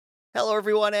Hello,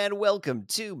 everyone, and welcome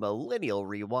to Millennial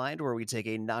Rewind, where we take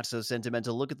a not so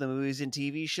sentimental look at the movies and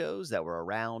TV shows that were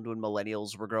around when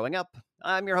millennials were growing up.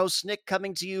 I'm your host, Nick,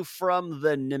 coming to you from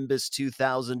the Nimbus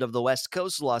 2000 of the West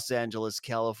Coast, Los Angeles,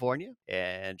 California.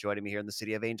 And joining me here in the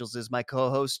City of Angels is my co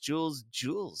host, Jules.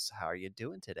 Jules, how are you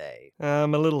doing today?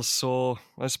 I'm a little sore.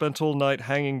 I spent all night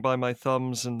hanging by my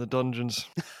thumbs in the dungeons.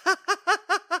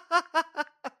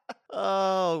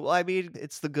 Oh, I mean,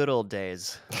 it's the good old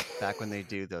days, back when they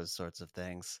do those sorts of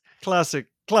things. Classic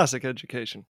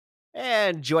education.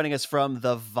 And joining us from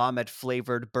the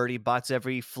vomit-flavored Birdie Bots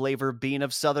every flavor bean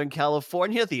of Southern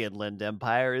California, the Inland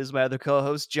Empire, is my other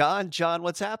co-host, John. John,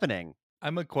 what's happening?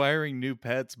 I'm acquiring new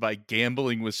pets by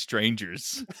gambling with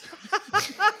strangers.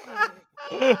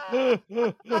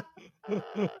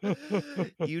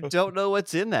 You don't know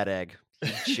what's in that egg.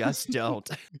 You just don't.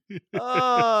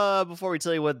 Before we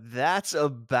tell you what that's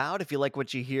about, if you like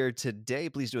what you hear today,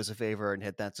 please do us a favor and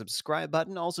hit that subscribe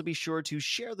button. Also, be sure to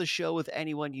share the show with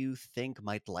anyone you think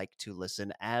might like to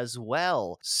listen as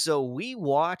well. So, we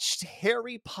watched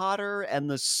Harry Potter and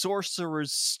the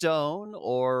Sorcerer's Stone,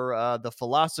 or the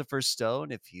Philosopher's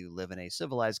Stone, if you live in a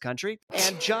civilized country.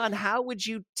 And, John, how would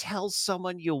you tell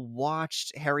someone you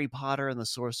watched Harry Potter and the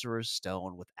Sorcerer's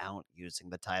Stone without using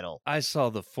the title? I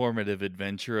saw the formative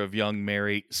adventure of young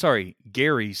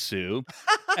Gary Sue,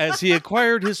 as he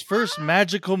acquired his first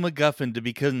magical MacGuffin to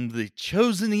become the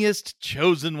chosenest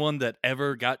chosen one that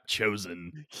ever got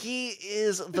chosen. He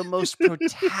is the most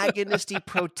protagonist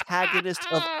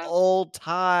of all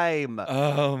time.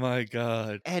 Oh my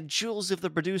god. And Jules, if the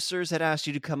producers had asked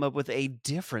you to come up with a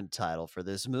different title for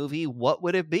this movie, what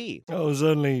would it be? Oh, there's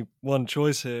only one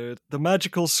choice here. The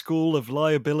Magical School of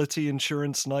Liability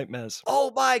Insurance Nightmares.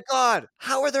 Oh my god!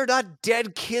 How are there not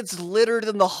dead kids littered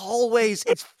in the hallways?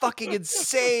 It's fucking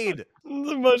insane!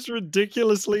 The most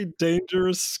ridiculously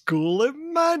dangerous school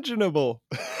imaginable.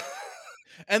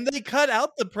 And they cut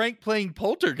out the prank playing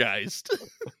poltergeist.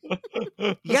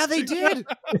 Yeah, they did!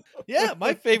 Yeah,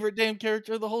 my favorite damn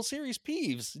character of the whole series,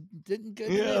 Peeves. Didn't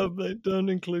get Yeah, they don't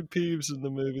include Peeves in the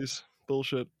movies.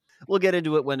 Bullshit. We'll get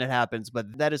into it when it happens,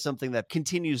 but that is something that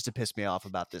continues to piss me off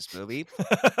about this movie.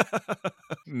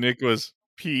 Nick was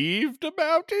peeved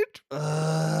about it.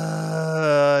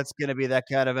 It's gonna be that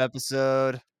kind of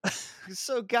episode.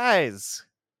 So, guys,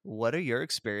 what are your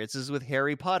experiences with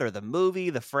Harry Potter, the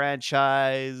movie, the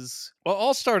franchise? Well,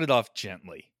 all started off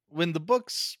gently. When the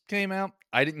books came out,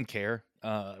 I didn't care.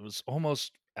 I was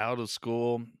almost out of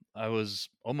school. I was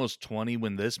almost 20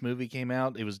 when this movie came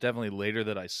out. It was definitely later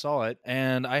that I saw it.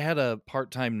 And I had a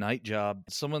part-time night job.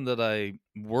 Someone that I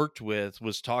worked with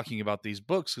was talking about these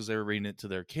books because they were reading it to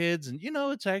their kids. And,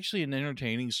 it's actually an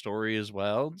entertaining story as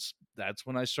well. That's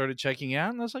when I started checking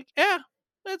out. And I was like, yeah,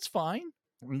 that's fine.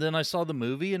 And then I saw the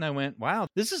movie and I went, wow,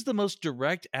 this is the most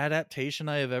direct adaptation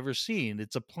I have ever seen.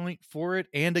 It's a point for it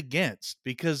and against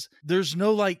because there's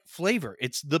no flavor.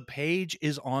 It's the page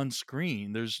is on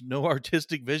screen. There's no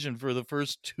artistic vision for the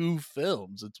first two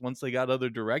films. It's once they got other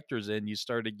directors in, you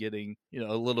started getting,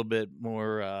 a little bit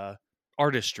more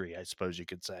artistry, I suppose you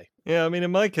could say. Yeah, I mean, in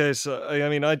my case,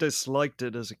 I disliked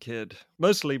it as a kid,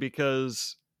 mostly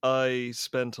because I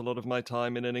spent a lot of my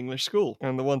time in an English school.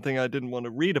 And the one thing I didn't want to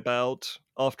read about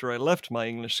after I left my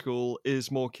English school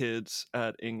is more kids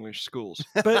at English schools.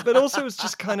 But also it's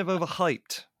just kind of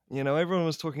overhyped. Everyone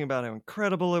was talking about how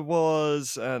incredible it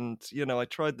was. And, I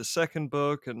tried the second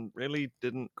book and really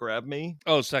didn't grab me.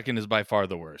 Oh, second is by far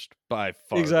the worst. By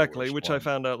far. Exactly, the worst which one. I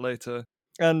found out later.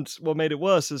 And what made it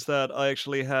worse is that I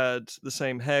actually had the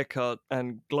same haircut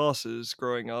and glasses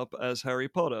growing up as Harry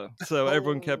Potter. So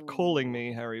everyone kept calling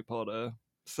me Harry Potter.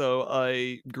 So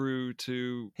I grew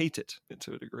to hate it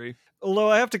to a degree. Although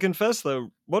I have to confess,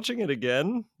 though, watching it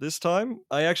again this time,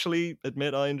 I actually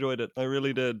admit I enjoyed it. I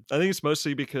really did. I think it's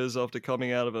mostly because after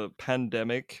coming out of a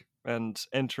pandemic and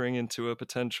entering into a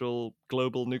potential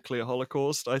global nuclear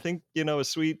holocaust, I think, a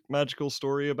sweet magical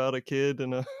story about a kid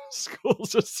in a school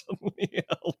just suddenly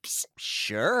helps.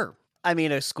 Sure. I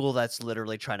mean, a school that's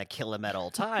literally trying to kill him at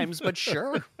all times, but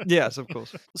sure. Yes, of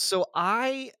course. So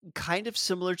I, kind of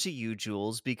similar to you,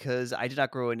 Jules, because I did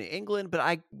not grow in England, but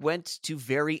I went to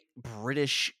very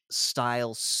British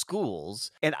style schools.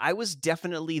 And I was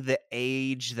definitely the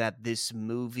age that this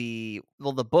movie,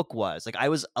 well, the book was. I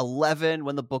was 11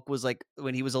 when the book was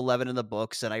when he was 11 in the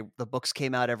books, and the books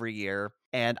came out every year,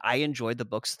 and I enjoyed the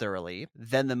books thoroughly.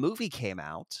 Then the movie came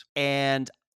out, and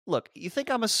look, you think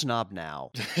I'm a snob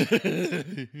now.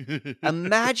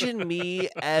 Imagine me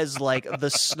as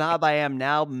the snob I am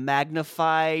now,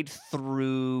 magnified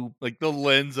through the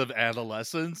lens of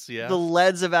adolescence. Yeah. the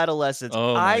lens of adolescence.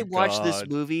 Oh I my watched this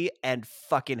God. movie and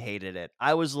fucking hated it.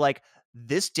 I was like,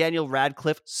 this Daniel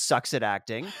Radcliffe sucks at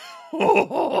acting.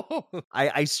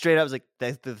 I straight up was like,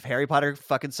 the Harry Potter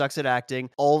fucking sucks at acting.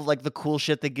 All like the cool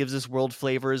shit that gives this world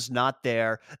flavor is not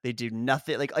there. They do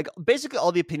nothing. Like basically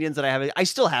all the opinions that I have, I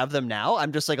still have them now.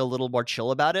 I'm just like a little more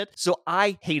chill about it. So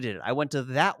I hated it. I went to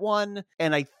that one,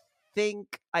 and I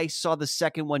think I saw the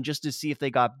second one just to see if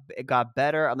it got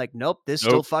better. I'm like, nope, this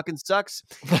still fucking sucks.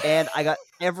 And I got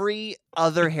every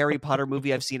other Harry Potter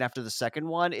movie I've seen after the second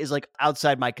one is like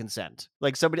outside my consent.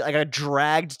 Like somebody, I got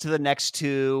dragged to the next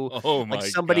two. Oh my Like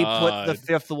somebody put the God.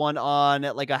 fifth one on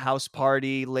at like a house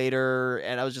party later,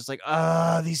 and I was just like,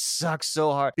 these suck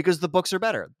so hard because the books are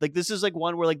better. Like this is like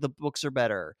one where like the books are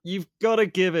better. You've got to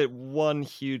give it one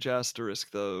huge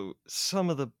asterisk, though. Some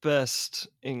of the best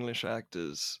English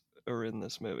actors are in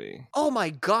this movie. Oh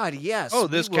my God, yes. Oh, we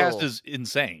this cast will. is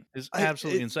insane. It's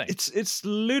absolutely insane. It's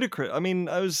ludicrous. I mean,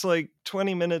 I was like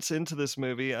 20 minutes into this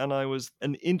movie, and I was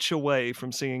an inch away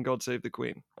from singing "God Save the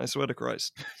Queen." I swear to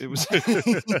Christ, it was.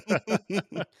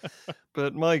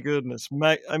 But my goodness,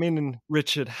 I mean,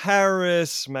 Richard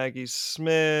Harris, Maggie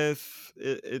Smith.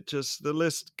 It just, the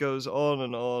list goes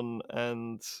on,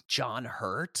 and John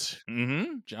Hurt.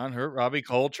 John Hurt, Robbie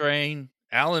Coltrane,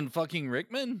 Alan fucking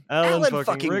Rickman. Alan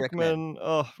fucking Rickman.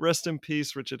 Oh, rest in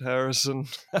peace, Richard Harris and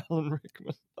Alan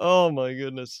Rickman. Oh my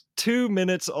goodness. 2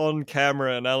 minutes on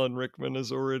camera and Alan Rickman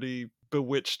has already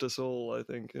bewitched us all, I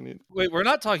think. Wait, we're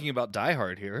not talking about Die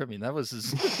Hard here. I mean, that was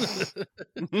his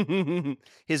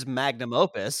his magnum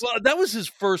opus. Well, that was his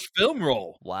first film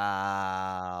role.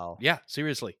 Wow. Yeah,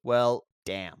 seriously. Well,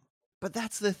 damn. But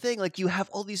that's the thing. Like, you have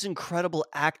all these incredible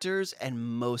actors, and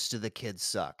most of the kids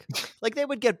suck. Like, they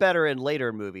would get better in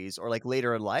later movies or like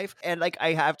later in life. And like,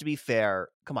 I have to be fair.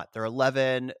 Come on, they're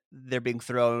 11. They're being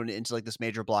thrown into like this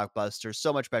major blockbuster.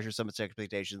 So much pressure, so much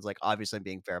expectations. Like, obviously, I'm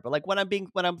being fair. But like, when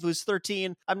I was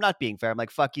 13, I'm not being fair. I'm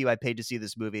like, fuck you. I paid to see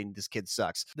this movie, and this kid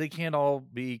sucks. They can't all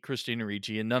be Christina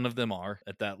Ricci, and none of them are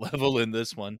at that level in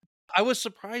this one. I was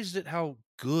surprised at how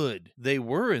good they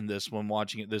were in this one,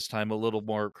 watching it this time a little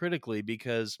more critically,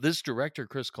 because this director,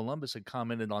 Chris Columbus, had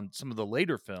commented on some of the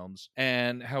later films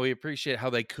and how he appreciated how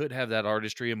they could have that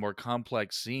artistry and more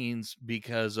complex scenes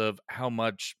because of how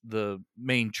much the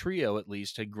main trio, at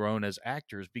least, had grown as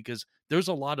actors, because there's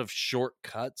a lot of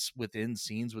shortcuts within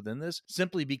scenes within this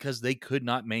simply because they could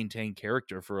not maintain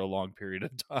character for a long period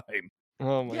of time.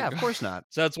 Oh my God. Of course not.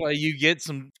 So that's why you get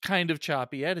some kind of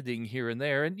choppy editing here and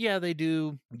there. And yeah, they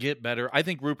do get better. I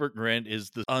think Rupert Grint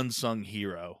is the unsung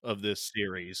hero of this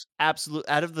series. Absolutely.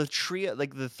 Out of the trio,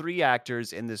 like the three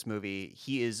actors in this movie,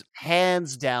 he is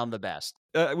hands down the best.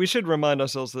 We should remind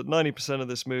ourselves that 90% of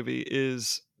this movie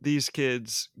is these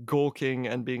kids gawking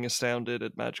and being astounded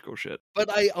at magical shit. But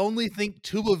I only think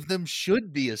two of them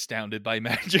should be astounded by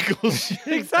magical shit.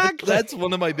 Exactly. That's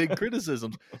one of my big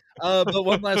criticisms. But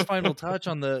one last final touch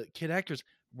on the kid actors.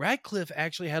 Radcliffe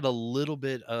actually had a little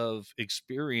bit of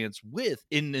experience with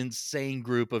an insane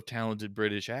group of talented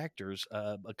British actors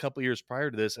a couple years prior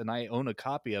to this, and I own a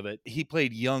copy of it. He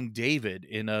played young David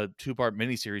in a 2-part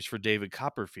miniseries for David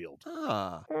Copperfield.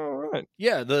 Ah. All right.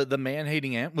 Yeah, the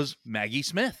man-hating aunt was Maggie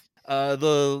Smith.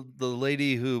 The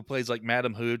lady who plays like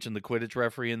Madam Hooch and the Quidditch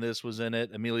referee in this was in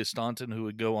it. Amelia Staunton, who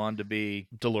would go on to be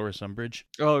Dolores Umbridge.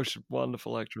 Oh, she's a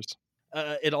wonderful actress.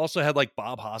 It also had like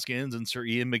Bob Hoskins and Sir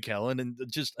Ian McKellen, and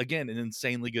just again an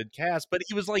insanely good cast. But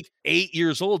he was like 8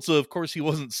 years old, so of course he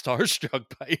wasn't starstruck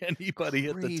by anybody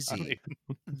at the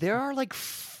time. There are like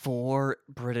 4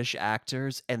 British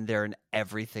actors, and they're in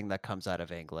everything that comes out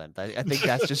of England. I think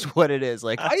that's just what it is.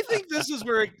 Like, I think this is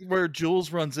where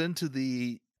Jules runs into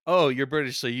the you're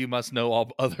British, so you must know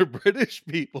all other British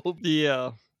people.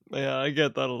 Yeah, I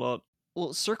get that a lot.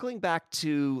 Well, circling back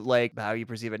to like how you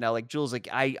perceive it now, like Jules, like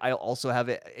I also have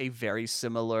a very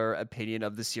similar opinion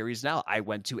of the series now. I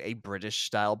went to a British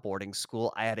style boarding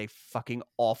school. I had a fucking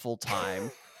awful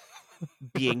time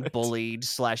being bullied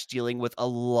 / dealing with a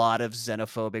lot of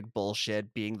xenophobic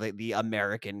bullshit, being the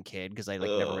American kid, because I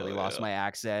like never really lost my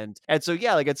accent. And so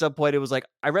yeah, like at some point it was like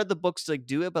I read the books to like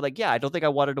do it, but like yeah, I don't think I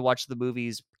wanted to watch the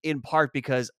movies, in part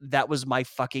because that was my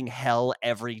fucking hell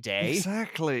every day.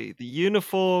 Exactly. The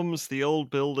uniforms, the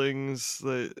old buildings,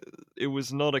 it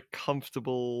was not a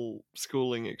comfortable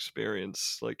schooling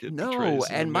experience like it portrays in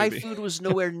the and my movie. food was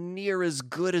nowhere near as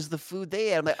good as the food they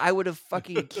had. I'm like, I would have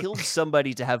fucking killed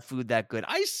somebody to have food that good.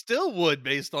 I still would,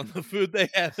 based on the food they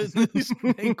have in these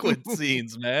banquet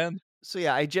scenes, man. So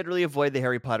yeah, I generally avoid the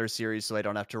Harry Potter series so I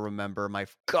don't have to remember my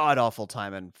god-awful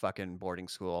time in fucking boarding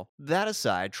school. That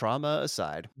aside, trauma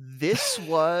aside, this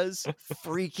was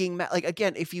freaking like,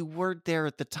 again, if you weren't there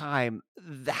at the time,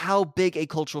 how big a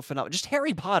cultural phenomenon. Just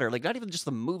Harry Potter, like, not even just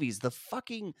the movies, the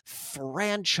fucking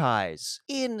franchise.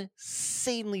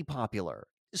 Insanely popular.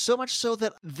 So much so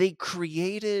that they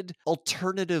created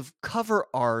alternative cover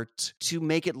art to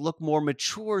make it look more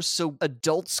mature so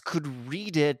adults could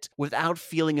read it without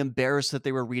feeling embarrassed that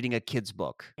they were reading a kid's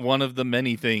book. One of the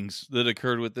many things that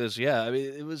occurred with this, yeah, I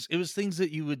mean, it was things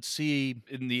that you would see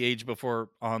in the age before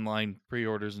online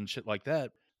pre-orders and shit like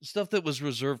that. Stuff that was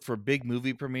reserved for big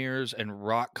movie premieres and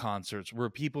rock concerts where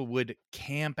people would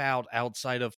camp out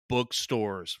outside of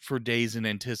bookstores for days in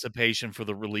anticipation for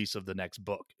the release of the next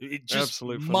book. It just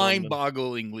Absolute phenomenon.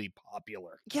 mind-bogglingly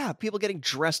popular. Yeah, people getting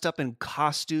dressed up in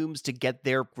costumes to get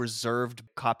their reserved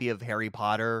copy of Harry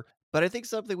Potter. But I think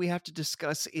something we have to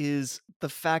discuss is the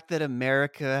fact that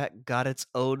America got its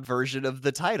own version of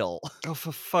the title. Oh,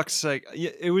 for fuck's sake!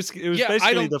 Yeah, it was Yeah,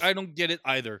 basically I don't get it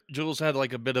either. Jules had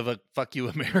like a bit of a "fuck you,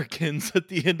 Americans" at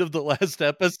the end of the last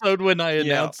episode when I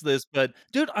announced this, but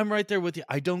dude, I'm right there with you.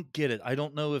 I don't get it. I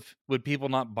don't know if would people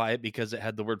not buy it because it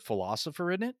had the word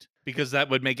philosopher in it, because that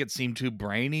would make it seem too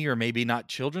brainy, or maybe not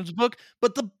children's book.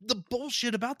 But the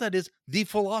bullshit about that is the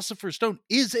Philosopher's Stone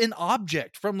is an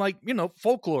object from, like, you know,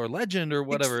 folklore, legend, or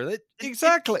whatever.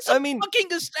 Exactly. It's a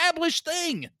fucking established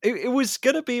thing. It was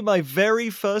going to be my very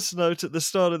first note at the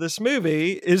start of this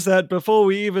movie, is that before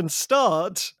we even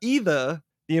start, either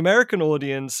the American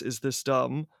audience is this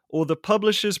dumb, or the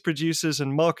publishers, producers,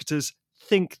 and marketers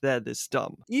think they're this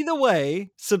dumb. Either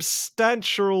way,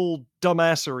 substantial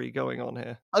dumbassery going on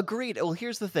here. Agreed. Well,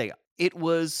 here's the thing. It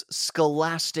was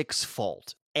Scholastic's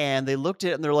fault. And they looked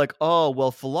at it and they're like, oh, well,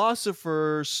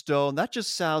 Philosopher's Stone, that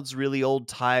just sounds really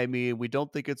old-timey. We don't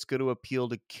think it's going to appeal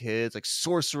to kids. Like,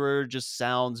 Sorcerer just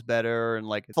sounds better. And,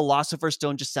 like, Philosopher's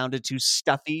Stone just sounded too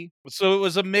stuffy. So it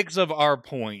was a mix of our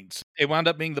points. It wound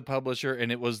up being the publisher,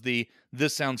 and it was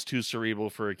this sounds too cerebral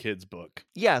for a kid's book.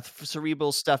 Yeah,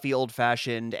 cerebral, stuffy,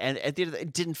 old-fashioned. And at the end of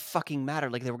it didn't fucking matter.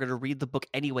 Like, they were going to read the book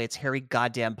anyway. It's Harry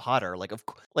goddamn Potter.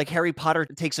 Like Harry Potter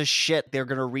takes a shit, they're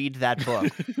going to read that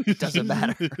book. It doesn't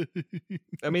matter.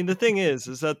 I mean, the thing is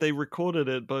that they recorded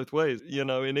it both ways. You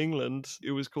know, in England, it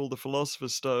was called the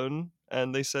Philosopher's Stone,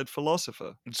 and they said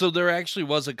philosopher. So there actually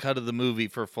was a cut of the movie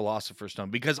for Philosopher's Stone,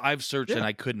 because I've searched and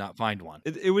I could not find one.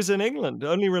 It was in England,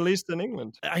 only released in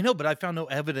England. I know, but I found no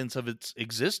evidence of its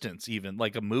existence, even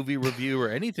like a movie review or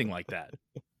anything like that.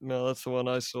 No, that's the one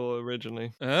I saw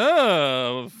originally.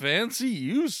 Oh, fancy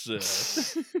you, sir.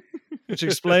 Which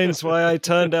explains why I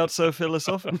turned out so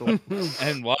philosophical.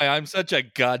 And why I'm such a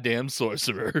goddamn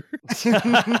sorcerer.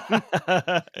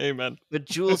 Amen. But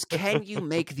Jules, can you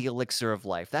make the elixir of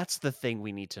life? That's the thing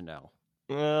we need to know.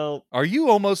 Well, Are you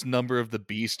almost number of the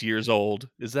beast years old?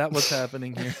 Is that what's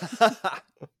happening here?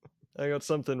 I got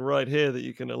something right here that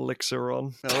you can elixir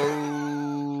on.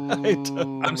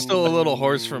 Oh, I'm still a little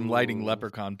hoarse from lighting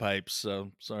leprechaun pipes,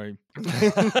 so sorry.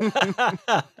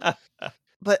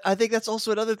 But I think that's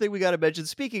also another thing we got to mention.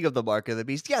 Speaking of the Mark of the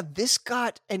Beast, yeah, this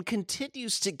got and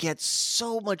continues to get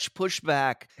so much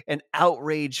pushback and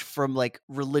outrage from, like,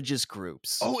 religious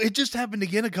groups. Oh, it just happened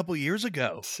again a couple years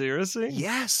ago. Seriously?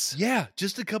 Yes. Yeah,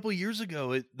 just a couple years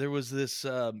ago, there was this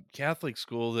Catholic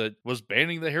school that was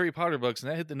banning the Harry Potter books,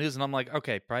 and that hit the news, and I'm like,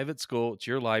 okay, private school, it's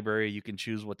your library, you can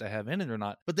choose what to have in it or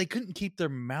not. But they couldn't keep their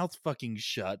mouth fucking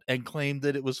shut and claimed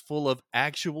that it was full of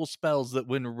actual spells that,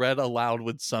 when read aloud,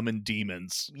 would summon demons.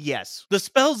 Yes. The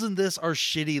spells in this are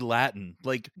shitty Latin.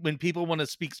 Like, when people want to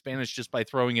speak Spanish just by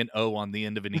throwing an O on the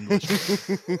end of an English.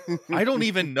 I don't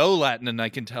even know Latin, and I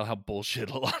can tell how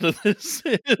bullshit a lot of this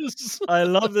is. I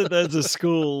love that there's a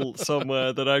school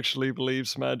somewhere that actually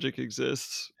believes magic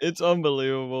exists. It's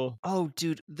unbelievable. Oh,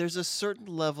 dude, there's a certain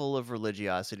level of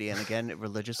religiosity. And again,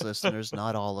 religious listeners,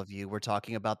 not all of you. We're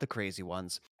talking about the crazy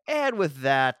ones. And with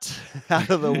that out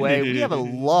of the way, we have a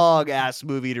long-ass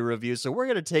movie to review, so we're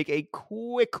going to take a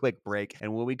quick break.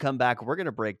 And when we come back, we're going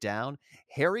to break down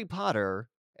Harry Potter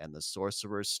and the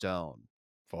Sorcerer's Stone.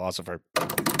 Philosopher.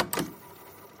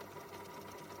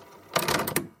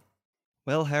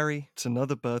 Well, Harry, it's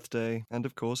another birthday, and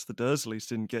of course the Dursleys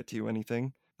didn't get you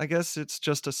anything. I guess it's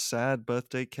just a sad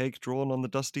birthday cake drawn on the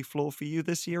dusty floor for you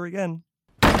this year again.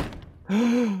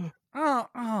 Oh,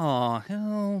 hell.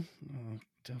 Oh,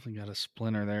 definitely got a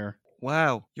splinter there.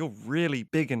 Wow, you're really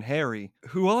big and hairy.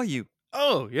 Who are you?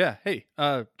 Oh, yeah. Hey,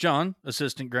 John,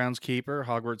 assistant groundskeeper,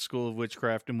 Hogwarts School of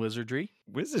Witchcraft and Wizardry.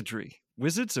 Wizardry?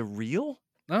 Wizards are real?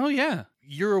 Oh, yeah.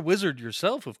 You're a wizard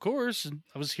yourself, of course. And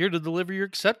I was here to deliver your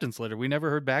acceptance letter. We never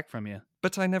heard back from you.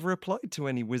 But I never applied to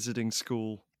any wizarding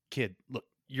school. Kid, look,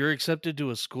 you're accepted to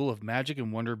a school of magic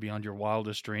and wonder beyond your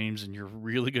wildest dreams, and you're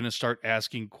really going to start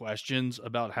asking questions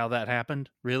about how that happened?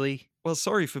 Really? Well,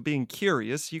 sorry for being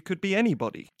curious. You could be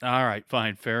anybody. All right,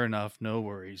 fine, fair enough, no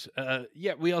worries.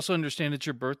 Yeah, we also understand it's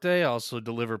your birthday. I also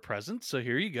deliver presents, so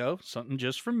here you go. Something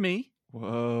just from me.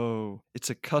 Whoa. It's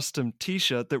a custom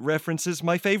t-shirt that references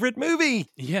my favorite movie.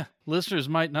 Yeah, listeners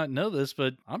might not know this,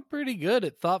 but I'm pretty good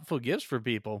at thoughtful gifts for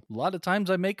people. A lot of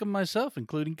times I make them myself,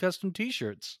 including custom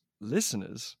t-shirts.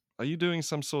 Listeners, are you doing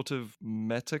some sort of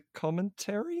meta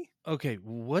commentary? Okay,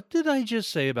 what did I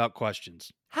just say about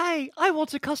questions? Hey, I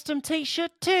want a custom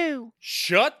t-shirt too.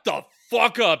 Shut the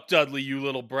fuck up, Dudley, you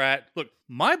little brat. Look,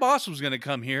 my boss was going to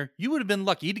come here. You would have been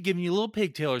lucky to give me a little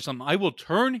pigtail or something. I will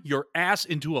turn your ass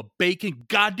into a bacon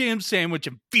goddamn sandwich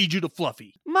and feed you to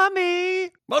Fluffy.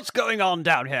 Mummy, what's going on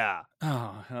down here?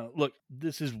 Look,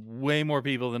 this is way more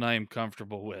people than I am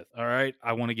comfortable with, all right?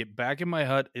 I want to get back in my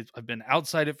hut. I've been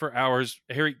outside it for hours.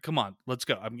 Harry, come on, let's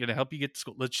go. I'm going to help you get to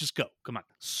school. Let's just go. Come on.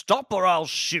 Stop or I'll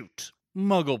shoot.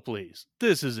 Muggle, please.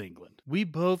 This is England. We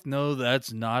both know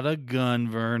that's not a gun,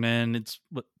 Vernon. It's,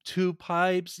 what, 2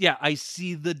 pipes? Yeah, I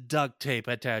see the duct tape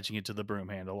attaching it to the broom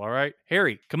handle, all right?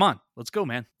 Harry, come on. Let's go,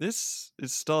 man. This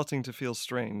is starting to feel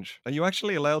strange. Are you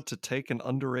actually allowed to take an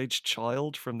underage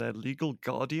child from their legal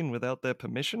guardian without their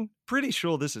permission? Pretty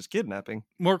sure this is kidnapping.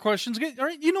 More questions? All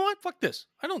right, you know what? Fuck this.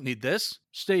 I don't need this.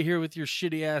 Stay here with your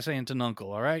shitty-ass aunt and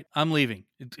uncle, all right? I'm leaving.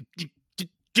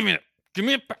 Give me that. Give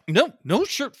me it. No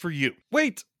shirt for you.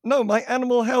 Wait! No, my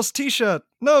Animal House t-shirt!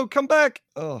 No, come back!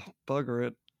 Oh, bugger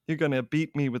it. You're gonna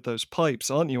beat me with those pipes,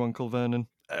 aren't you, Uncle Vernon?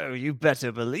 Oh, you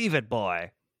better believe it,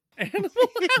 boy. Animal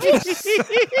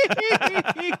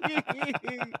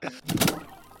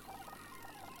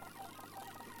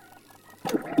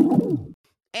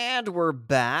And we're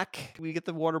back. We get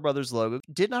the Warner Brothers logo.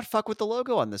 Did not fuck with the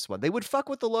logo on this one. They would fuck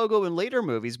with the logo in later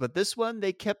movies, but this one,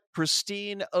 they kept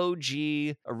pristine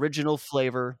OG, original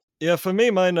flavor. Yeah, for me,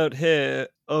 my note here,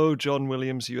 oh, John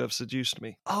Williams, you have seduced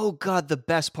me. Oh god, the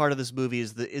best part of this movie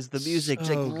is the music.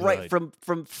 So Like right good.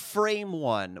 from frame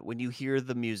 1 when you hear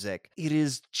the music. It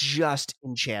is just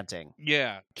enchanting.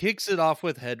 Yeah, kicks it off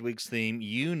with Hedwig's theme.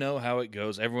 You know how it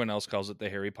goes. Everyone else calls it the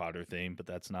Harry Potter theme, but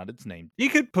that's not its name. You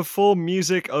could perform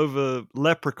music over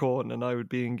Leprechaun and I would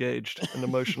be engaged and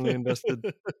emotionally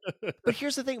invested. But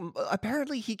here's the thing,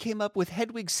 apparently he came up with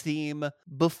Hedwig's theme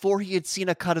before he had seen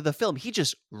a cut of the film. He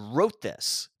just wrote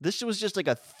this. This was just like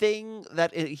a thing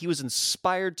that he was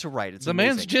inspired to write. It's The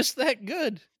amazing. man's just that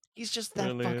good. He's just that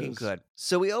Really fucking is. good.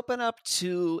 So we open up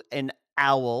to an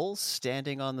owl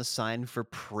standing on the sign for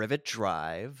Privet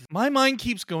Drive. My mind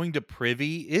keeps going to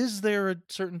privy. Is there a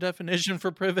certain definition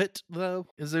for privet, though?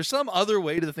 Is there some other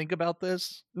way to think about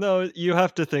this? No, you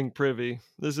have to think privy.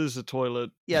 This is a toilet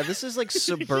Yeah, this is like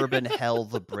suburban hell,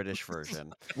 the British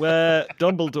version. where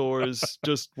Dumbledore is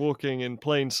just walking in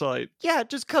plain sight. Yeah, it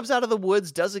just comes out of the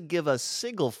woods, doesn't give a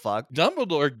single fuck.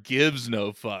 Dumbledore gives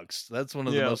no fucks. That's one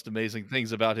of the Yeah. most amazing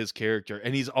things about his character.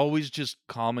 And he's always just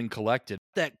calm and collected.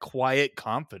 That quiet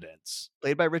confidence.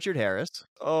 Played by Richard Harris.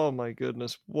 Oh my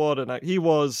goodness, what an act. He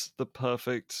was the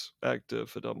perfect actor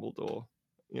for Dumbledore.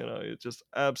 You know, it just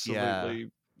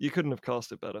absolutely, you couldn't have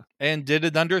cast it better. And did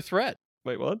it under threat.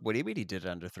 Wait, what? What do you mean he did it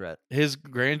under threat? His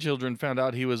grandchildren found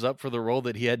out he was up for the role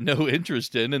that he had no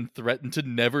interest in and threatened to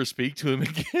never speak to him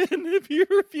again if he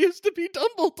refused to be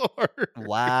Dumbledore.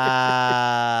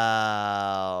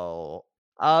 Wow.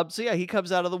 So yeah, he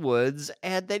comes out of the woods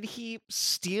and then he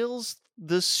steals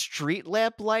the street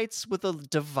lamp lights with a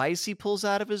device he pulls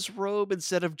out of his robe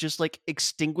instead of just like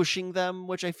extinguishing them,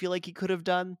 which I feel like he could have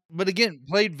done. But again,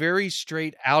 played very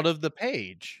straight out of the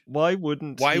page. Why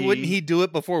wouldn't Why wouldn't he do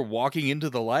it before walking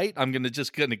into the light? I'm gonna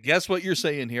guess what you're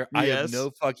saying here. I have Yes. no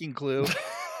fucking clue.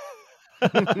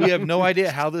 We have no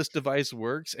idea how this device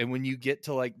works, and when you get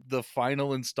to like the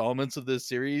final installments of this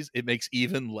series, it makes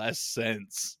even less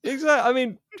sense. Exactly. I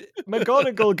mean,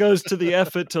 McGonagall goes to the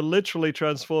effort to literally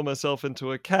transform herself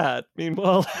into a cat.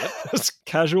 Meanwhile, this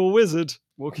casual wizard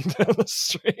walking down the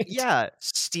street. Yeah,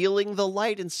 stealing the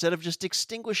light instead of just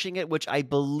extinguishing it, which I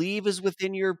believe is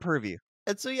within your purview.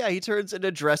 And so yeah, he turns and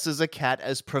addresses a cat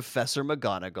as Professor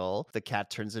McGonagall. The cat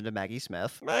turns into Maggie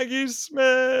Smith. Maggie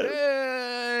Smith.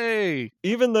 Yay!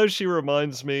 Even though she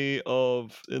reminds me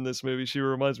of, in this movie, she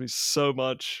reminds me so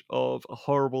much of a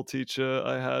horrible teacher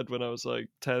I had when I was like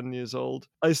 10 years old.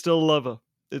 I still love her.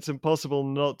 it's impossible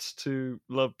not to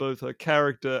love both her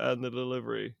character and the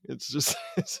delivery. It's just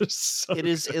so It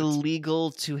is good.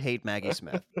 illegal to hate Maggie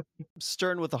Smith.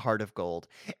 Stern with a heart of gold.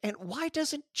 And why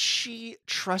doesn't she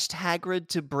trust Hagrid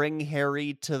to bring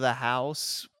Harry to the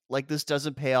house? Like, this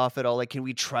doesn't pay off at all. Like, can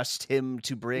we trust him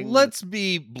to bring... Let's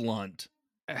be blunt.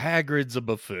 Hagrid's a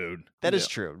buffoon. That is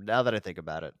Yeah. true, now that I think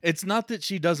about it. It's not that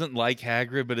she doesn't like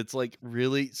Hagrid, but it's like,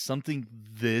 really? Something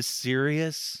this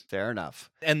serious? Fair enough.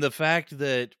 And the fact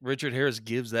that Richard Harris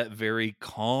gives that very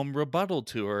calm rebuttal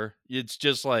to her, it's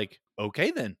just like,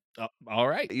 okay then. All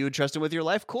right. You would trust him with your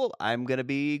life? Cool. I'm going to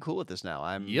be cool with this now.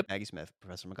 I'm Yep. Maggie Smith,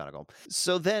 Professor McGonagall.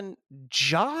 So then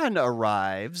John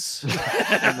arrives. In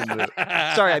the movie.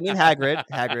 Sorry, I mean Hagrid.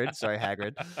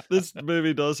 Hagrid. This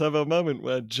movie does have a moment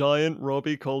where giant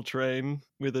Robbie Coltrane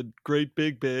with a great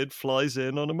big beard flies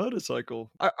in on a motorcycle.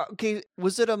 Okay,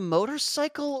 was it a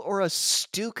motorcycle or a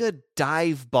Stuka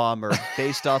dive bomber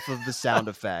based off of the sound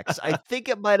effects? I think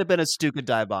it might have been a Stuka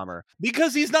dive bomber.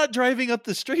 Because he's not driving up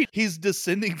the street. He's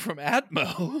descending from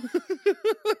Atmo.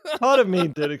 Part of me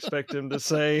did expect him to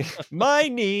say, "My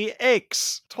knee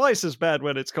aches." Twice as bad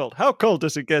when it's cold. How cold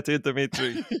does it get in,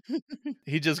 Dimitri?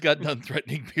 He just got done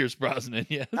threatening Pierce Brosnan,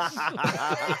 yes.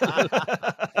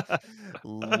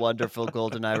 Wonderful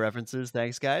GoldenEye references.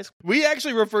 Thanks, guys. We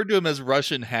actually referred to him as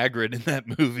Russian Hagrid in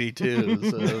that movie, too.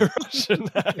 So. Russian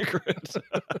Hagrid.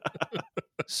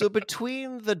 So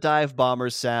between the dive bomber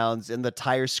sounds and the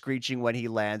tire screeching when he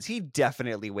lands, he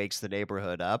definitely wakes the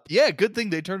neighborhood up. Yeah, good thing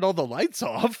they turned all the lights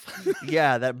off.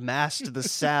 Yeah, that masked the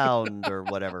sound or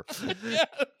whatever. Yeah.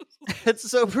 And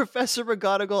so Professor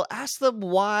McGonagall asks them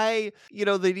why,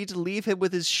 they need to leave him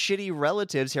with his shitty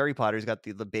relatives. Harry Potter's got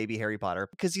the baby Harry Potter,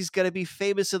 because he's going to be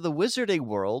famous in the wizarding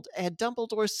world. And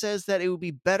Dumbledore says that it would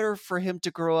be better for him to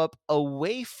grow up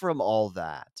away from all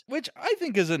that. Which I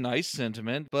think is a nice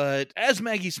sentiment, but as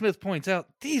Maggie Smith points out,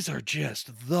 these are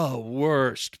just the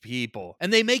worst people.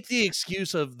 And they make the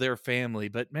excuse of their family,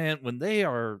 but man, when they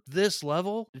are this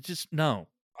level, it's just no.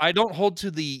 I don't hold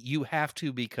to the you have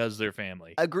to because they're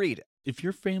family. Agreed. If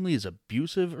your family is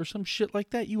abusive or some shit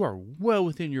like that, you are well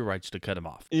within your rights to cut them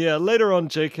off. Yeah, later on,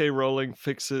 J.K. Rowling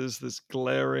fixes this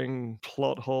glaring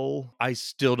plot hole. I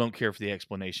still don't care for the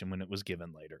explanation when it was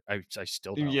given later. I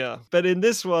still don't. Yeah, but in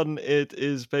this one, it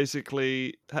is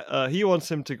basically he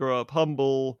wants him to grow up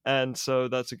humble, and so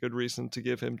that's a good reason to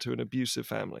give him to an abusive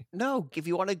family. No, if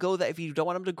you want to go that, if you don't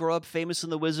want him to grow up famous in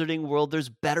the wizarding world, there's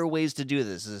better ways to do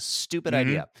this. This is a stupid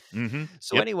idea. Mm-hmm.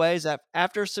 So anyways,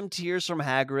 after some tears from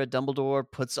Hagrid, Dumbledore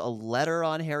puts a letter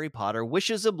on Harry Potter,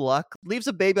 wishes him luck, leaves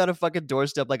a baby on a fucking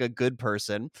doorstep like a good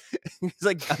person. He's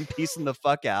like, I'm peacing the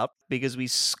fuck out, because we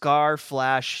scar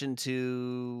flash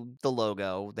into the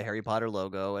logo, the Harry Potter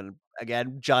logo, and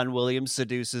again, John Williams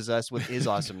seduces us with his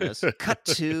awesomeness. Cut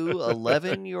to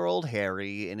 11-year-old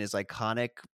Harry in his iconic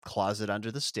closet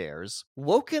under the stairs,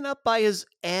 woken up by his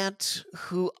aunt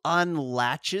who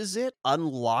unlatches it,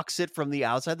 unlocks it from the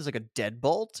outside. There's like a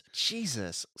deadbolt.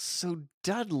 Jesus. So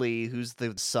Dudley, who's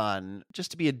the son,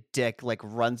 just to be a dick, like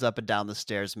runs up and down the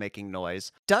stairs making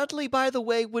noise. Dudley, by the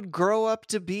way, would grow up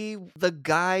to be the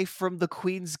guy from the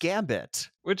Queen's Gambit.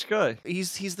 Which guy?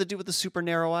 He's the dude with the super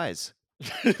narrow eyes.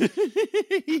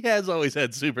 He has always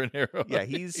had super narrow. Yeah,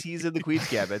 he's in the Queen's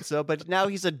Gambit. So, but now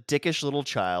he's a dickish little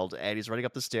child, and he's running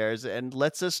up the stairs and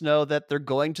lets us know that they're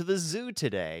going to the zoo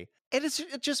today. And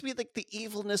it just be like the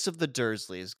evilness of the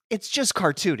Dursleys. It's just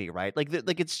cartoony, right? Like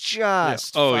it's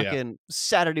just fucking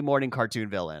Saturday morning cartoon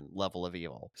villain level of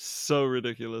evil. So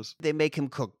ridiculous. They make him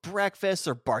cook breakfast.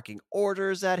 They're barking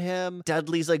orders at him.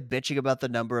 Dudley's like bitching about the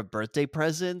number of birthday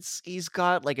presents he's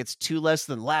got. Like it's 2 less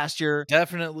than last year.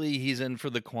 Definitely he's in for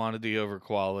the quantity over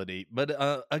quality. But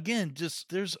again, just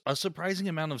there's a surprising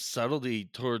amount of subtlety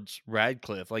towards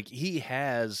Radcliffe. Like he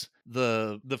has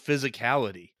the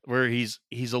physicality where he's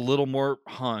a little more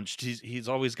hunched. He's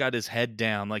always got his head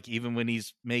down, like even when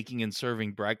he's making and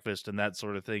serving breakfast and that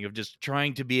sort of thing, of just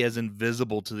trying to be as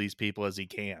invisible to these people as he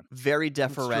can. Very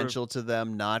deferential to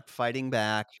them, not fighting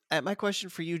back. And my question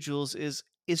for you, Jules, is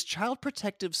Child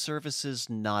Protective Services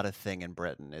not a thing in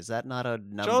Britain? Is that not a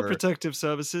number? Child Protective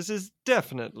Services is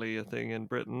definitely a thing in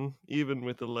Britain, even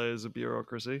with the layers of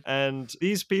bureaucracy. And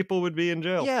these people would be in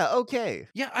jail. Yeah, okay.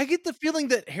 Yeah, I get the feeling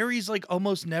that Harry's like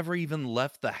almost never even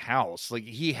left the house. Like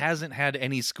he hasn't had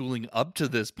any schooling up to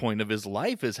this point of his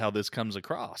life is how this comes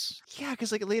across. Yeah,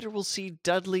 because like later we'll see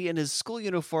Dudley in his school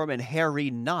uniform and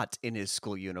Harry not in his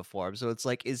school uniform. So it's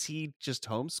like, is he just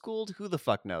homeschooled? Who the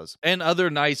fuck knows? And other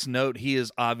nice note, he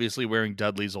is obviously wearing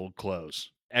Dudley's old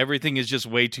clothes. Everything is just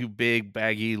way too big,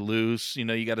 baggy, loose. You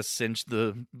know, you got to cinch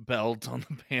the belt on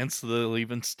the pants so they'll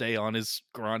even stay on his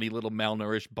scrawny little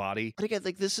malnourished body. But again,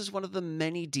 like this is one of the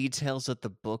many details that the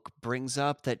book brings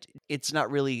up that it's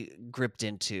not really gripped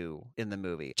into in the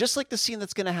movie. Just like the scene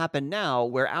that's going to happen now,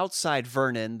 where outside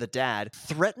Vernon, the dad,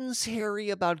 threatens Harry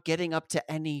about getting up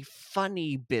to any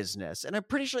funny business. And I'm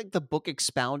pretty sure like the book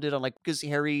expounded on like because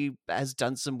Harry has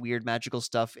done some weird magical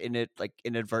stuff in it, like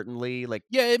inadvertently. Like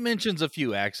Yeah, it mentions a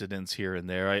few accidents here and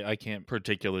there. I can't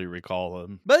particularly recall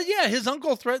them. But yeah, his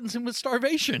uncle threatens him with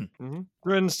starvation. Mm-hmm.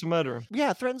 Threatens to murder him.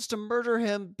 yeah, threatens to murder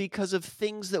him because of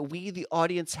things that we, the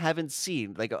audience, haven't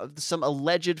seen, like some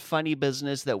alleged funny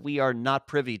business that we are not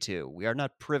privy to. We are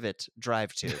not privet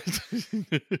drive to.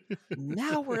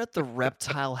 Now we're at the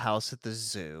reptile house at the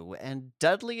zoo, and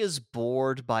Dudley is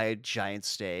bored by a giant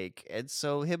snake, and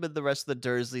so him and the rest of the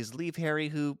Dursleys leave Harry,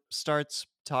 who starts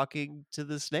talking to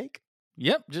the snake.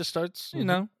 Yep, just starts, you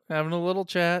know, having a little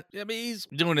chat. I mean, he's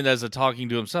doing it as a talking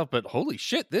to himself, but holy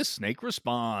shit, this snake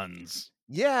responds.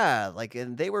 Yeah, like,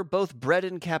 and they were both bred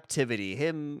in captivity.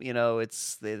 Him, you know,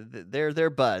 they're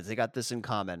buds. They got this in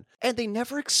common, and they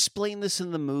never explain this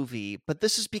in the movie. But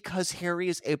this is because Harry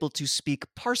is able to speak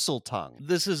parcel tongue.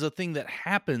 This is a thing that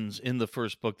happens in the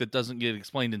first book that doesn't get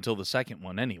explained until the second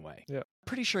one anyway. Yeah.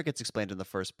 Pretty sure it gets explained in the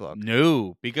first book.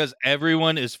 No, because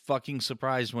everyone is fucking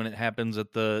surprised when it happens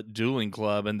at the dueling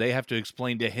club, and they have to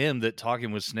explain to him that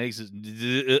talking with snakes is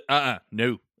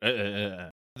no.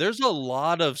 There's a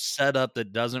lot of setup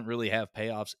that doesn't really have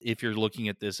payoffs if you're looking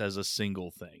at this as a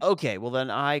single thing. Okay, well then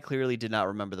I clearly did not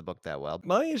remember the book that well.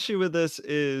 My issue with this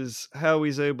is how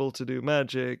he's able to do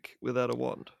magic without a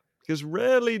wand. Because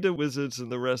rarely do wizards in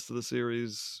the rest of the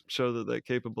series show that they're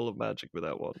capable of magic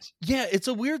without wands. Yeah, it's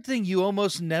a weird thing. You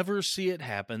almost never see it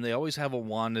happen. They always have a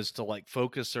wand as to like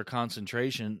focus their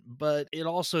concentration. But it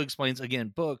also explains,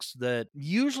 again, books that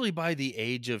usually by the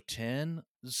age of 10,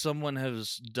 someone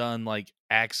has done like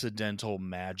accidental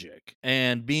magic.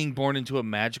 And being born into a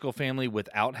magical family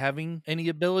without having any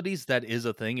abilities, that is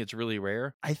a thing. It's really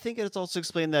rare. I think it's also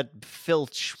explained that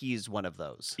Filch, he's one of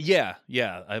those. Yeah.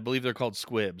 I believe they're called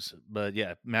squibs. But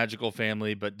yeah, magical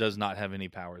family, but does not have any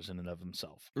powers in and of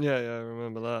himself. Yeah, I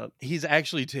remember that. He's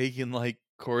actually taken like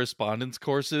correspondence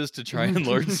courses to try and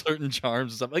learn certain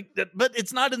charms and stuff like that, but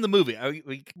it's not in the movie.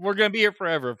 We're gonna be here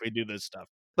forever if we do this stuff.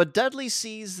 But Dudley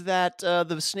sees that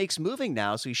the snake's moving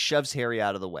now, so he shoves Harry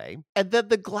out of the way. And then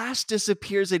the glass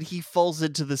disappears and he falls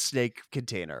into the snake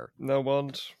container. No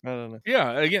wand? I don't know.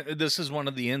 Yeah, again, this is one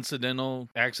of the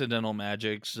accidental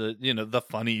magics, the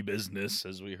funny business,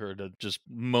 as we heard just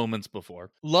moments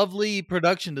before. Lovely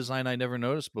production design I never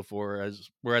noticed before. As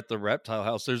we're at the reptile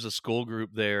house, there's a school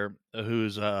group there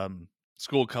whose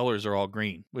school colors are all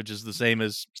green, which is the same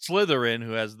as Slytherin,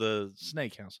 who has the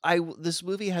snake house. This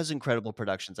movie has incredible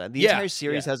production design. The Yeah, entire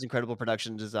series yeah. has incredible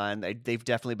production design. They've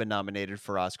definitely been nominated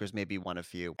for Oscars, maybe won a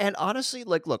few. And honestly,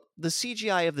 like, look, the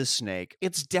CGI of this snake,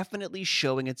 it's definitely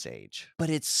showing its age, but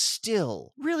it's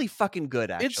still really fucking good,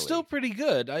 actually. It's still pretty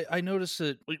good. I noticed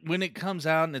that when it comes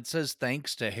out and it says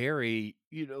thanks to Harry,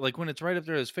 like when it's right up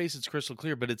there his face, it's crystal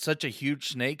clear, but it's such a huge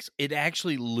snake, it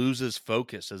actually loses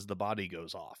focus as the body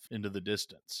goes off into the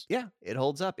distance. Yeah, it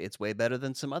holds up. It's way better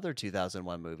than some other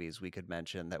 2001 movies we could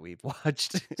mention that we've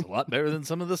watched. It's a lot better than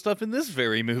some of the stuff in this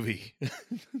very movie.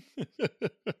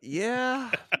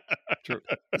 Yeah. True.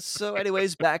 So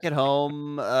anyways, back at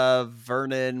home,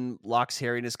 Vernon locks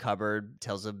Harry in his cupboard,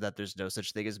 tells him that there's no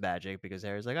such thing as magic, because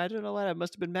Harry's like, I don't know what, it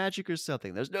must have been magic or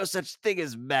something. There's no such thing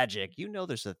as magic.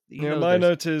 My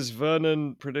note is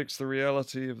Vernon predicts the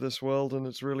reality of this world, and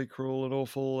it's really cruel and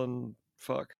awful and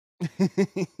fuck.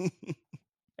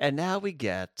 And now we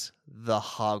get the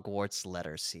Hogwarts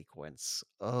letter sequence.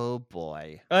 Oh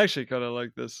boy. I actually kind of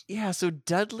like this. Yeah, so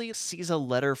Dudley sees a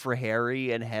letter for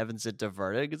Harry and hands it to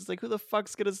Vernon. It's like, who the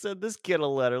fuck's gonna send this kid a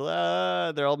letter?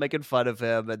 They're all making fun of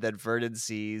him, and then Vernon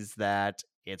sees that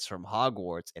it's from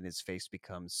Hogwarts, and his face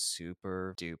becomes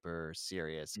super duper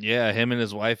serious. Yeah, him and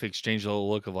his wife exchange a little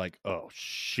look of like, oh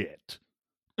shit.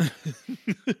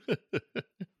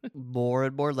 More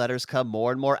and more letters come,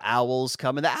 more and more owls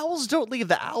come, and the owls don't leave.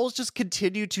 The owls just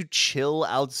continue to chill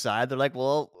outside. They're like,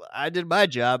 well, I did my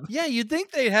job. Yeah, you'd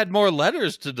think they had more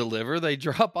letters to deliver. They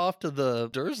drop off to the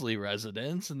Dursley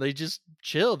residence and they just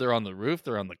chill. They're on the roof,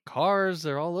 they're on the cars,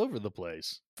 they're all over the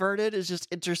place. Vernon is just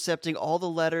intercepting all the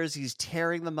letters. He's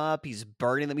tearing them up. He's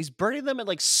burning them. He's burning them and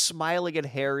like smiling at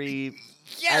Harry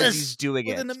as he's doing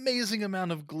with it. An amazing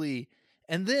amount of glee.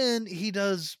 And then he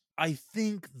does, I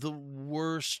think, the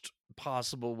worst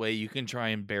possible way you can try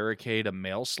and barricade a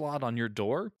mail slot on your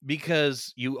door,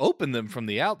 because you open them from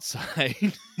the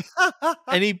outside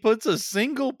and he puts a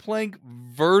single plank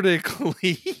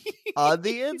vertically On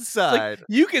the It's like, inside.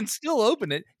 you can still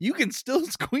open it. You can still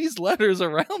squeeze letters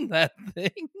around that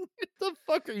thing. What the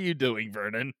fuck are you doing,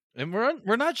 Vernon? And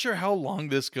we're not sure how long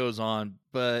this goes on,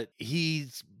 but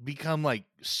he's become like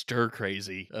stir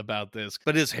crazy about this.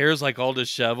 But his hair's like all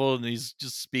disheveled, and he's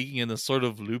just speaking in a sort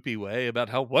of loopy way about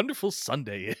how wonderful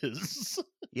Sunday is.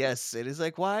 Yes, it is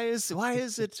like, why is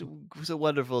it so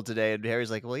wonderful today? And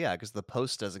Harry's like, well, yeah, because the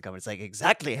post doesn't come. It's like,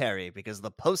 exactly, Harry, because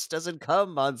the post doesn't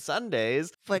come on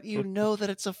Sundays. But you know that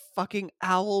it's a fucking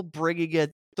owl bringing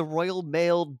it. The Royal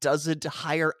Mail doesn't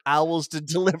hire owls to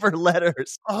deliver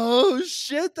letters. Oh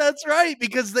shit, that's right.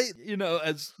 Because they,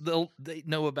 as they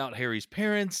know about Harry's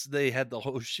parents, they had the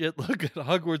whole shit look at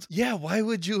Hogwarts. Yeah, why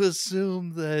would you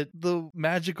assume that the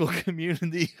magical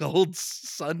community holds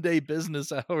Sunday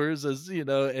business hours as,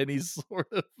 any sort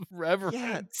of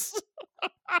reverence?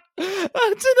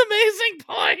 That's an amazing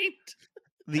point.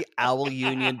 The Owl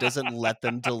Union doesn't let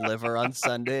them deliver on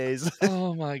Sundays.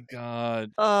 Oh my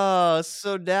god. Oh,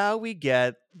 so now we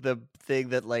get the thing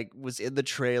that was in the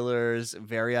trailers,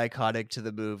 very iconic to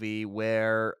the movie,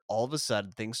 where all of a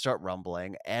sudden things start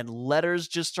rumbling and letters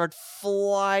just start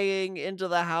flying into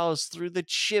the house through the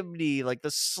chimney, like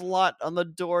the slot on the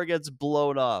door gets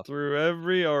blown off. Through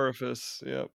every orifice.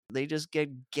 Yep. They just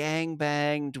get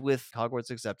gangbanged with Hogwarts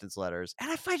acceptance letters.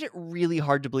 And I find it really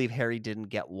hard to believe Harry didn't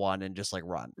get one and just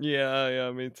run.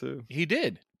 Yeah, me too. He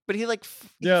did. But he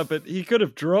Yeah, but he could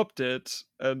have dropped it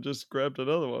and just grabbed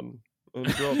another one. And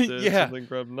dropped it Yeah. and then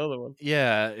grabbed another one.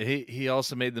 Yeah, he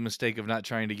also made the mistake of not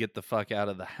trying to get the fuck out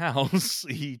of the house.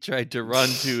 He tried to run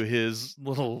to his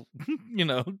little,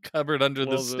 cupboard under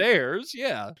the Closet. stairs.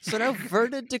 Yeah. So now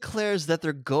Vernon declares that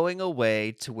they're going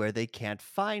away to where they can't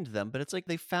find them, but it's like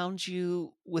they found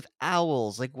you with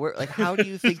owls. How do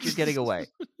you think you're getting away?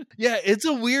 Yeah, it's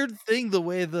a weird thing the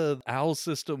way the owl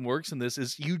system works in this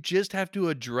is you just have to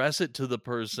address it to the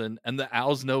person and the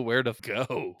owls know where to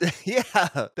go.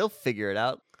 Yeah, they'll figure it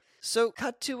out. So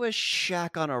cut to a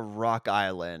shack on a rock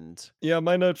island. Yeah,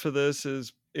 my note for this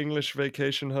is English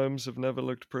vacation homes have never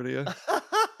looked prettier.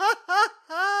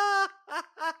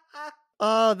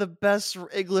 Oh, the best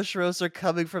English roasts are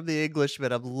coming from the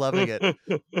Englishman. I'm loving it.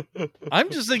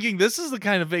 I'm just thinking this is the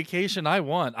kind of vacation I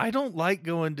want. I don't like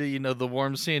going to, the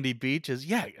warm sandy beaches.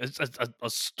 Yeah, a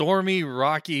stormy,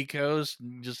 rocky coast,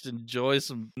 and just enjoy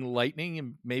some lightning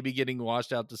and maybe getting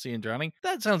washed out to sea and drowning.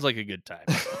 That sounds like a good time.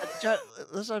 John,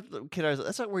 let's not kid ourselves.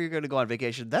 That's not where you're going to go on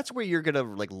vacation. That's where you're going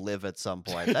to live at some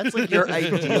point. That's your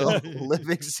ideal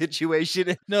living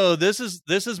situation. No, this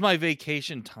is my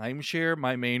vacation timeshare.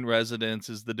 My main residence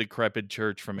is the decrepit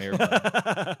church from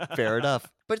Airbud. Fair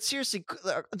enough. But seriously,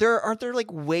 aren't there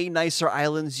way nicer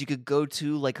islands you could go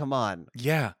to? Come on.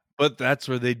 Yeah, but that's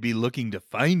where they'd be looking to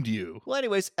find you. Well,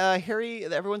 anyways, Harry,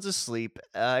 everyone's asleep,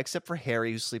 except for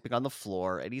Harry, who's sleeping on the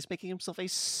floor, and he's making himself a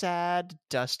sad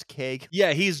dust cake.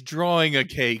 Yeah, he's drawing a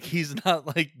cake. He's not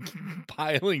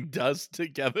piling dust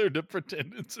together to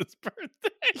pretend it's his birthday.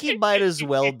 He might as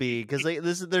well be, because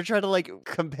they're trying to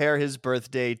compare his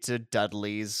birthday to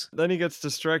Dudley's. Then he gets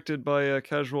distracted by a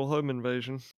casual home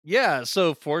invasion. Yeah,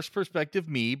 so forced perspective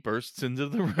me bursts into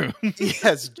the room.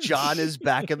 Yes, John is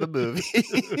back in the movie.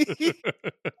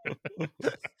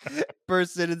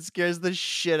 Bursts in and scares the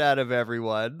shit out of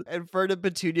everyone. And Vernon and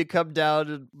Petunia come down,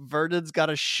 and Vernon's got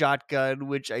a shotgun,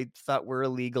 which I thought were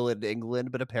illegal in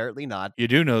England, but apparently not. You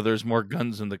do know there's more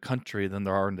guns in the country than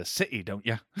there are in the city, don't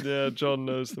you? Yeah, John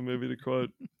knows the movie to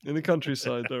quote. In the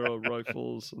countryside, there are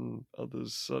rifles and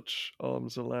others such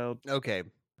arms allowed. Okay,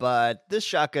 but this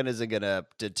shotgun isn't gonna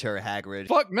deter Hagrid.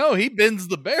 Fuck no, he bends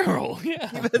the barrel. Yeah.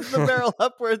 He bends the barrel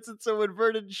upwards, and so when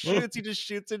Vernon shoots, he just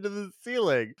shoots into the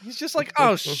ceiling. He's just like,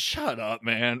 oh, shut up,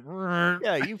 man.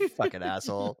 Yeah, you fucking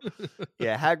asshole.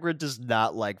 Yeah, Hagrid does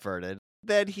not like Vernon.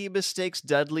 Then he mistakes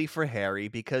Dudley for Harry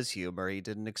because humor. He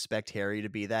didn't expect Harry to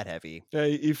be that heavy. Yeah,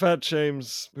 he fat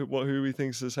shames who he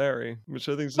thinks is Harry, which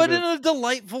I think is But in a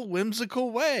delightful, whimsical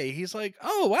way. He's like,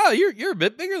 oh, wow, you're a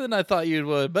bit bigger than I thought you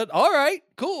would, but all right,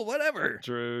 cool, whatever.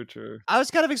 True. I was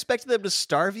kind of expecting them to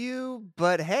starve you,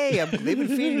 but hey, they've been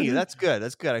feeding you. That's good.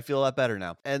 I feel a lot better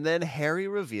now. And then Harry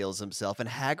reveals himself, and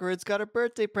Hagrid's got a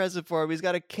birthday present for him. He's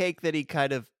got a cake that he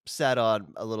kind of sat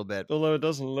on a little bit. Although it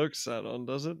doesn't look sat on,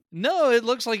 does it? No, it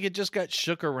looks like it just got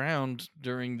shook around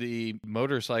during the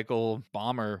motorcycle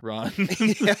bomber run.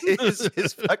 Yeah,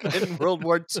 his fucking World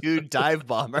War II dive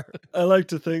bomber. I like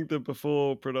to think that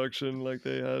before production,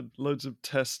 they had loads of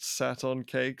tests sat on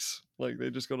cakes Like they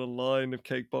just got a line of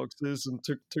cake boxes and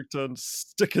took turns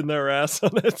sticking their ass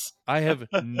on it. I have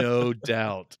no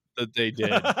doubt that they did.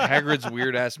 Hagrid's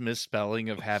weird ass misspelling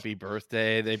of happy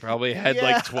birthday. They probably had Yeah.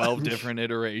 like 12 different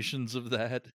iterations of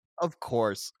that. Of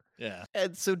course. Yeah.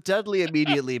 And so Dudley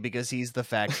immediately, because he's the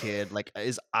fat kid, like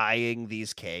is eyeing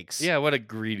these cakes. Yeah, what a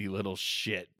greedy little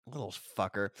shit. Little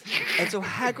fucker. And so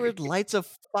Hagrid lights a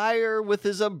fire with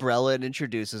his umbrella and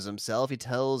introduces himself. He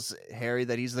tells Harry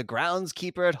that he's the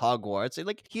groundskeeper at Hogwarts. And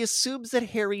like he assumes that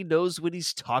Harry knows what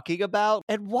he's talking about.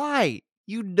 And why?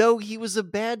 You know he was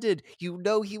abandoned. You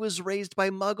know he was raised by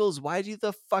muggles. Why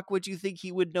the fuck would you think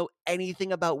he would know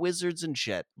anything about wizards and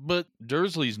shit? But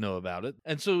Dursleys know about it.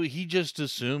 And so he just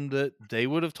assumed that they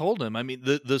would have told him. I mean,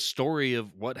 the story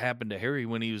of what happened to Harry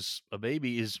when he was a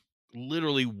baby is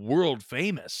literally world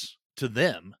famous to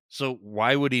them. So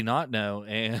why would he not know?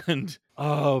 And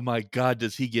oh my God,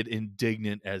 does he get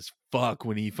indignant as fuck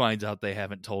when he finds out they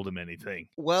haven't told him anything.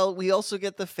 Well, we also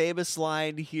get the famous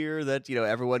line here that,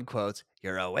 everyone quotes,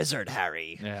 "You're a wizard,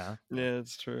 Harry." Yeah. Yeah,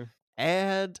 it's true.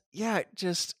 And yeah,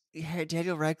 just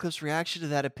Daniel Radcliffe's reaction to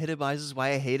that epitomizes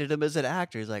why I hated him as an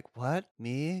actor. He's like, "What?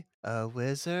 Me? A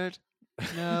wizard?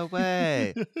 No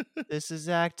way. This is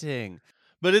acting."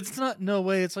 But it's not no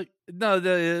way. It's like, no,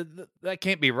 that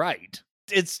can't be right.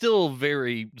 It's still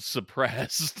very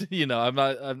suppressed. I'm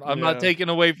not taking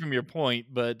away from your point,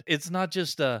 but it's not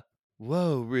just a,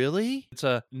 whoa, really? It's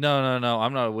a, no,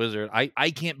 I'm not a wizard.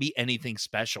 I can't be anything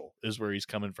special is where he's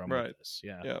coming from with this.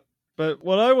 Yeah. Yeah. But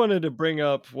what I wanted to bring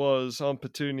up was Aunt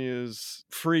Petunia's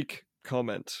freak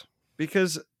comment,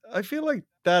 because I feel like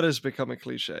that has become a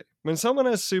cliche. When someone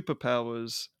has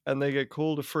superpowers and they get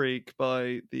called a freak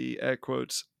by the air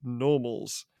quotes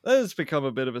normals, that has become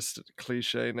a bit of a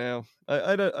cliche now.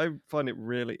 I find it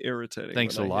really irritating.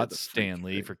 Thanks a when I hear lot, the Stan freak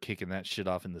Lee, thing. for kicking that shit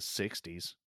off in the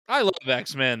 60s. I love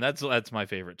X-Men. That's my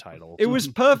favorite title. It was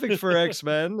perfect for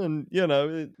X-Men, and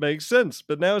it makes sense.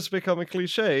 But now it's become a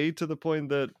cliche to the point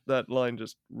that that line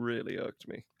just really irked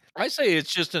me. I say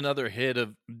it's just another hit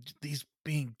of these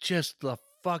being just the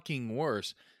fucking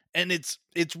worst. And it's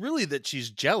really that she's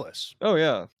jealous. Oh,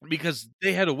 yeah. Because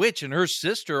they had a witch and her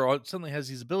sister suddenly has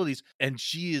these abilities. And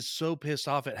she is so pissed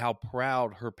off at how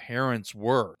proud her parents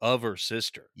were of her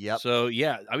sister. Yep. So,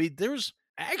 yeah, I mean, there's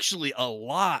actually a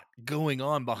lot going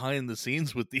on behind the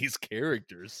scenes with these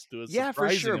characters. To a Yeah, for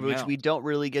sure, surprising which amount. we don't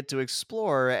really get to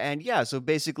explore. And yeah, so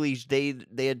basically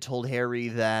they had told Harry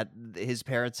that his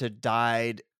parents had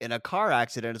died in a car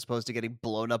accident as opposed to getting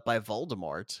blown up by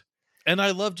Voldemort. And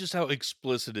I love just how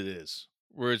explicit it is,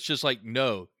 where it's just like,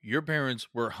 no, your parents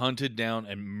were hunted down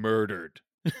and murdered.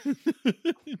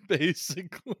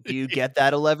 Basically. Do you get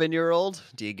that, 11-year-old?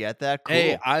 Do you get that? Cool.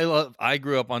 Hey, I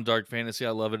grew up on dark fantasy. I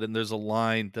love it. And there's a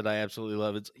line that I absolutely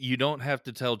love. It's, you don't have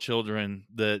to tell children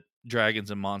that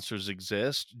dragons and monsters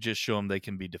exist. Just show them they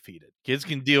can be defeated. Kids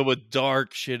can deal with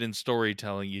dark shit in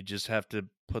storytelling. You just have to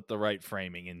put the right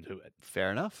framing into it.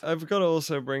 Fair enough. I've got to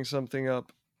also bring something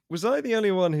up. Was I the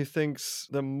only one who thinks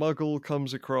the muggle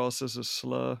comes across as a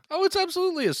slur? Oh, it's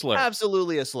absolutely a slur.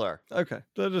 Absolutely a slur. Okay,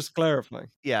 so just clarifying.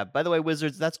 Yeah, by the way,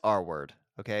 wizards, that's our word,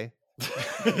 okay?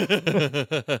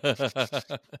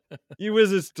 You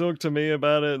wizards talk to me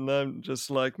about it, and I'm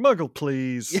just like, muggle,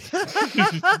 please.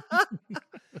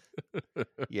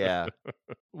 Yeah.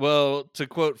 Well, to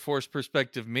quote Force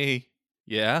Perspective me,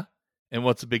 yeah. And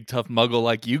what's a big tough muggle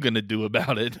like you gonna do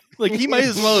about it? Like, he might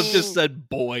as well have just said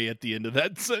boy at the end of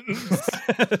that sentence.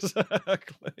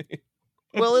 Exactly.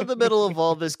 Well, in the middle of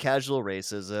all this casual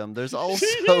racism, there's also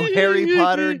Harry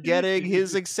Potter getting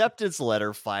his acceptance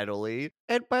letter finally.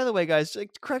 And by the way, guys,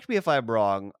 correct me if I'm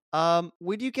wrong.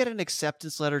 When you get an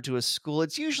acceptance letter to a school,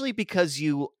 it's usually because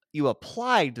you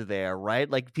applied there, right?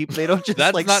 Like people, they don't just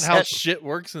That's like not how shit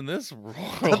works in this world.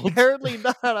 Apparently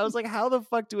not. I was like, how the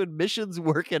fuck do admissions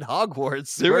work in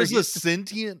Hogwarts? There Where is you- a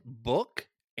sentient book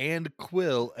and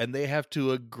quill, and they have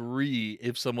to agree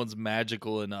if someone's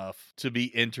magical enough to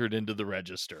be entered into the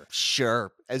register.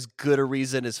 Sure, as good a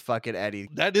reason as fucking any.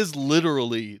 That is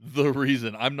literally the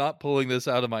reason. I'm not pulling this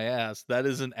out of my ass. That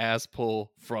is an ass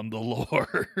pull from the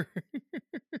lore.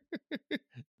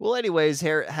 Well, anyways,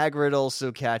 Hagrid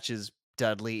also catches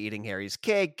Dudley eating Harry's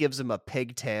cake, gives him a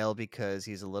pigtail because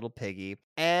he's a little piggy,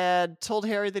 and told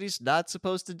Harry that he's not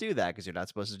supposed to do that because you're not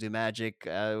supposed to do magic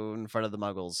in front of the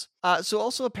muggles. So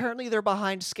also apparently they're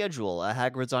behind schedule.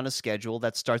 Hagrid's on a schedule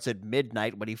that starts at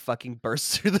midnight when he fucking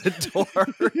bursts through the door.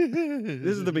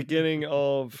 This is the beginning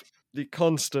of the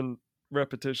constant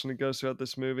repetition that goes throughout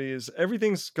this movie. Is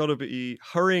everything's got to be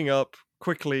hurrying up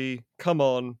quickly. Come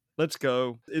on. let's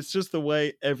go. It's just the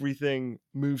way everything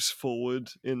moves forward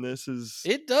in this is...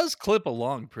 It does clip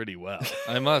along pretty well,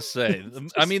 I must say.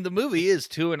 I mean, the movie is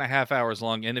 2.5 hours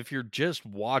long, and if you're just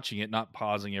watching it, not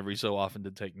pausing every so often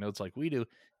to take notes like we do,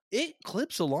 it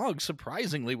clips along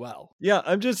surprisingly well. Yeah,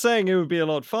 I'm just saying it would be a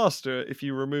lot faster if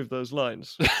you remove those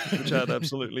lines, which had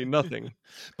absolutely nothing.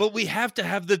 But we have to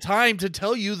have the time to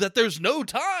tell you that there's no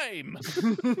time.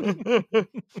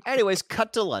 Anyways,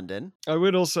 cut to London. I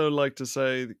would also like to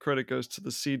say the credit goes to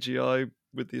the CGI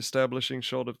with the establishing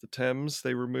shot of the Thames.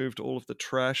 They removed all of the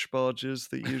trash barges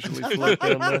that usually float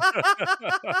down there.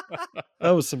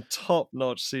 That was some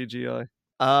top-notch CGI.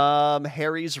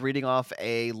 Harry's reading off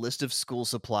a list of school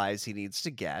supplies he needs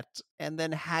to get, and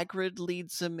then Hagrid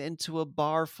leads him into a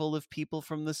bar full of people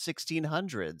from the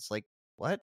 1600s. Like,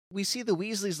 what? We see the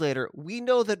Weasleys later. We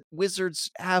know that wizards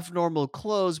have normal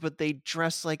clothes, but they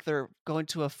dress like they're going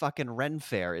to a fucking Ren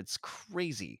fair. It's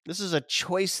crazy. This is a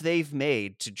choice they've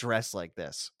made to dress like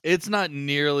this. It's not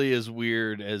nearly as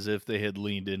weird as if they had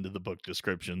leaned into the book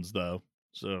descriptions, though.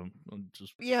 So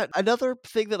just Yeah, another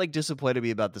thing that like disappointed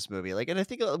me about this movie, like, and I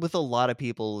think with a lot of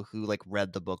people who like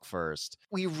read the book first,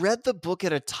 we read the book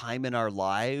at a time in our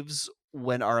lives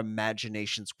when our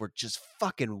imaginations were just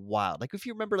fucking wild. Like if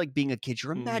you remember like being a kid,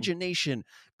 your imagination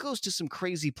goes to some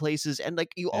crazy places, and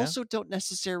like you also don't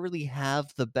necessarily have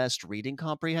the best reading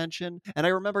comprehension. And I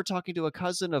remember talking to a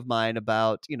cousin of mine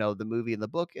about, you know, the movie and the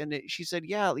book, and she said,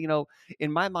 yeah, you know,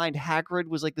 in my mind Hagrid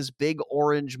was like this big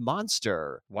orange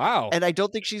monster. wow. And I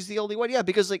don't think she's the only one. Yeah,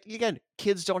 because like again,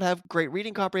 kids don't have great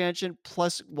reading comprehension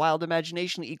plus wild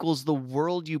imagination equals the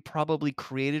world you probably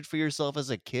created for yourself as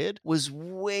a kid was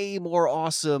way more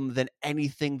awesome than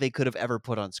anything they could have ever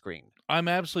put on screen. I'm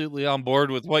absolutely on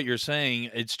board with what you're saying.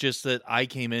 It's just that I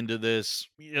came into this,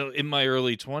 you know, in my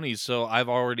early 20s, so I've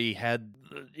already had,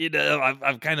 you know,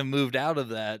 I've kind of moved out of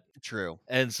that. True.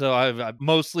 And so I'm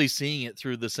mostly seeing it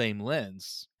through the same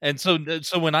lens. And so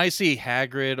when I see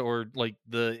Hagrid or like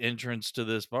the entrance to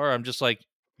this bar, I'm just like,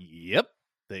 yep,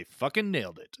 they fucking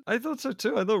nailed it. I thought so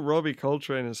too. I thought Robbie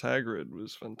Coltrane as Hagrid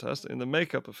was fantastic. And the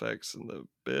makeup effects and the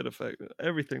beard effect,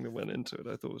 everything that went into it,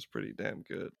 I thought was pretty damn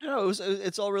good. No,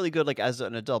 it's all really good like as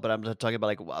an adult, but I'm just talking about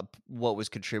like what was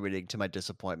contributing to my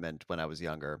disappointment when I was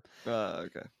younger.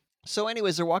 Okay. So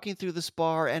anyways, they're walking through this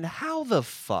bar, and how the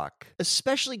fuck,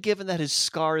 especially given that his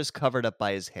scar is covered up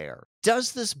by his hair,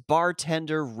 does this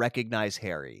bartender recognize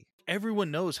Harry?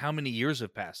 Everyone knows how many years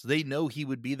have passed. They know he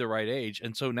would be the right age.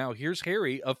 And so now here's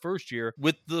Harry, a first year,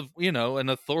 with the, you know, an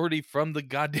authority from the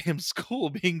goddamn school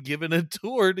being given a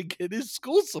tour to get his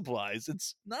school supplies.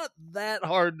 It's not that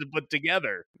hard to put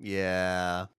together.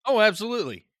 Yeah. Oh,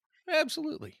 absolutely.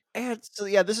 Absolutely. And so,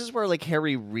 yeah, this is where, like,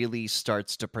 Harry really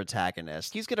starts to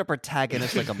protagonist. He's gonna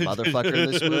protagonist like a motherfucker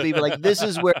in this movie, but, like, this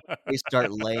is where they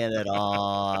start laying it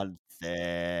on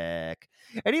thick.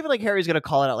 And even, like, Harry's gonna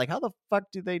call it out, like, how the fuck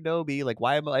do they know me? Like,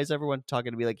 why is everyone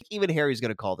talking to me? Like, even Harry's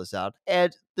gonna call this out.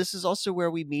 And this is also where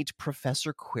we meet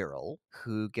Professor Quirrell,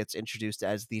 who gets introduced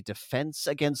as the Defense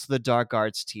Against the Dark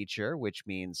Arts teacher, which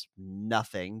means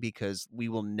nothing because we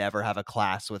will never have a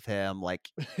class with him. Like,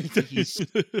 he's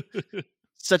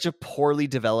such a poorly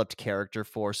developed character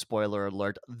for, spoiler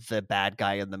alert, the bad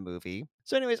guy in the movie.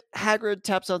 So anyways, Hagrid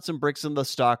taps on some bricks in the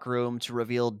stockroom to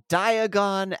reveal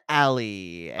Diagon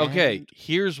Alley. Okay,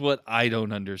 here's what I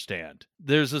don't understand.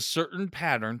 There's a certain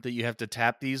pattern that you have to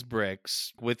tap these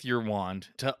bricks with your wand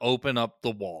to open up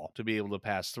the wall to be able to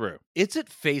pass through. It's at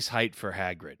face height for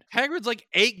Hagrid. Hagrid's like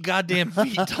 8 goddamn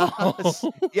feet tall.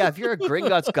 Yeah, if you're a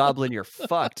Gringotts goblin, you're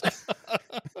fucked.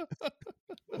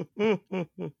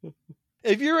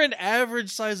 If you're an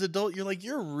average size adult,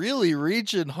 you're really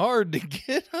reaching hard to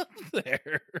get up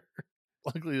there.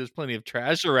 Luckily, there's plenty of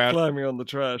trash around. Climbing on the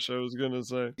trash, I was going to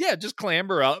say. Yeah, just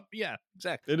clamber up. Yeah,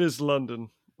 exactly. It is London.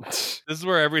 This is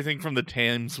where everything from the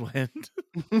Thames went.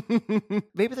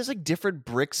 Maybe there's like different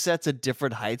brick sets at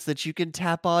different heights that you can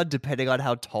tap on depending on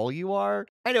how tall you are.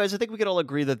 Anyways, I think we can all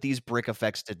agree that these brick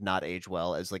effects did not age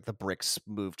well as like the bricks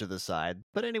moved to the side.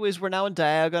 But anyways, we're now in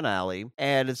Diagon Alley,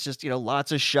 and it's just, you know,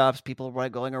 lots of shops, people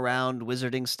going around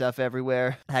wizarding stuff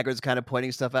everywhere. Hagrid's kind of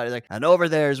pointing stuff out. He's like, and over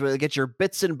there is where you get your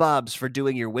bits and bobs for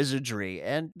doing your wizardry.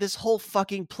 And this whole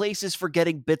fucking place is for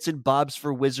getting bits and bobs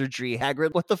for wizardry.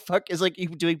 Hagrid, what the fuck is like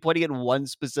you pointing at one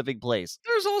specific place?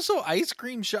 There's also ice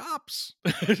cream shops.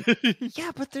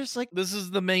 Yeah, but there's like... This is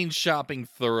the main shopping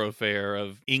thoroughfare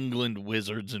of England wizardry.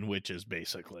 wizards and witches,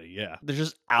 basically. Yeah. There's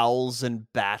just owls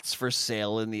and bats for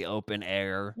sale in the open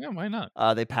air. Yeah, why not?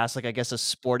 They pass, like, I guess, a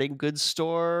sporting goods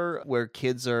store where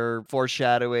kids are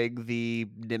foreshadowing the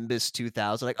Nimbus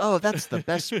 2000. Like, oh, that's the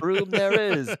best broom there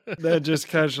is. They're just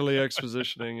casually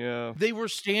expositioning, yeah. They were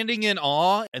standing in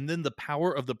awe, and then the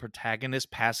power of the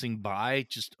protagonist passing by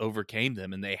just overcame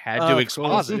them, and they had to Of course,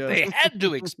 exposit. yeah. They had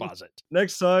to exposit.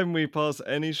 Next time we pass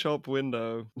any shop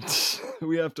window,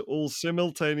 we have to all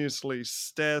simultaneously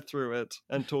stare through it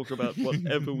and talk about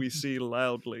whatever we see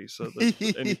loudly so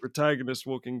that any protagonist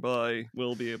walking by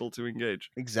will be able to engage.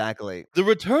 Exactly. The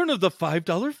return of the $5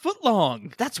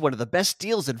 footlong. That's one of the best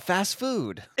deals in fast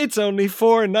food. It's only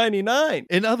 $4.99.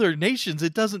 In other nations,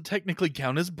 it doesn't technically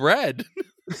count as bread.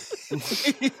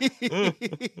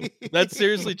 That's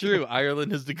seriously true.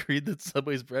 Ireland has decreed that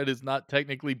Subway's bread is not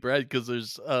technically bread because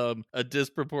there's a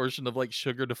disproportion of like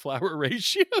sugar to flour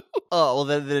ratio. Oh,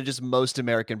 well, then just most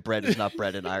American bread is not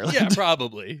bread in Ireland. Yeah,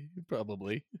 probably.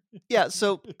 Yeah,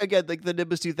 so again, like the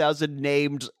Nimbus 2000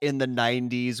 named in the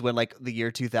 90s when like the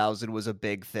year 2000 was a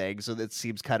big thing, so that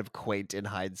seems kind of quaint in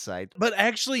hindsight. But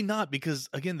actually not, because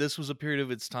again, this was a period of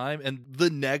its time, and the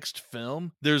next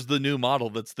film, there's the new model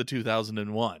that's the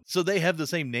 2001. So they have the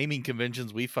same naming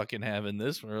conventions we fucking have in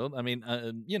this world. I mean,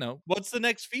 what's the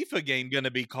next FIFA game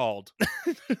gonna be called?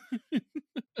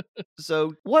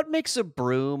 So what makes a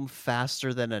broom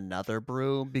faster than another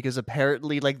broom? Because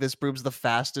apparently, like, this broom's the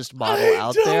fastest model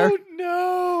out there. I don't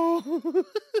know.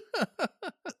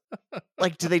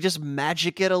 Like, do they just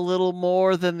magic it a little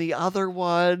more than the other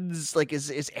ones? Like, is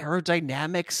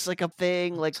aerodynamics like a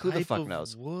thing? Like, who the Type fuck of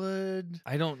knows? Wood?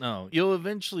 I don't know. You'll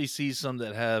eventually see some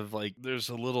that have like there's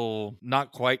a little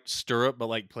not quite stirrup, but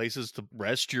like places to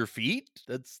rest your feet.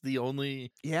 That's the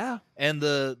only. Yeah. And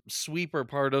the sweeper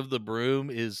part of the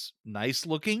broom is nice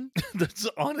looking. That's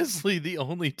honestly the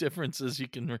only differences you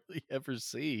can really ever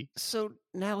see. So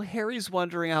now Harry's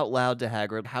wondering out loud to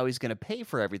Hagrid how he's going to pay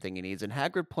for everything he needs, and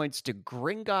Hagrid points to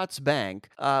Gringotts Bank,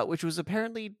 which was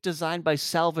apparently designed by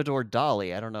Salvador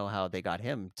Dali. I don't know how they got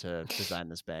him to design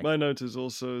this bank. My note is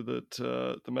also that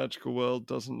the magical world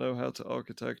doesn't know how to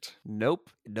architect.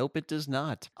 Nope, it does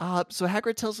not. So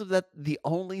Hagrid tells him that the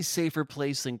only safer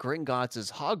place than Gringotts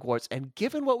is Hogwarts, and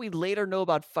given what we later know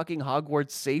about fucking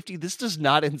Hogwarts safety, this does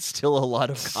not instill a lot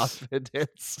of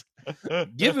confidence.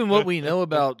 Given what we know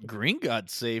about Gringotts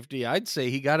safety, I'd say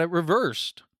he got it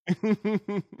reversed.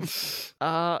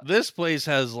 This place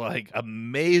has like a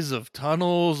maze of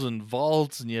tunnels and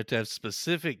vaults, and you have to have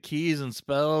specific keys and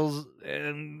spells.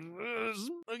 And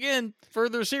again,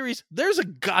 further series, there's a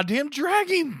goddamn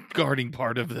dragon guarding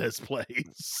part of this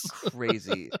place.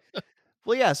 Crazy.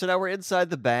 Well, yeah, so now we're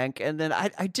inside the bank, and then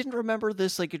I didn't remember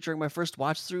this like during my first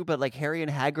watch through, but like Harry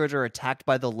and Hagrid are attacked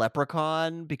by the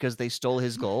leprechaun because they stole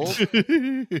his gold.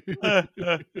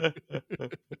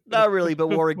 Not really, but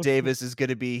Warwick Davis is going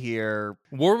to be here.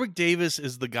 Warwick Davis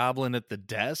is the goblin at the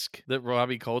desk that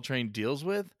Robbie Coltrane deals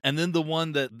with, and then the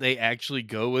one that they actually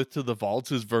go with to the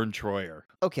vaults is Vern Troyer.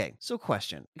 Okay, so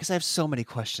question, because I have so many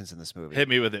questions in this movie. Hit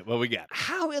me with it. What we got?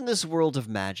 How in this world of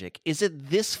magic is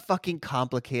it this fucking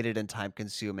complicated and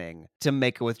time-consuming to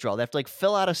make a withdrawal? They have to like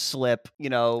fill out a slip,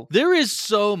 There is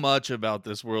so much about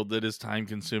this world that is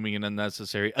time-consuming and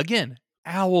unnecessary. Again,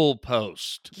 owl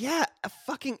post. Yeah, a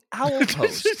fucking owl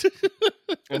post.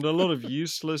 And a lot of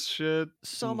useless shit.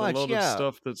 So and much, a lot yeah. of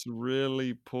stuff that's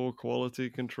really poor quality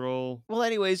control. Well,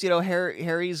 anyways,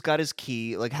 Harry's got his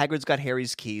key. Like, Hagrid's got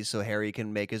Harry's key so Harry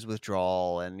can make his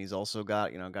withdrawal, and he's also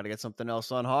got to get something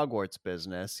else on Hogwarts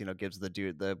business. Gives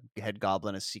the head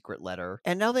goblin a secret letter.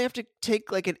 And now they have to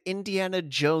take, like, an Indiana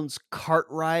Jones cart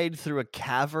ride through a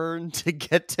cavern to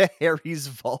get to Harry's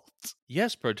vault.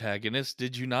 Yes, protagonist,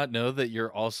 did you not know that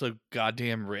you're also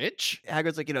goddamn rich?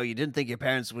 Hagrid's like, you didn't think your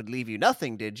parents would leave you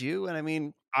nothing, did you? And I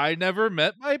mean, I never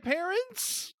met my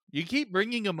parents? You keep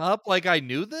bringing them up like I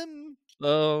knew them?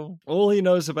 Oh. All he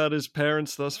knows about his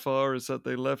parents thus far is that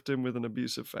they left him with an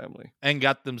abusive family. And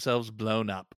got themselves blown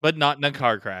up, but not in a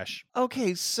car crash.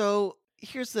 Okay, so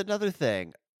here's another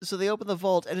thing. So they open the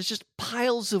vault, and it's just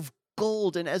piles of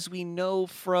gold, and as we know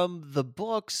from the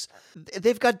books,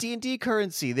 they've got D&D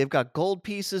currency. They've got gold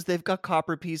pieces, they've got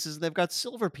copper pieces, and they've got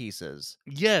silver pieces.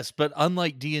 Yes, but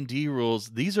unlike D&D rules,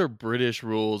 these are British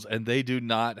rules, and they do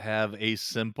not have a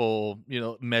simple,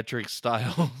 metric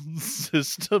style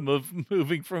system of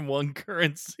moving from one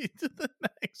currency to the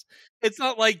next. It's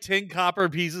not like 10 copper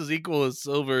pieces equal a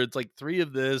silver. It's like 3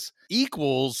 of this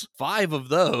equals 5 of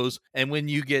those, and when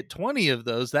you get 20 of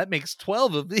those, that makes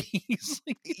 12 of these.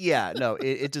 Yeah, no,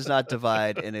 it does not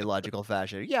divide in a logical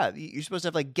fashion. Yeah, you're supposed to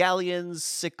have like galleons,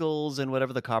 sickles, and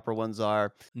whatever the copper ones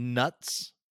are.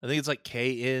 Nuts. I think it's like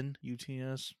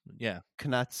Knuts. Yeah.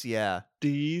 Knuts, yeah.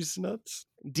 These nuts.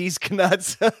 D's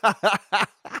Knuts.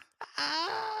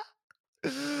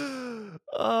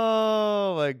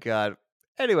 Oh my god.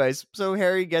 Anyways, so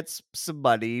Harry gets some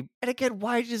money. And again,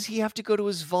 why does he have to go to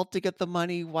his vault to get the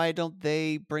money? Why don't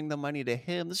they bring the money to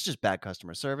him? This is just bad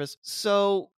customer service.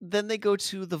 So then they go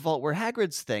to the vault where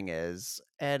Hagrid's thing is.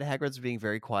 And Hagrid's being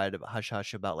very quiet about hush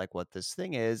hush about like what this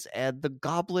thing is. And the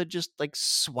goblin just like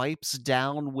swipes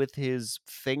down with his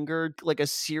finger like a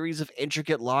series of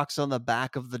intricate locks on the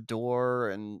back of the door.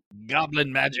 And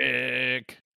Goblin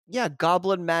magic. yeah,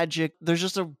 goblin magic. There's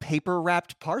just a paper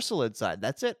wrapped parcel inside.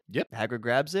 That's it. Yep. Hagrid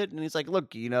grabs it and he's like,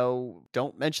 look,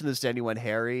 don't mention this to anyone,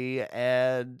 Harry.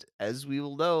 And as we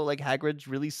will know, like Hagrid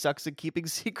really sucks at keeping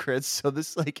secrets. So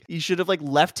this, like, he should have like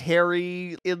left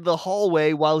Harry in the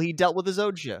hallway while he dealt with his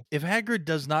own shit. If Hagrid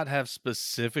does not have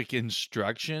specific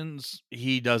instructions,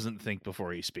 he doesn't think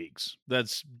before he speaks.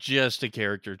 That's just a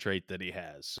character trait that he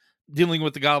has. Dealing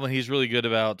with the goblin, he's really good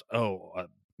about,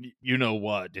 you know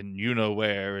what, and you know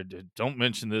where, and don't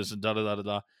mention this, and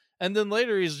da-da-da-da-da. And then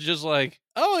later he's just like,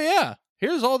 oh yeah,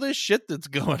 here's all this shit that's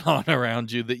going on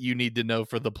around you that you need to know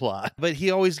for the plot. But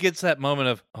he always gets that moment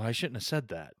of, oh, I shouldn't have said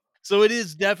that. So it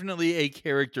is definitely a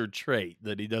character trait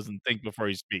that he doesn't think before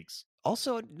he speaks.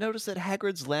 Also, notice that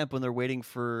Hagrid's lamp, when they're waiting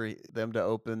for them to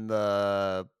open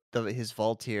his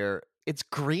vault here, it's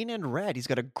green and red. He's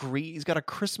got a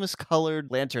Christmas colored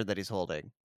lantern that he's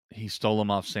holding. He stole them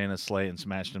off Santa's sleigh and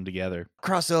smashed them together.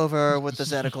 Crossover with the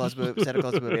Santa Claus movie.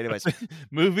 Anyways,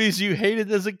 movies you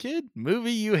hated as a kid,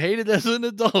 movie you hated as an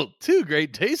adult. Two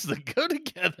great tastes that go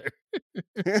together.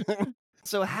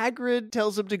 So Hagrid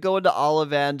tells him to go into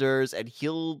Ollivander's and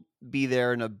he'll be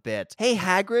there in a bit. Hey,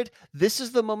 Hagrid, this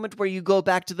is the moment where you go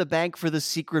back to the bank for the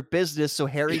secret business so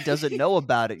Harry doesn't know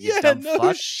about it, you dumb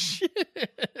fuck. Shit.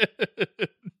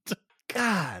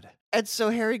 God. And so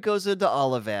Harry goes into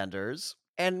Ollivander's.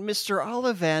 And Mr.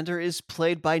 Ollivander is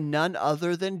played by none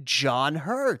other than John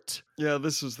Hurt. Yeah,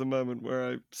 this was the moment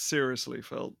where I seriously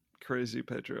felt crazy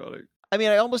patriotic. I mean,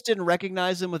 I almost didn't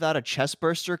recognize him without a chest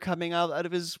burster coming out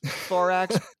of his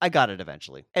thorax. I got it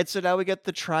eventually. And so now we get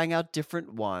the trying out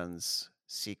different wands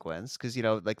sequence. Because,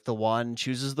 like the wand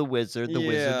chooses the wizard. The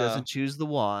wizard doesn't choose the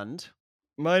wand.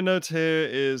 My note here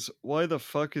is, why the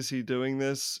fuck is he doing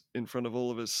this in front of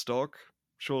all of his stock?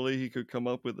 Surely he could come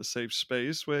up with a safe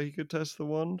space where he could test the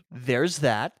wand. There's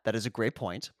that. That is a great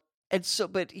point. And so,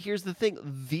 but here's the thing.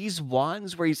 These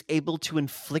wands where he's able to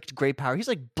inflict great power, he's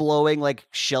like blowing like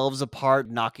shelves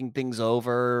apart, knocking things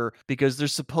over because they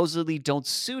supposedly don't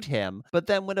suit him. But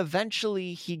then when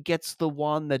eventually he gets the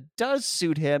wand that does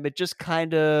suit him, it just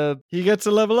kind of... He gets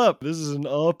a level up. This is an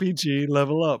RPG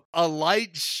level up. A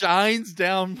light shines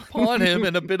down upon him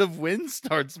and a bit of wind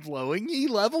starts blowing. He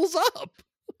levels up.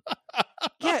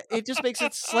 Yeah, it just makes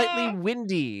it slightly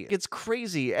windy. It's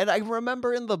crazy. And I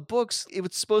remember in the books, it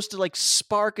was supposed to like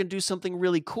spark and do something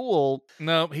really cool.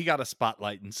 No, he got a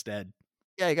spotlight instead.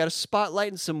 Yeah, you got a spotlight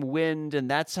and some wind, and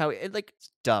that's how it, like,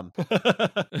 it's dumb.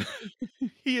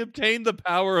 He obtained the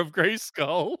power of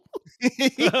Grayskull.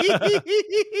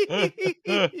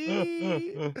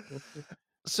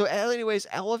 So anyways,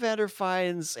 Ollivander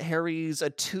finds Harry's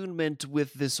attunement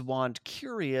with this wand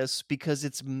curious because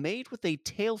it's made with a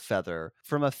tail feather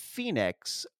from a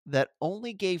phoenix that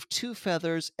only gave 2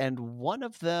 feathers, and one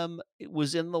of them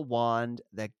was in the wand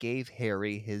that gave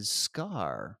Harry his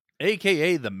scar.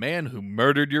 AKA the man who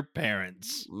murdered your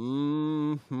parents.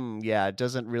 Yeah, it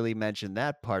doesn't really mention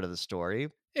that part of the story.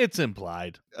 It's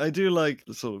implied. I do like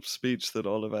the sort of speech that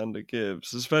Ollivander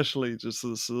gives, especially just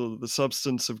the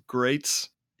substance of great.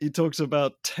 He talks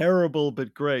about terrible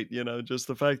but great, just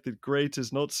the fact that great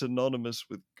is not synonymous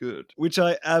with good, which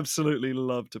I absolutely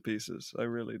love to pieces. I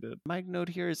really did. My note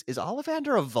here is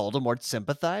Ollivander a Voldemort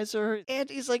sympathizer? And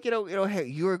he's like, hey,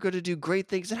 you are going to do great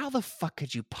things, and how the fuck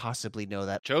could you possibly know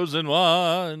that? Chosen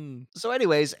one. So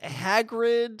anyways,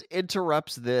 Hagrid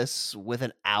interrupts this with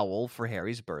an owl for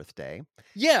Harry's birthday.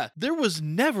 Yeah, there was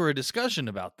never a discussion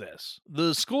about this.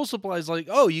 The school supply's like,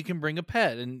 oh, you can bring a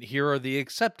pet, and here are the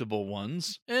acceptable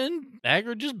ones. And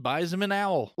Hagrid just buys him an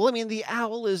owl. Well, I mean, the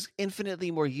owl is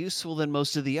infinitely more useful than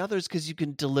most of the others because you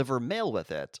can deliver mail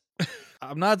with it.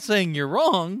 I'm not saying you're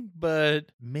wrong, but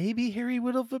maybe Harry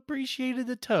would have appreciated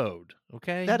the toad.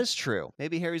 Okay. That is true.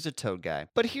 Maybe Harry's a toad guy.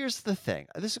 But here's the thing.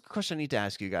 This is a question I need to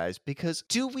ask you guys, because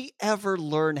do we ever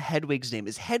learn Hedwig's name?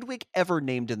 Is Hedwig ever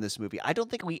named in this movie? I don't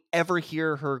think we ever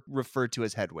hear her referred to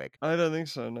as Hedwig. I don't think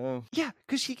so, no. Yeah,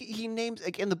 because he names,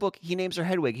 like in the book, he names her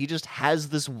Hedwig. He just has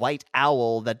this white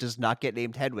owl that does not get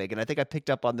named Hedwig. And I think I picked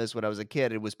up on this when I was a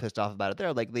kid and was pissed off about it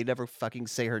there. Like, they never fucking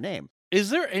say her name. Is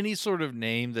there any sort of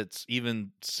name that's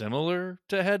even similar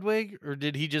to Hedwig, or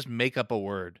did he just make up a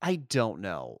word? I don't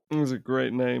know. It was a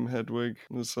great name, Hedwig.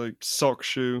 It's like sock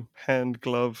shoe, hand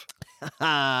glove.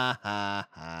 Ha ha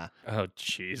ha. Oh,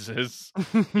 Jesus.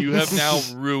 You have now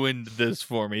ruined this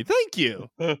for me. Thank you.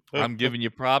 I'm giving you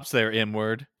props there,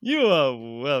 M-word. You are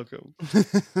welcome.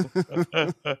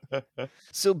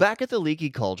 So back at the Leaky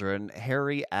Cauldron,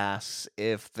 Harry asks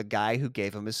if the guy who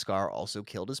gave him his scar also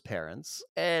killed his parents.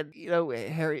 And,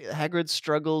 Hagrid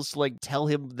struggles to, like, tell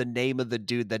him the name of the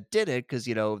dude that did it, because,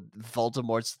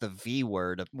 Voldemort's the V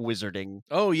word of wizarding.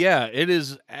 Oh, yeah. It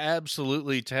is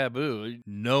absolutely taboo.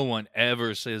 No one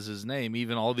ever says his name.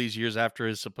 Even all these years after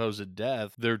his supposed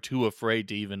death, they're too afraid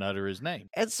to even utter his name.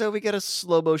 And so we get a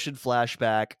slow motion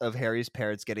flashback of Harry's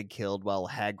parents getting killed while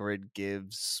Hagrid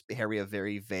gives Harry a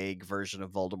very vague version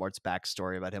of Voldemort's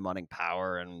backstory about him wanting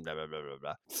power and blah, blah, blah, blah,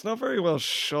 blah. It's not very well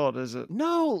shot, is it?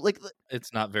 No, like,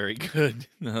 It's not very good.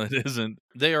 No, it isn't.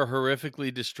 They are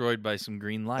horrifically destroyed by some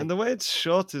green light. And the way it's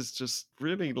shot is just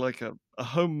really like a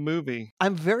home movie.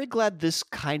 I'm very glad this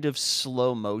kind of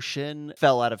slow motion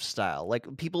fell out of style. Like,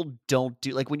 people don't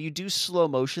do, like, when you do slow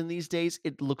motion these days,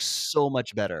 it looks so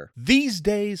much better. These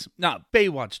days,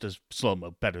 Baywatch does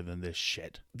slow-mo better than this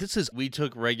shit. We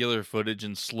took regular footage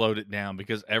and slowed it down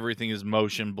because everything is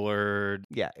motion blurred.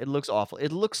 Yeah, it looks awful.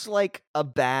 It looks like a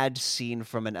bad scene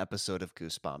from an episode of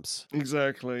Goosebumps.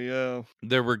 Exactly, yeah.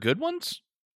 There were good ones?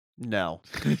 No.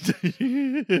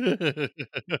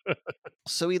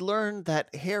 So we learned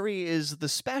that Harry is the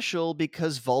special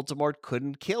because Voldemort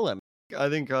couldn't kill him. I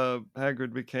think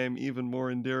Hagrid became even more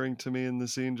endearing to me in the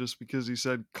scene just because he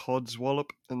said codswallop,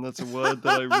 and that's a word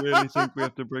that I really think we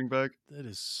have to bring back. That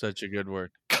is such a good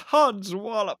word.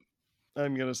 Codswallop!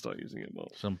 I'm going to start using it more.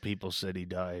 Some people said he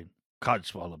died.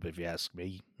 Codswallop, if you ask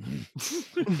me.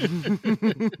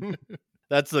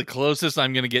 That's the closest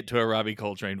I'm going to get to a Robbie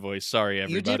Coltrane voice. Sorry,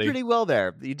 everybody. You did pretty well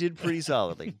there. You did pretty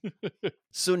solidly.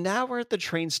 So now we're at the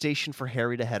train station for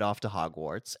Harry to head off to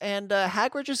Hogwarts, and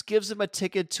Hagrid just gives him a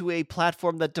ticket to a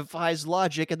platform that defies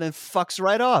logic and then fucks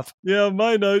right off. Yeah,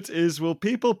 my note is, will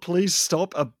people please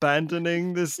stop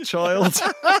abandoning this child?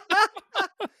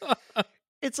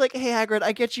 It's like, hey, Hagrid,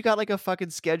 I get you got like a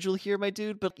fucking schedule here, my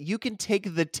dude, but you can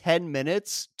take the 10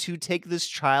 minutes to take this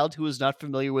child who is not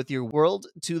familiar with your world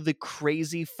to the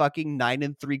crazy fucking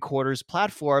 9 3/4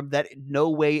 platform that in no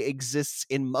way exists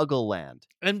in Muggle land.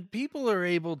 And people are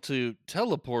able to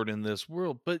teleport in this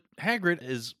world, but Hagrid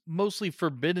is mostly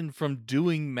forbidden from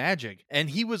doing magic. And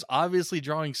he was obviously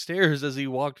drawing stares as he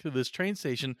walked through this train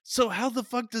station. So how the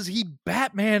fuck does he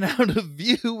Batman out of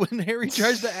view when Harry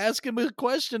tries to ask him a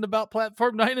question about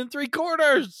platform 9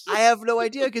 3/4? I have no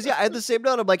idea, because I had the same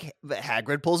note. I'm like,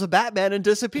 Hagrid pulls a Batman and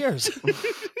disappears.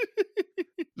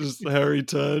 Just Harry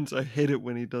turns. I hate it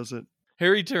when he does it.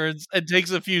 Harry turns and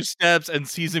takes a few steps and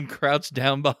sees him crouched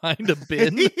down behind a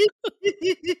bin.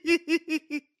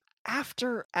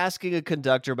 After asking a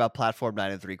conductor about platform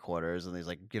 9 3/4, and he's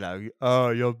like,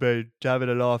 oh, you've been having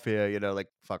it off here, like,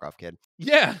 fuck off, kid.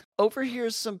 Yeah,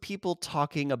 Overhears some people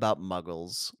talking about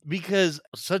Muggles. because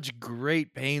such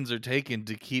great pains are taken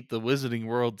to keep the Wizarding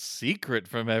World secret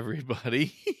from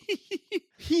everybody.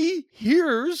 He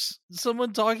hears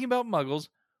someone talking about Muggles,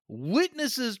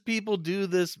 witnesses people do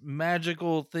this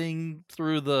magical thing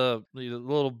through the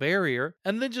little barrier,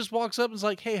 and then just walks up and is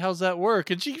like, hey, how's that work?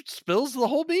 And she spills the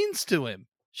whole beans to him.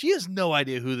 She has no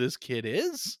idea who this kid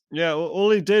is. Yeah,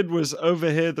 all he did was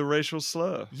overhear the racial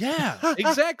slur. Yeah,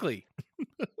 exactly.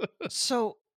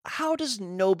 So how does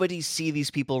nobody see these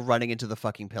people running into the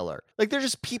fucking pillar? Like, they're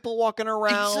just people walking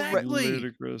around. Exactly.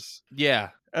 Ludicrous. Yeah.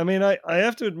 I mean, I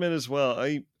have to admit as well,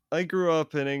 I grew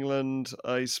up in England.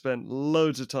 I spent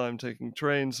loads of time taking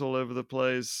trains all over the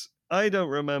place. I don't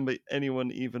remember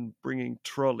anyone even bringing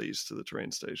trolleys to the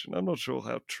train station. I'm not sure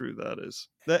how true that is.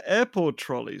 They're airport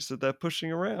trolleys that they're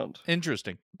pushing around.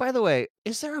 Interesting. By the way,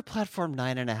 is there a platform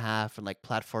 9.5 and like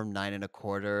platform 9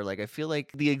 1/4? Like, I feel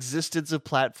like the existence of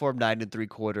platform 9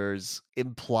 3/4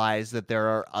 implies that there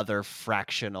are other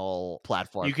fractional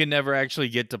platforms. You can never actually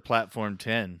get to platform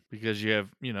 10 because you have,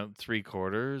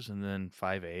 3/4 and then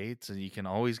 5/8, and you can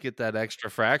always get that extra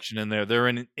fraction in there. There are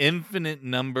an infinite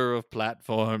number of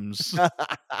platforms.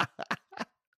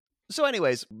 So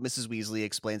anyways, Mrs. Weasley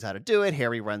explains how to do it.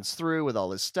 Harry runs through with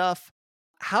all his stuff.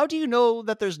 How do you know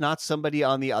that there's not somebody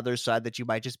on the other side that you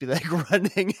might just be like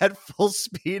running at full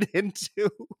speed into?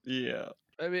 Yeah.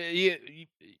 I mean,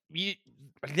 it's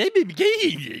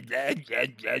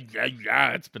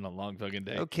been a long fucking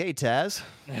day. Okay, Taz.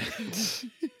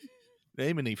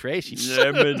 Lemony Fresh.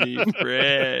 Lemony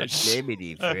Fresh.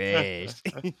 Jiminy Fresh.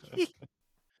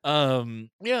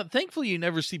 Yeah, thankfully you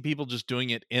never see people just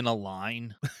doing it in a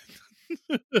line.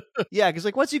 Yeah, because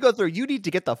like once you go through, you need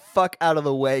to get the fuck out of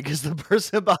the way because the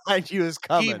person behind you is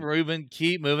coming.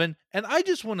 Keep moving. And I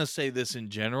just want to say this in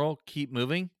general, keep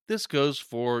moving. This goes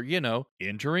for,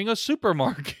 entering a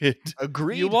supermarket.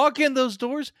 Agreed. You walk in those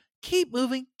doors, keep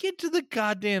moving, get to the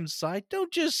goddamn side.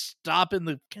 Don't just stop in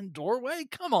the doorway.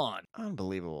 Come on.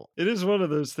 Unbelievable. It is one of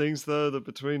those things, though, that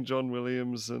between John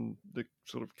Williams and the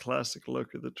sort of classic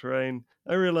look of the train,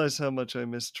 I realize how much I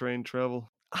miss train travel.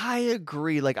 I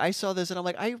agree. Like, I saw this and I'm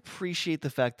like, I appreciate the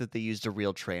fact that they used a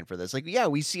real train for this. Like, yeah,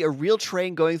 we see a real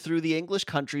train going through the English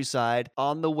countryside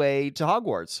on the way to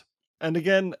Hogwarts. And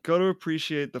again, got to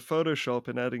appreciate the Photoshop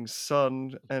in adding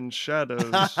sun and shadows.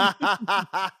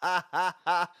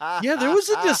 Yeah, there was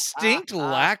a distinct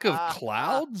lack of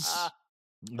clouds.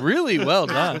 Really well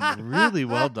done. Really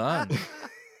well done.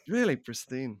 Really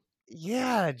pristine.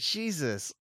 Yeah,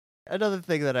 Jesus. Another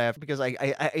thing that I have, because I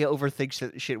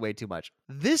overthink shit way too much.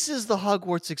 This is the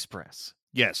Hogwarts Express.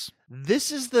 Yes.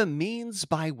 This is the means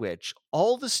by which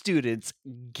all the students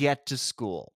get to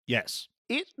school. Yes.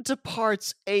 It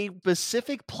departs a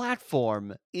specific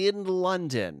platform in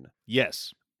London.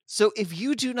 Yes. So if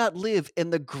you do not live in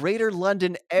the greater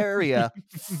London area,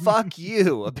 fuck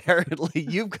you, apparently.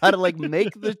 You've got to like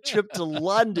make the trip to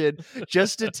London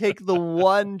just to take the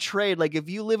one train. Like if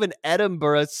you live in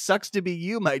Edinburgh, it sucks to be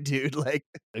you, my dude. Like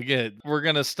again, we're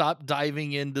going to stop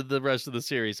diving into the rest of the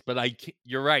series, but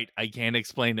you're right. I can't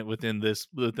explain it within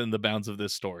the bounds of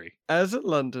this story. As a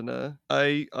Londoner,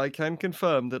 I can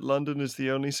confirm that London is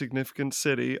the only significant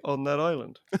city on that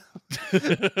island.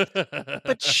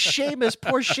 But Seamus,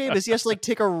 poor Seamus, he has to like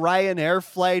take a Ryanair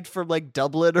flight from like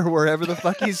Dublin or wherever the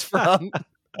fuck he's from.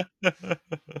 I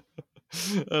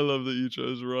love that you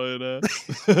chose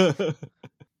Ryanair.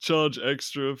 Charge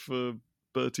extra for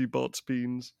Bertie Bott's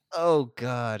beans. Oh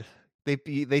God,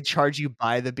 they charge you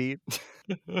by the beat.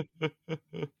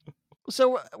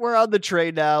 So we're on the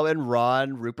train now, and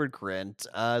Ron, Rupert Grint,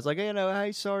 is like,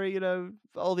 hey, sorry,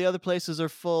 all the other places are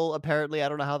full. Apparently, I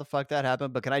don't know how the fuck that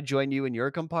happened, but can I join you in your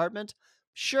compartment?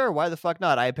 Sure, why the fuck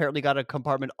not? I apparently got a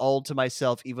compartment all to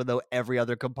myself, even though every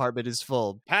other compartment is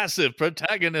full. Passive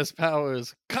protagonist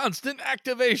powers, constant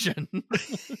activation.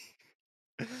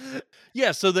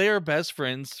 Yeah, so they are best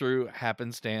friends through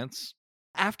happenstance.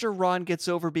 After Ron gets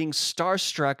over being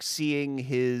starstruck seeing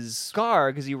his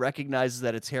scar because he recognizes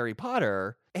that it's Harry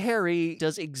Potter, Harry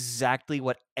does exactly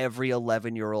what every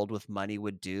 11-year-old with money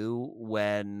would do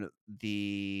when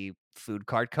the food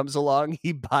cart comes along.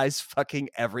 He buys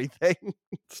fucking everything.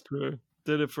 It's true.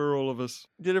 Did it for all of us.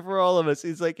 Did it for all of us.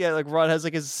 He's like, yeah, like Ron has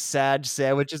like his sad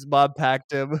sandwich his mom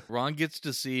packed him. Ron gets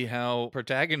to see how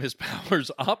protagonist powers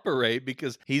operate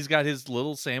because he's got his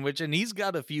little sandwich and he's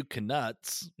got a few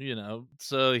knuts,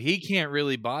 so he can't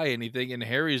really buy anything. And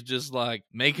Harry's just like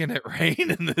making it rain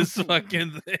in this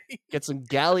fucking thing. Get some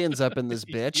galleons up in this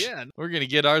bitch. Yeah, we're going to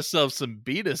get ourselves some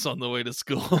beatus on the way to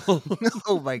school.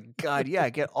 Oh my God. Yeah,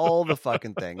 get all the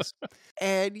fucking things.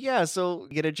 And yeah, so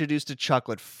you get introduced to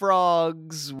chocolate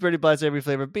frogs, pretty much every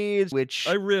flavor beans, which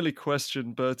I really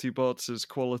question Bertie Bott's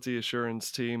quality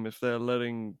assurance team if they're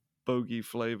letting bogey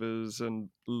flavors and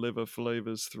liver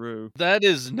flavors through. That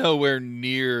is nowhere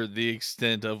near the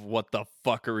extent of what the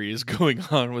fuckery is going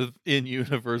on with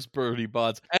in-universe Bertie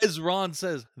Bott's. As Ron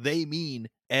says, they mean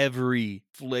every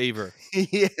flavor.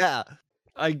 Yeah.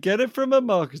 I get it from a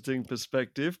marketing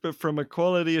perspective, but from a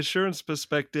quality assurance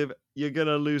perspective, you're going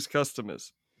to lose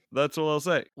customers. That's all I'll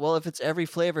say. Well, if it's every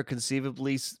flavor,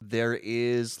 conceivably there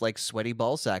is like sweaty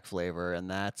ballsack flavor, and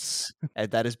that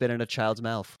has been in a child's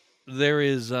mouth. There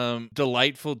is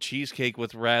delightful cheesecake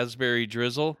with raspberry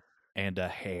drizzle and a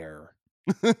hair.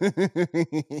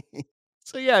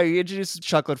 So yeah, you introduce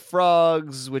chocolate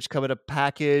frogs, which come in a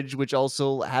package, which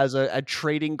also has a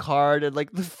trading card, and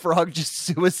like the frog just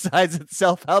suicides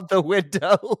itself out the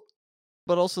window.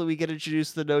 But also we get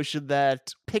introduced to the notion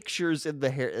that pictures in the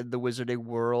wizarding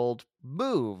world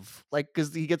move. Like,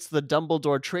 because he gets the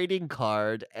Dumbledore trading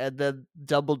card, and then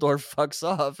Dumbledore fucks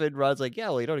off, and Ron's like, yeah,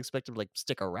 well, you don't expect him to, like,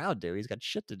 stick around, dude. He's got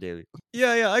shit to do.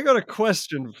 Yeah, I got a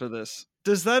question for this.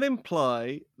 Does that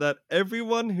imply that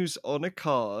everyone who's on a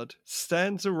card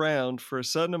stands around for a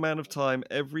certain amount of time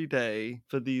every day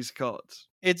for these cards?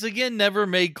 It's again never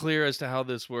made clear as to how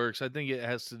this works. I think it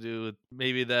has to do with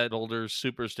maybe that older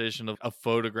superstition of a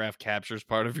photograph captures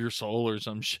part of your soul or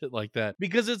some shit like that.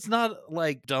 Because it's not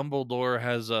like Dumbledore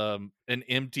has an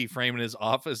empty frame in his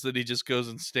office that he just goes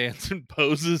and stands and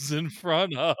poses in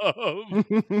front of.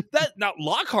 That now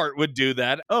Lockhart would do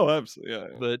that, Oh, absolutely. Yeah.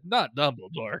 but not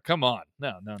Dumbledore. Come on.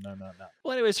 No.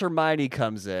 Well, anyways, Hermione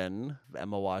comes in.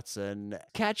 Emma Watson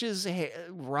catches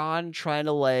Ron trying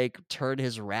to like turn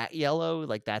his rat yellow,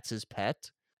 like that's his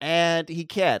pet. And he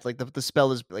can't. Like the spell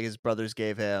his brothers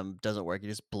gave him doesn't work. He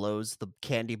just blows the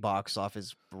candy box off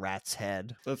his rat's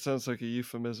head. That sounds like a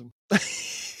euphemism.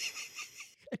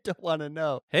 I don't want to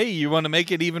know. Hey, you want to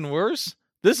make it even worse?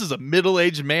 This is a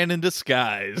middle-aged man in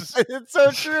disguise. It's so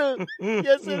true.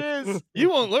 Yes, it is. You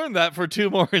won't learn that for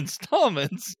 2 more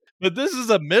installments. But this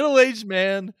is a middle-aged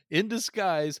man in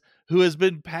disguise who has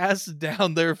been passed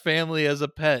down their family as a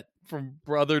pet from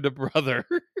brother to brother.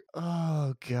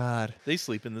 Oh, God. They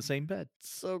sleep in the same bed.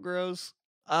 So gross.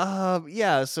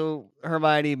 Yeah, so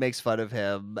Hermione makes fun of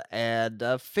him and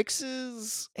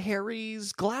fixes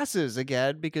Harry's glasses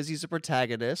again because he's a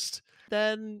protagonist.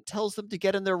 Then tells them to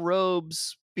get in their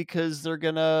robes because they're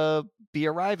gonna be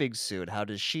arriving soon. How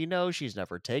does she know? She's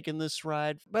never taken this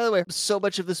ride. By the way, so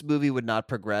much of this movie would not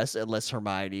progress unless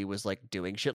Hermione was like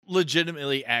doing shit.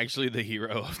 Legitimately, actually, the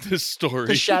hero of this story.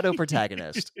 The shadow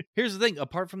protagonist. Here's the thing.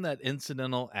 Apart from that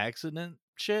incidental accident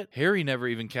shit, Harry never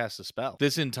even cast a spell.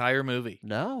 This entire movie.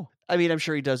 No. I mean, I'm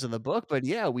sure he does in the book, but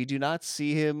yeah, we do not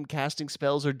see him casting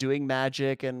spells or doing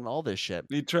magic and all this shit.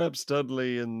 He traps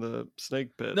Dudley in the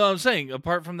snake pit. No, I'm saying,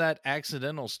 apart from that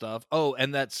accidental stuff,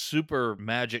 and that super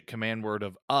magic command word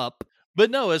of up.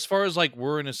 But no, as far as like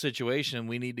we're in a situation and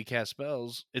we need to cast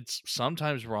spells, it's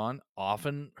sometimes Ron,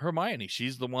 often Hermione.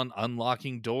 She's the one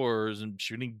unlocking doors and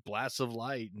shooting blasts of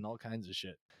light and all kinds of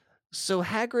shit. So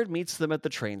Hagrid meets them at the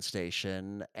train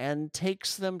station and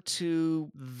takes them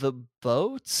to the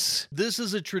boats. This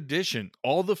is a tradition.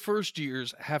 All the first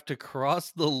years have to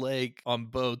cross the lake on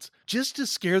boats just to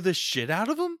scare the shit out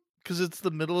of them. Because it's the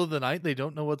middle of the night. They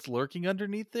don't know what's lurking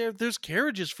underneath there. There's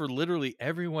carriages for literally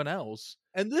everyone else.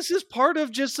 And this is part of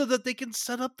just so that they can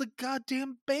set up the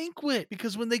goddamn banquet.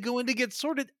 Because when they go in to get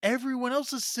sorted, everyone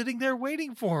else is sitting there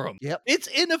waiting for them. Yep. It's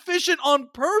inefficient on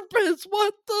purpose.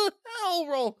 What the hell,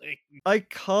 Rolling? I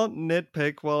can't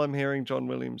nitpick while I'm hearing John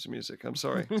Williams music. I'm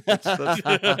sorry. That's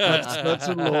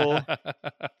a law.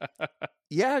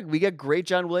 Yeah, we get great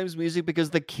John Williams music because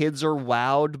the kids are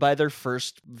wowed by their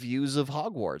first views of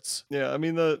Hogwarts. Yeah, I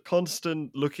mean, the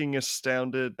constant looking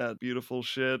astounded at beautiful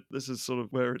shit, this is sort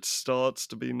of where it starts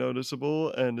to be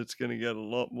noticeable, and it's going to get a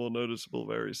lot more noticeable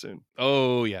very soon.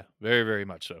 Oh, yeah. Very, very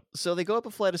much so. So they go up a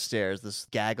flight of stairs, this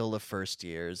gaggle of first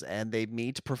years, and they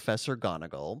meet Professor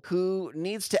Gonagall, who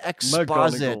needs to exposit.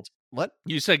 McGonagall. What?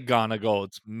 You said Gonagall.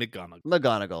 It's McGonagall.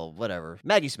 McGonagall, whatever.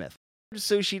 Maggie Smith.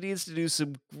 So she needs to do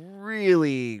some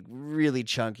really, really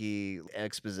chunky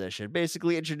exposition.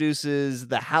 Basically introduces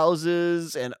the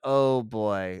houses and oh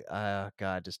boy,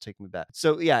 God, just take me back.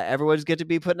 So yeah, everyone's get to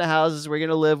be put in the houses we're going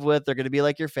to live with. They're going to be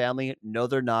like your family. No,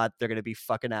 they're not. They're going to be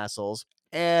fucking assholes.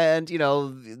 And, you know,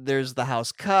 there's the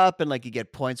house cup, and like you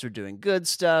get points for doing good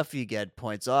stuff, you get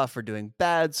points off for doing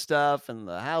bad stuff, and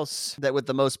the house that with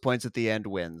the most points at the end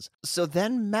wins. So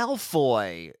then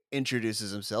Malfoy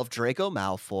introduces himself, Draco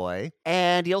Malfoy,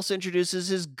 and he also introduces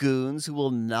his goons who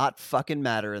will not fucking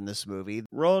matter in this movie.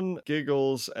 Ron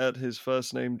giggles at his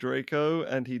first name Draco,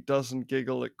 and he doesn't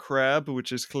giggle at Crab,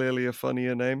 which is clearly a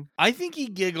funnier name. I think he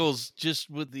giggles just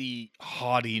with the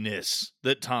haughtiness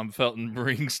that Tom Felton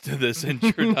brings to this introduction.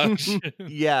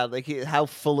 Yeah, like how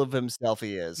full of himself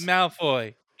he is.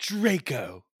 Malfoy.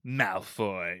 Draco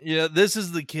Malfoy. Yeah, this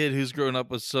is the kid who's grown up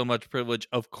with so much privilege.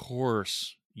 Of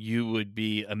course, you would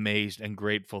be amazed and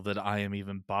grateful that I am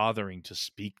even bothering to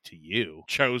speak to you,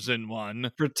 chosen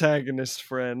one. Protagonist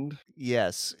friend.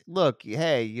 Yes. Look,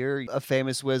 hey, you're a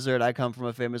famous wizard. I come from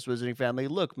a famous wizarding family.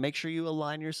 Look, make sure you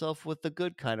align yourself with the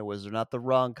good kind of wizard, not the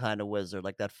wrong kind of wizard,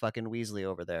 like that fucking Weasley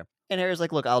over there. And Harry's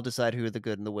like, look, I'll decide who the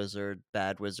good and the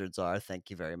bad wizards are. Thank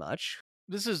you very much.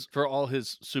 This is, for all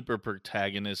his super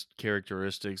protagonist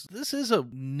characteristics, this is a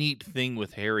neat thing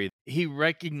with Harry. He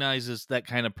recognizes that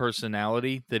kind of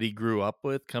personality that he grew up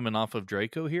with coming off of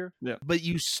Draco here. Yeah. But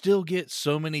you still get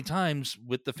so many times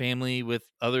with the family, with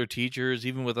other teachers,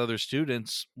 even with other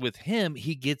students. With him,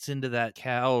 he gets into that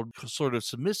cowed sort of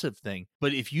submissive thing.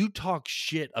 But if you talk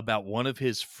shit about one of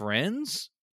his friends,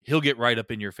 he'll get right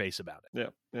up in your face about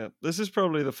it. Yeah. This is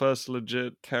probably the first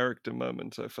legit character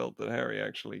moment I felt that Harry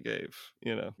actually gave.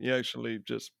 You know, he actually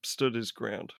just stood his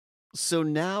ground. So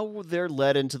now they're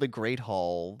led into the Great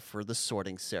Hall for the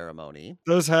sorting ceremony.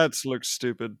 Those hats look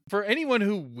stupid. For anyone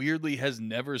who weirdly has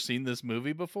never seen this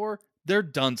movie before, they're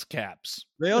dunce caps.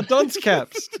 They are dunce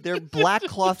caps. They're black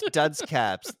cloth dunce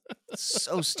caps.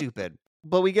 So stupid.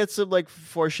 But we get some like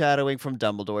foreshadowing from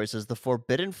Dumbledore. He says the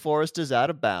Forbidden Forest is out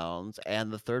of bounds,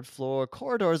 and the third floor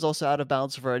corridor is also out of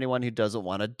bounds for anyone who doesn't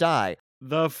want to die.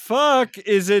 The fuck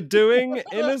is it doing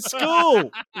in a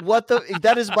school? What the?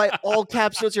 That is by all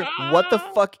caps notes here. What the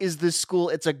fuck is this school?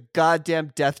 It's a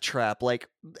goddamn death trap. Like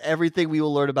everything we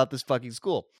will learn about this fucking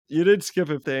school. You did skip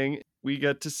a thing. We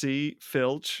get to see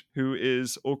Filch, who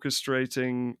is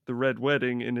orchestrating the Red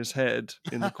Wedding in his head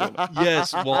in the corner.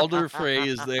 Yes, Walder Frey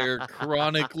is there,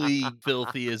 chronically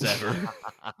filthy as ever.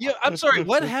 Yeah, I'm sorry.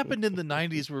 What happened in the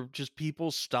 90s where just people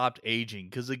stopped aging?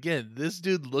 Because again, this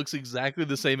dude looks exactly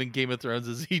the same in Game of Thrones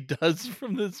as he does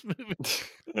from this movie.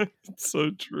 It's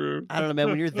so true. I don't know, man.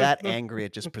 When you're that angry,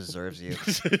 it just preserves you.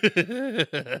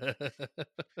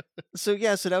 So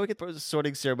now we get the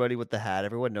sorting ceremony with the hat.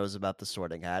 Everyone knows about the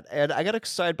sorting hat. And I got a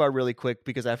sidebar really quick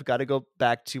because I've got to go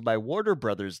back to my Warner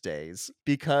Brothers days,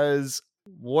 because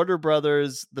Warner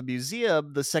Brothers, the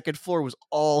museum, the second floor was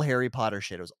all Harry Potter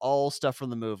shit. It was all stuff from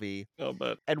the movie. I'll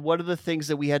bet. And one of the things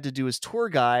that we had to do as tour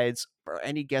guides, or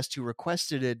any guest who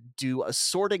requested it, do a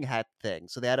sorting hat thing.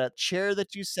 So they had a chair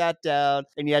that you sat down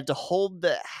and you had to hold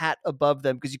the hat above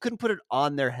them because you couldn't put it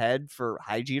on their head for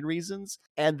hygiene reasons.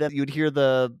 And then you'd hear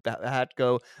the hat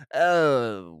go,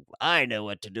 "Oh, I know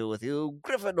what to do with you,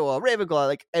 Gryffindor, Ravenclaw."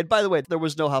 Like, and by the way, there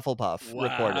was no Hufflepuff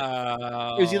recorded.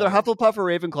 It was either Hufflepuff or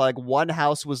Ravenclaw. Like, one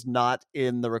house was not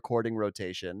in the recording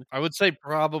rotation. I would say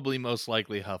probably most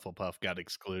likely Hufflepuff got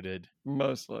excluded.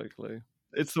 Most likely.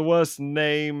 It's the worst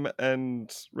name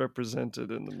and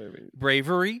represented in the movie.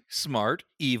 Bravery, smart,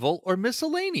 evil, or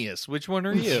miscellaneous? Which one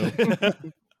are you?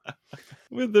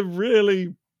 With a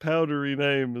really powdery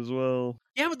name as well.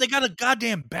 Yeah, but they got a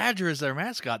goddamn badger as their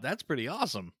mascot. That's pretty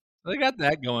awesome. They got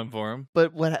that going for them.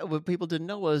 But what people didn't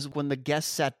know was when the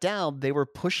guests sat down, they were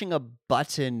pushing a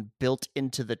button built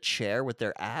into the chair with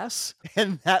their ass,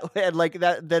 and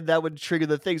that would trigger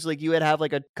the thing. So like you would have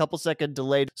like a couple second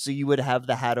delay, so you would have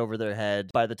the hat over their head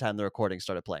by the time the recording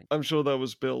started playing. I'm sure that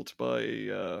was built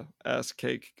by ass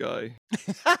cake guy.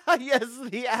 Yes,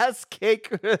 the ass cake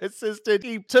assistant.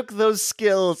 He took those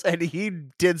skills and he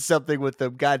did something with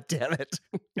them. God damn it!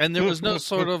 And there was no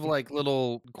sort of like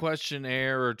little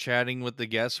questionnaire or chatting with the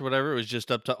guests or whatever. It was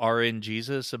just up to RN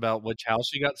Jesus about which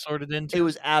house you got sorted into. It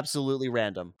was absolutely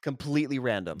random, completely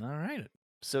random. All right.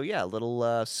 So yeah, a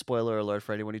little spoiler alert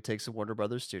for anyone who takes a Warner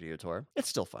Brothers studio tour. It's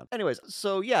still fun. Anyways,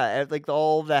 so yeah, like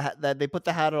all that they put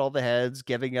the hat on all the heads,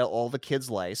 giving out all the kids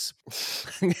lice.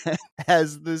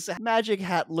 As this magic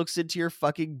hat looks into your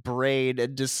fucking brain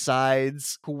and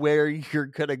decides where you're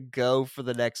gonna go for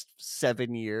the next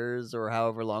 7 years or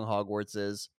however long Hogwarts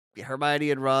is.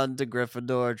 Hermione and Ron to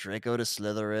Gryffindor, Draco to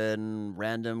Slytherin,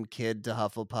 random kid to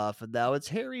Hufflepuff, and now it's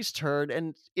Harry's turn,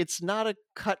 and it's not a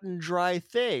cut and dry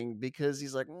thing because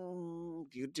he's like,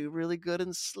 you do really good in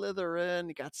Slytherin,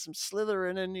 you got some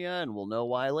Slytherin in you, and we'll know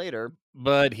why later.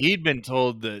 But he'd been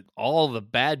told that all the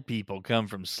bad people come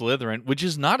from Slytherin, which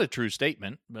is not a true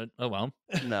statement, but oh well.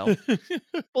 No.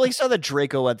 Well, he saw that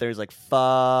Draco went there, he's like,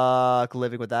 fuck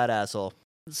living with that asshole.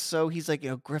 So he's like,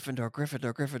 Gryffindor,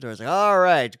 Gryffindor, Gryffindor. He's like, all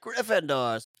right,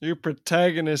 Gryffindor. You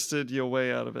protagonisted your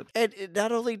way out of it. And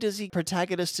not only does he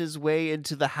protagonist his way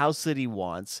into the house that he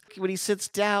wants, when he sits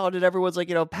down and everyone's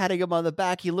like, patting him on the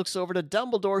back, he looks over to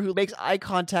Dumbledore, who makes eye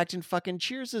contact and fucking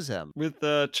cheerses him. With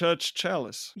the church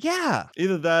chalice. Yeah.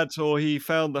 Either that or he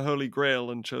found the Holy Grail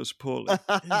and chose poorly.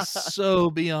 It's so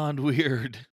beyond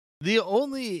weird. The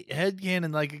only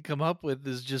headcanon I could come up with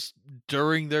is just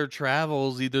during their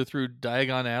travels, either through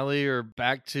Diagon Alley or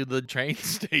back to the train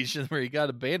station where he got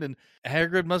abandoned,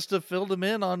 Hagrid must have filled him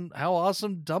in on how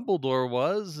awesome Dumbledore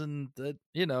was, and that,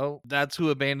 that's who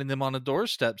abandoned him on a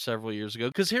doorstep several years ago.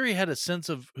 Because Harry had a sense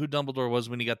of who Dumbledore was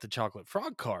when he got the chocolate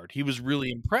frog card. He was really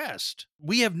impressed.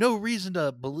 We have no reason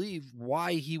to believe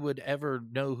why he would ever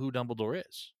know who Dumbledore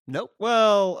is. Nope.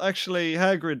 Well, actually,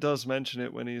 Hagrid does mention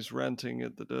it when he's ranting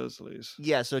at the Dursleys.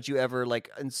 Yeah, so don't you ever,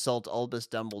 insult Albus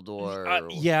Dumbledore?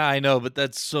 Yeah, I know, but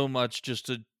that's so much just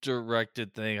a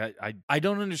directed thing. I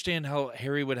don't understand how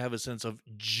Harry would have a sense of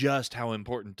just how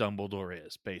important Dumbledore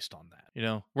is based on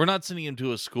that. We're not sending him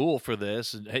to a school for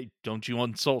this, and hey, don't you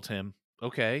insult him.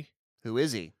 Okay. Who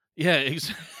is he? Yeah,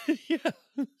 exactly. Yeah.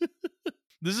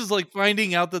 This is like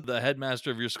finding out that the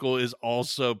headmaster of your school is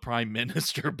also prime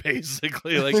minister,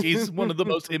 basically. Like, he's one of the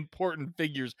most important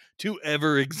figures to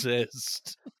ever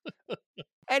exist.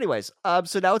 Anyways,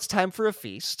 so now it's time for a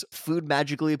feast. Food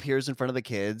magically appears in front of the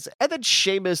kids, and then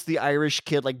Seamus, the Irish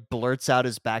kid, like blurts out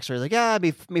his backstory, like, "Yeah,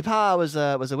 me pa was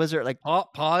a wizard." Like,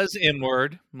 Pa is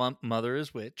inward, mother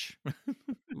is witch.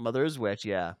 mother is witch,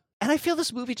 yeah. And I feel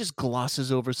this movie just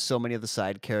glosses over so many of the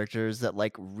side characters that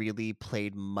like really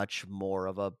played much more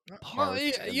of a part.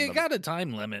 Well, you got a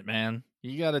time limit, man.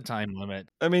 You got a time limit.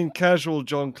 I mean, casual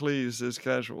John Cleese is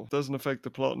casual. Doesn't affect the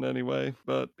plot in any way,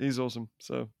 but he's awesome.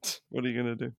 So, what are you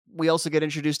going to do? We also get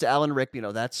introduced to Alan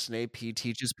Rickman. That's Snape. He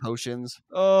teaches potions.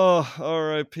 Oh,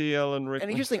 R.I.P. Alan Rickman.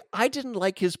 And here's the thing. I didn't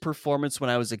like his performance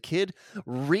when I was a kid.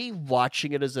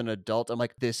 Rewatching it as an adult, I'm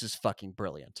like, this is fucking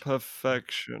brilliant.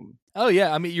 Perfection. Oh,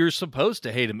 yeah. I mean, you're supposed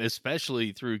to hate him,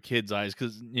 especially through kids' eyes,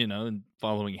 because, and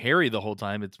following Harry the whole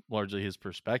time, it's largely his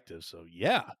perspective. So,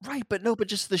 yeah. Right, but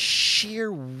just the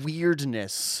sheer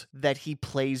weirdness that he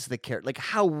plays the character. Like,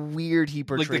 how weird he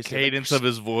portrays Like the cadence of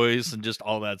his voice and just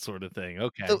all that sort of thing.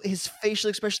 Okay. his facial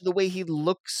expression, the way he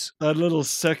looks. That little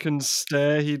second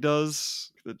stare he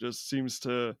does that just seems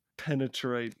to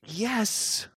penetrate.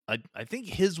 Yes. I think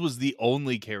his was the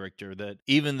only character that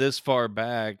even this far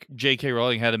back, J.K.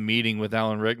 Rowling had a meeting with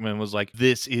Alan Rickman, was like,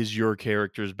 this is your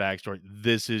character's backstory.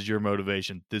 This is your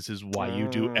motivation. This is why you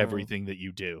do everything that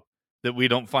you do. That we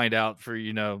don't find out for,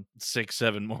 6,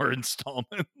 7 more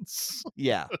installments.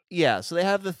 Yeah. Yeah. So they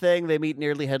have the thing. They meet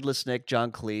Nearly Headless Nick,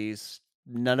 John Cleese.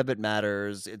 None of it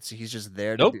matters. He's just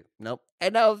there. Nope.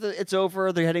 And now it's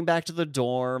over. They're heading back to the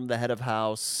dorm. The head of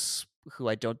house, who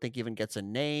I don't think even gets a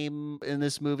name in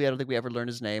this movie. I don't think we ever learn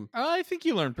his name. I think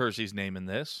you learned Percy's name in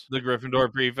this. The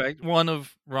Gryffindor prefect, one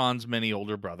of Ron's many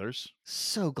older brothers.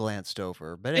 So glanced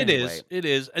over, but anyway. It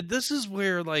is. And this is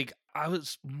where, I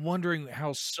was wondering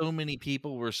how so many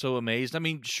people were so amazed. I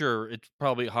mean, sure, it's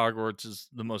probably Hogwarts is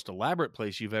the most elaborate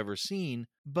place you've ever seen,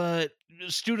 but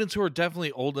students who are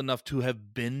definitely old enough to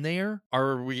have been there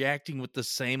are reacting with the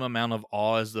same amount of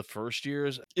awe as the first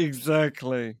years.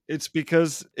 Exactly. It's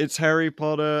because it's Harry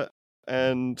Potter,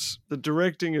 and the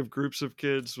directing of groups of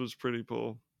kids was pretty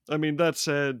poor. I mean, that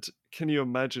said, can you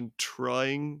imagine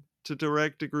trying to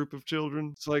direct a group of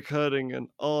children? It's like herding an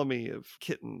army of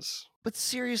kittens. But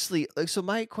seriously, so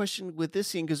my question with this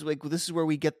scene, because this is where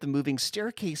we get the moving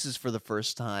staircases for the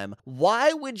first time.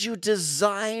 Why would you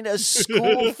design a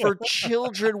school for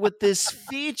children with this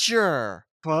feature?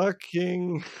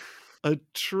 Fucking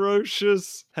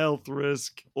atrocious health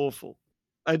risk. Awful.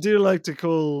 I do like to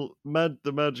call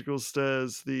the magical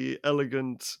stairs the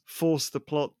elegant force the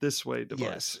plot this way device.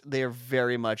 Yes, they are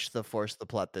very much the force the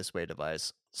plot this way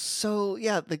device. So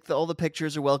yeah, all the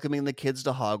pictures are welcoming the kids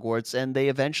to Hogwarts, and they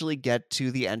eventually get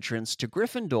to the entrance to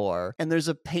Gryffindor, and there's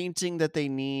a painting that they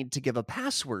need to give a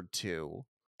password to.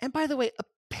 And by the way, a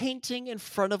painting in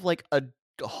front of a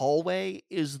hallway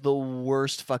is the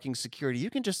worst fucking security. You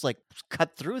can just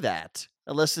cut through that.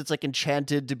 Unless it's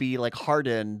enchanted to be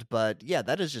hardened, but yeah,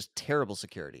 that is just terrible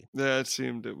security. Yeah, it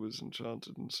seemed it was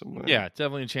enchanted in some way. Yeah,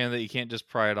 definitely enchanted that you can't just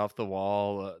pry it off the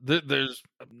wall. There's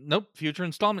nope, future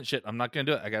installment shit. I'm not gonna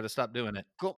do it. I got to stop doing it.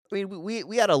 Cool. I mean,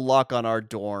 we had a lock on our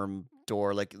dorm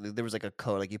door. There was a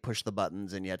code. You push the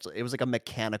buttons and it was a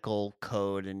mechanical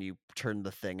code, and you turned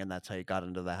the thing, and that's how you got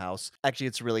into the house. Actually,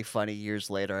 it's really funny. Years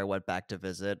later, I went back to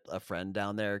visit a friend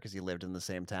down there because he lived in the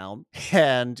same town,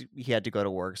 and he had to go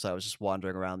to work, so I was just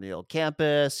wandering around the old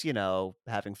campus,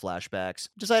 having flashbacks.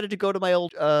 Decided to go to my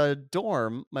old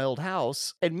dorm, my old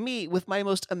house, and me, with my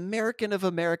most American of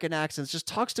American accents, just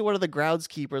talks to one of the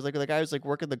groundskeepers, the guy who's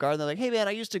working the garden. They're like, "Hey man,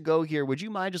 I used to go here. Would you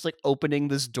mind just opening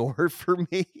this door for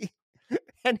me?"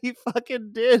 And he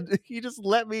fucking did. He just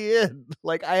let me in.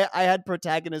 I had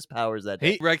protagonist powers that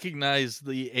day. He recognized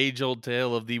the age-old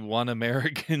tale of the one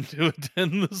American to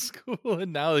attend the school,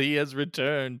 and now he has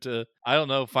returned to, I don't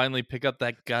know, finally pick up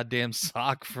that goddamn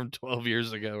sock from 12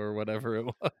 years ago or whatever it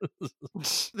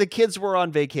was. The kids were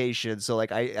on vacation, so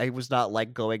I was not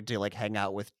going to hang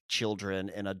out with children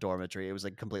in a dormitory. It was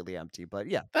completely empty, but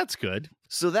yeah. That's good.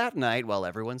 So that night, while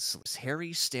everyone sleeps,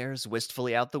 Harry stares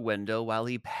wistfully out the window while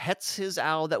he pets his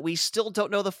owl that we still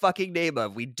don't know the fucking name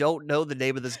of. We don't know the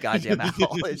name of this goddamn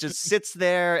owl. It just sits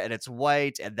there and it's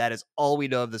white, and that is all we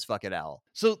know of this fucking owl.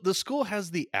 So the school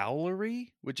has the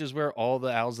owlery, which is where all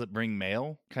the owls that bring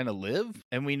mail kind of live.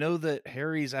 And we know that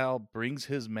Harry's owl brings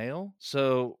his mail.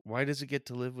 So why does it get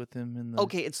to live with him in the...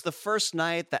 Okay, it's the first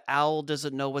night. The owl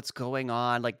doesn't know what's going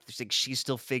on. She's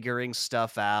still figuring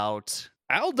stuff out.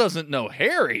 Owl doesn't know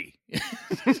Harry.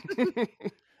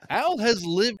 Al has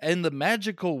lived and the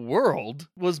magical world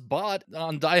was bought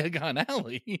on Diagon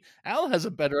Alley. Al has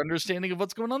a better understanding of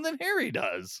what's going on than Harry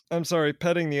does. I'm sorry,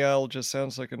 petting the owl just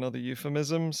sounds like another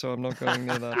euphemism, so I'm not going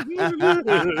near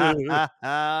that.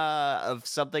 Of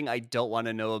something I don't want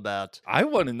to know about. I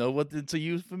want to know what it's a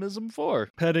euphemism for.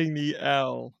 Petting the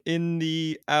owl in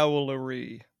the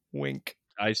owlery. Wink.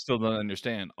 I still don't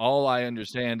understand. All I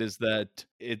understand is that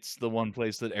it's the one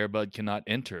place that Airbud cannot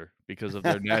enter because of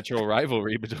their natural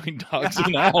rivalry between dogs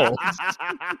and owls.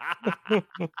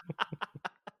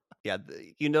 Yeah,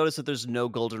 you notice that there's no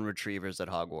golden retrievers at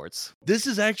Hogwarts. This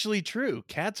is actually true.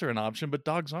 Cats are an option, but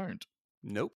dogs aren't.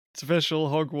 Nope. It's official,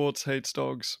 Hogwarts hates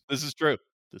dogs. This is true.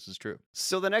 This is true.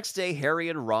 So the next day, Harry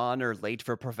and Ron are late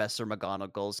for Professor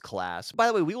McGonagall's class. By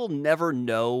the way, we will never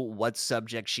know what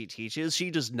subject she teaches.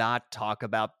 She does not talk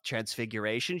about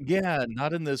transfiguration. Yeah,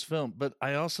 not in this film, but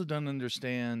I also don't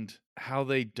understand how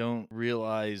they don't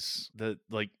realize that,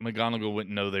 like, McGonagall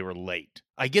wouldn't know they were late.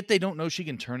 I get they don't know she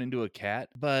can turn into a cat,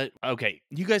 but okay,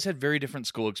 you guys had very different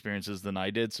school experiences than I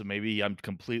did, so maybe I'm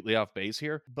completely off base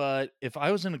here. But if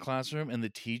I was in a classroom and the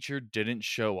teacher didn't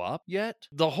show up yet,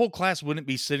 the whole class wouldn't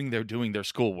be sitting there doing their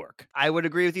schoolwork. I would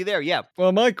agree with you there, yeah.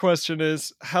 Well, my question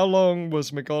is, how long was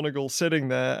McGonagall sitting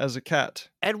there as a cat?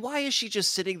 And why is she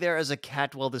just sitting there as a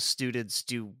cat while the students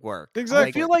do work? Exactly.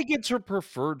 I feel like it's her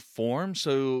preferred form,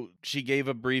 so she gave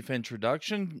a brief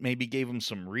introduction, maybe gave him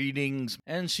some readings,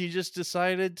 and she just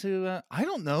decided to, I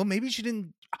don't know, maybe she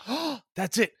didn't,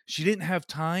 that's it. She didn't have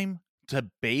time to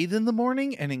bathe in the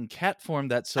morning, and in cat form,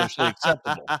 that's socially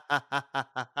acceptable.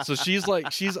 So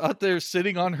she's up there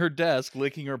sitting on her desk,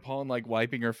 licking her paw and like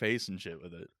wiping her face and shit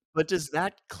with it. But does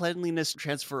that cleanliness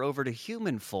transfer over to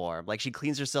human form? Like she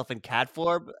cleans herself in cat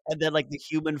form and then like the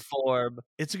human form.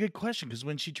 It's a good question because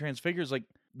when she transfigures, like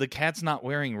the cat's not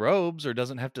wearing robes or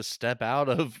doesn't have to step out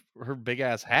of her big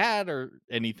ass hat or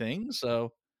anything.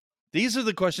 So these are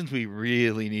the questions we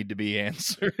really need to be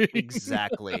answering.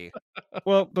 Exactly.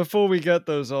 Well, before we get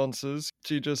those answers,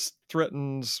 she just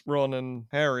threatens Ron and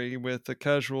Harry with a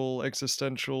casual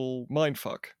existential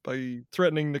mindfuck by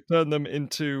threatening to turn them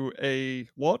into a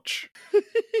watch.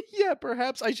 Yeah,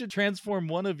 perhaps I should transform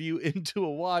one of you into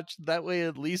a watch. That way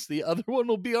at least the other one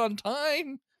will be on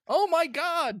time. Oh my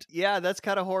god. Yeah, that's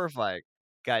kind of horrifying.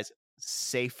 Guys,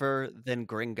 safer than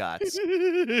Gringotts.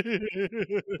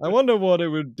 I wonder what it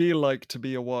would be like to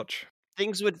be a watch.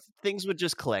 Things would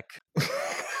just click.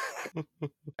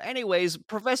 Anyways,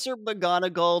 Professor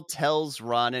McGonagall tells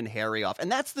Ron and Harry off,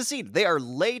 and that's the scene. They are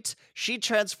late. She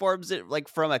transforms it like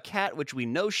from a cat, which we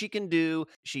know she can do.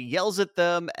 She yells at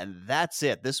them, and that's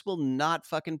it. This will not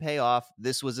fucking pay off.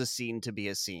 This was a scene to be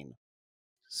a scene.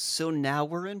 So now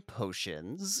we're in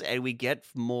potions, and we get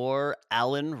more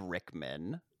Alan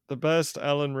Rickman. The best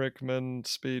Alan Rickman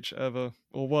speech ever,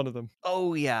 or one of them.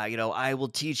 Oh yeah, I will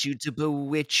teach you to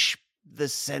bewitch the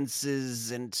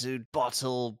senses and to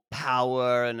bottle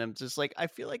power. And I'm just like, I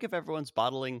feel like if everyone's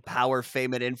bottling power,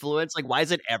 fame, and influence, like, why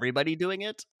isn't everybody doing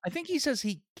it? I think he says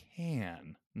he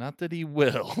can, not that he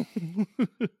will.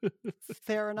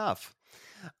 Fair enough.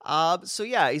 So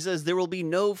yeah, he says there will be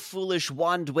no foolish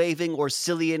wand waving or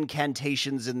silly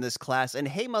incantations in this class. And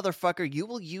hey, motherfucker, you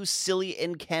will use silly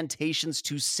incantations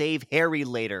to save Harry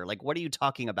later. Like, what are you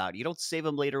talking about? You don't save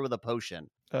him later with a potion.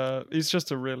 He's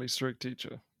just a really strict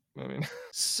teacher. I mean,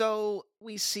 so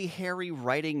we see Harry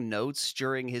writing notes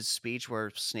during his speech where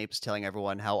Snape's telling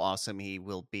everyone how awesome he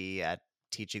will be at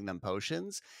teaching them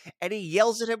potions, and he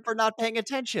yells at him for not paying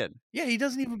attention. Yeah, he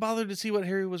doesn't even bother to see what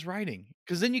Harry was writing.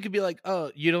 Because then you could be like,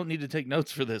 oh, you don't need to take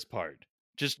notes for this part.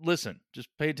 Just listen. Just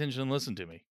pay attention and listen to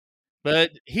me.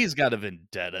 But he's got a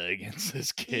vendetta against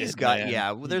this kid. He's got, man.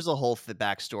 yeah, there's a whole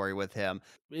backstory with him.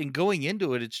 And going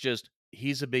into it, it's just,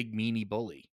 he's a big meanie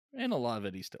bully. And a lot of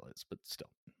it he still is, but still,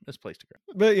 misplaced aggression.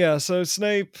 But yeah, so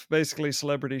Snape basically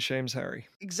celebrity shames Harry.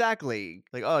 Exactly.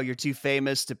 Like, oh, you're too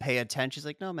famous to pay attention. He's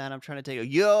like, no, man, I'm trying to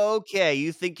take you. Okay,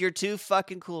 you think you're too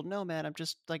fucking cool. No, man, I'm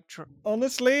just like...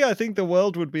 Honestly, I think the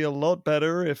world would be a lot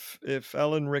better if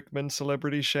Alan Rickman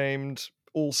celebrity shamed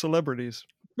all celebrities.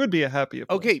 Would be a happier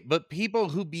place. Okay, but people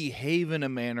who behave in a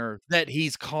manner that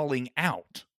he's calling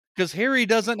out. Because Harry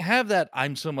doesn't have that,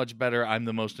 I'm so much better, I'm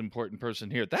the most important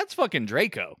person here. That's fucking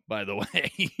Draco, by the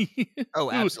way. Oh,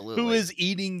 absolutely. Who is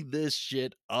eating this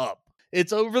shit up.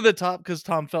 It's over the top because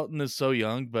Tom Felton is so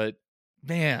young, but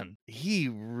man, he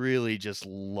really just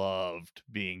loved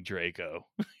being Draco.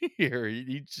 Here,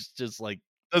 he just like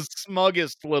the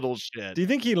smuggest little shit. Do you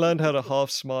think he learned how to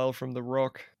half smile from The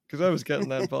Rock? Because I was getting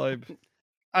that vibe.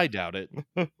 I doubt it.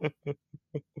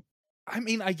 I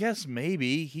mean, I guess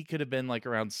maybe he could have been like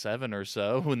around 7 or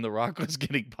so when The Rock was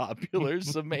getting popular.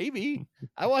 So maybe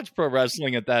I watched pro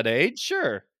wrestling at that age.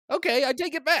 Sure. Okay, I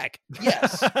take it back.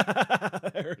 Yes.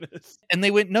 There it is. And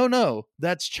they went, no,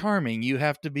 that's charming. You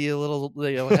have to be a little,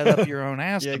 head up your own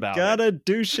ass You about gotta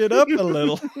douche it up a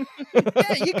little. it.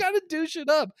 Yeah, you gotta douche it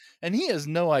up. And he has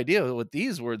no idea what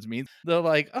these words mean. They're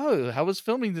like, oh, how was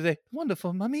filming today?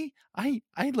 Wonderful, Mummy. I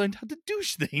learned how to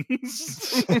douche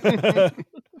things.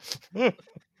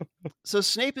 So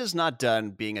Snape is not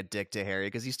done being a dick to Harry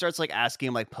because he starts like asking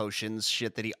him like potions,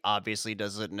 shit that he obviously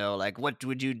doesn't know. Like, what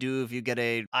would you do if you get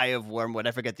a eye of wormwood?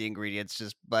 I forget the ingredients,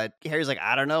 but Harry's like,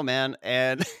 I don't know, man.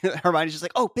 And Hermione's just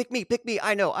like, oh, pick me.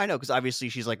 I know. Because obviously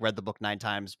she's like read the book 9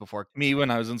 times before. Me,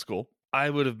 when I was in school, I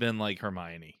would have been like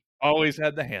Hermione. Always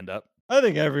had the hand up. I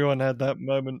think everyone had that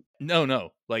moment.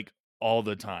 No, like all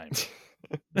the time.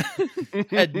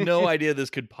 Had no idea this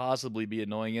could possibly be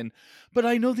annoying, but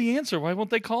I know the answer. Why won't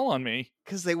they call on me?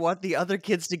 Because they want the other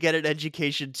kids to get an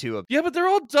education too. Yeah, but they're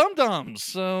all dum-dums,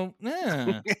 so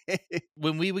yeah.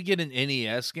 When we would get an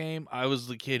NES game, I was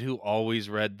the kid who always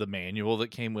read the manual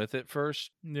that came with it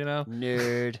first,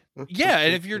 Nerd. Yeah,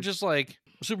 and if you're just like,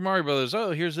 Super Mario Brothers,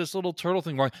 oh, here's this little turtle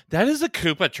thing. That is a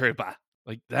Koopa Troopa.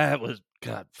 Like, that was,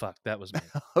 God, fuck, that was me.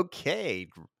 Okay,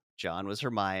 John was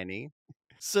Hermione.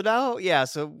 So now, yeah,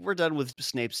 so we're done with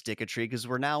Snape's dicketry because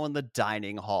we're now in the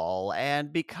dining hall.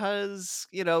 And because,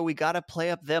 we got to play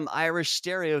up them Irish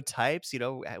stereotypes,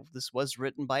 this was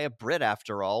written by a Brit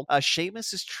after all.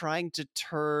 Seamus is trying to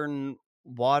turn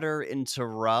water into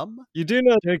rum. You do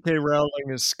know J.K. Rowling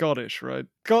is Scottish, right?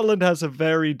 Scotland has a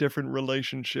very different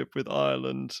relationship with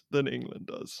Ireland than England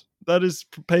does. That is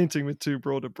painting with too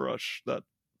broad a brush, that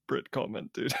Brit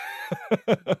comment, dude.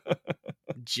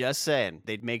 Just saying.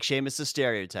 They'd make Seamus a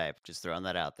stereotype. Just throwing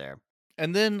that out there.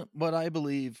 And then what I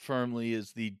believe firmly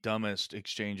is the dumbest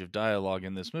exchange of dialogue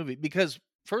in this movie, because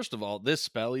first of all, this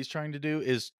spell he's trying to do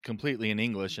is completely in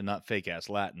English and not fake-ass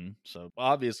Latin. So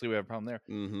obviously we have a problem there.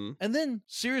 Mm-hmm. And then,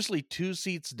 seriously, 2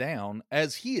 seats down,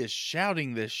 as he is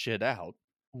shouting this shit out,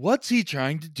 what's he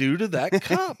trying to do to that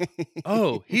cup?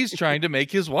 Oh, he's trying to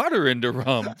make his water into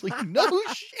rum. Like, no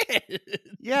shit.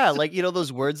 Yeah, like,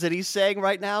 those words that he's saying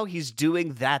right now, he's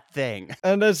doing that thing.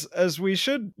 And as we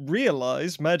should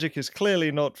realize, magic is clearly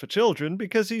not for children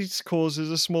because he causes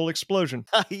a small explosion.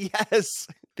 Yes.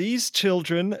 These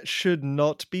children should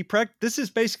not be This is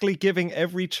basically giving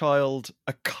every child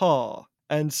a car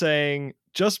and saying,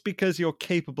 just because you're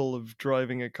capable of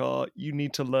driving a car, you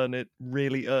need to learn it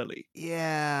really early.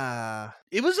 Yeah.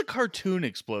 It was a cartoon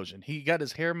explosion. He got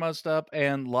his hair mussed up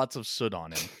and lots of soot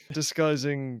on him.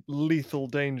 Disguising lethal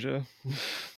danger.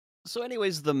 So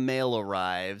anyways, the mail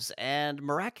arrives, and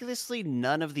miraculously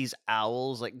none of these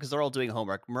owls, because they're all doing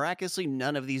homework, miraculously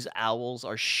none of these owls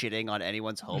are shitting on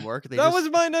anyone's homework. That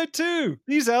was my note too!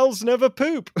 These owls never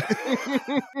poop!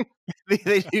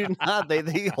 They do not.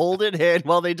 They hold it in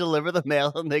while they deliver the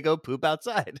mail, and they go poop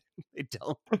outside. They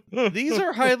don't. These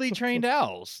are highly trained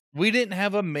owls. We didn't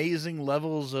have amazing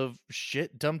levels of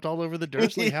shit dumped all over the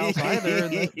Dursley house either.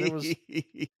 And there was...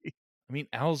 I mean,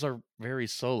 owls are very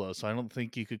solo, so I don't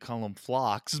think you could call them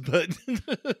flocks, but...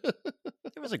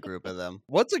 There was a group of them.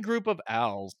 What's a group of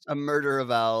owls? A murder of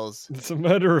owls. It's a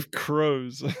murder of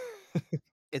crows.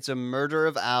 It's a murder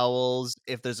of owls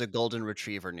if there's a golden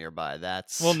retriever nearby.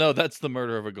 Well, no, that's the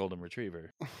murder of a golden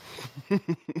retriever.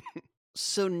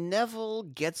 So Neville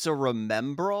gets a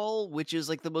Remembrall, which is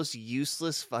like the most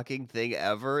useless fucking thing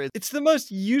ever. It's the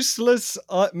most useless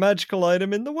magical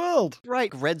item in the world.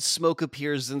 Right. Red smoke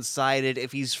appears inside it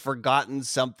if he's forgotten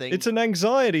something. It's an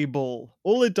anxiety ball.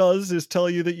 All it does is tell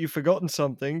you that you've forgotten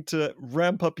something to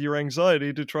ramp up your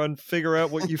anxiety to try and figure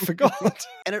out what you forgot.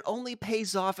 And it only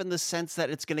pays off in the sense that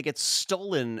it's going to get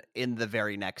stolen in the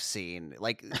very next scene.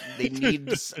 Like, they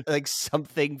need like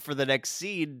something for the next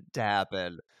scene to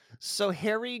happen. So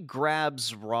Harry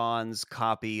grabs Ron's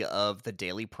copy of the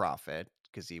Daily Prophet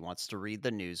because he wants to read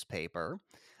the newspaper.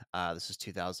 This is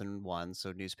 2001,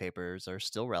 so newspapers are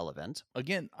still relevant.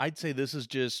 Again, I'd say this is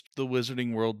just the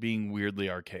wizarding world being weirdly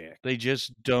archaic. They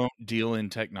just don't deal in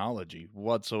technology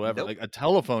whatsoever. Nope. Like, a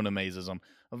telephone amazes them.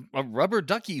 A rubber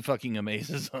ducky fucking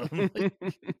amazes them.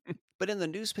 But in the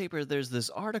newspaper, there's this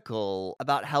article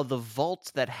about how the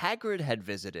vault that Hagrid had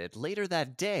visited later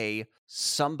that day,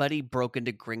 somebody broke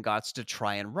into Gringotts to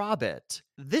try and rob it.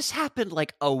 This happened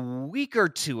like a week or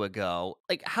two ago.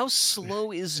 Like, how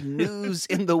slow is news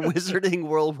in the wizarding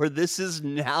world where this is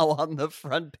now on the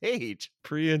front page?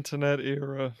 Pre-internet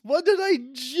era. What did I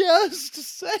just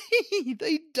say?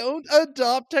 They don't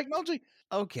adopt technology.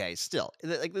 Okay, still,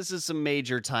 like this is some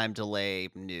major time delay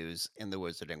news in the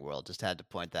wizarding world. Just had to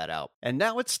point that out. And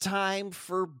now it's time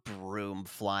for broom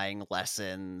flying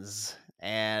lessons.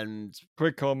 And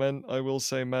Quick comment, I will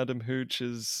say Madam Hooch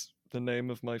is the name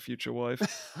of my future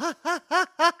wife.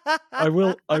 I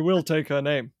will take her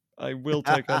name. I will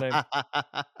take her name.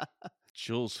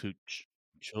 Jules Hooch.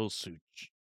 Jules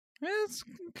Hooch. It's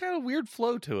kind of weird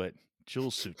flow to it.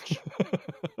 Jules Hooch.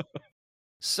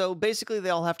 So basically, they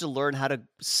all have to learn how to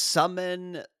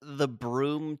summon the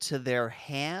broom to their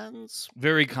hands.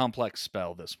 Very complex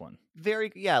spell, this one.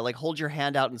 Like hold your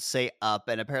hand out and say up.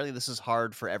 And apparently, this is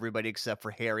hard for everybody except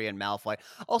for Harry and Malfoy.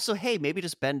 Also, hey, maybe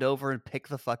just bend over and pick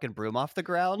the fucking broom off the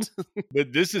ground.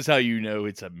 But this is how you know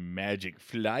it's a magic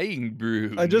flying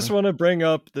broom. I just want to bring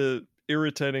up the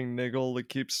irritating niggle that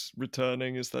keeps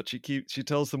returning is that she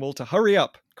tells them all to hurry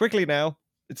up quickly now.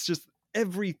 It's just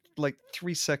every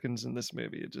 3 seconds in this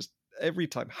movie. It just every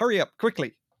time, hurry up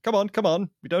quickly. Come on.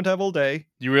 We don't have all day.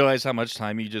 You realize how much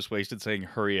time you just wasted saying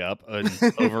hurry up and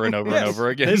over and over Yes, and over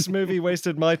again? This movie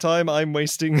wasted my time. I'm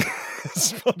wasting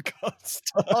this podcast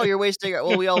time. Oh, you're wasting.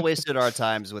 Well, we all wasted our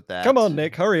times with that. Come on,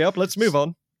 Nick, hurry up. Let's move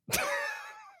on.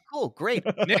 Cool, great.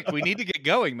 Nick, we need to get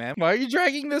going, man. Why are you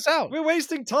dragging this out? We're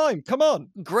wasting time. Come on.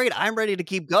 Great, I'm ready to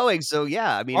keep going. So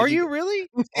yeah, I mean, Are if you really?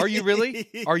 Are you really?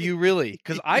 Are you really?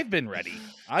 Because I've been ready.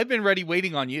 I've been ready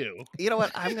waiting on you. You know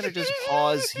what? I'm gonna just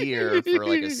pause here for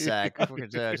like a sec. We're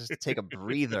gonna just take a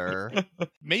breather.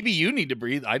 Maybe you need to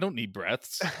breathe. I don't need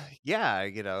breaths. Yeah,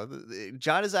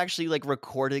 John is actually like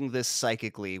recording this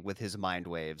psychically with his mind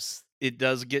waves. It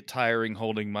does get tiring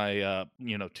holding my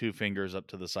 2 fingers up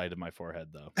to the side of my forehead,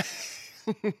 though.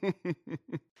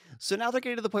 So now they're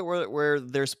getting to the point where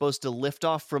they're supposed to lift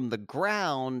off from the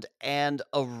ground, and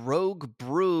a rogue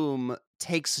broom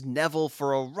takes Neville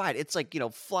for a ride. It's like,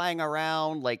 flying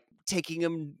around, like taking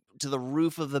him to the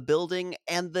roof of the building,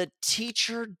 and the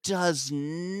teacher does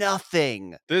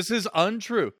nothing. This is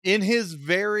untrue. In his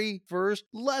very first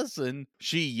lesson,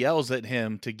 she yells at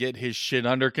him to get his shit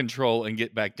under control and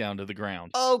get back down to the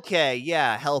ground. Okay,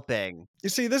 yeah, helping. You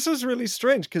see, this was really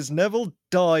strange because Neville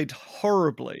died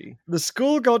horribly. The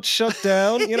school got shut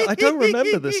down. I don't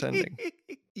remember this ending.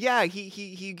 Yeah,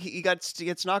 he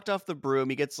gets knocked off the broom.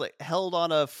 He gets held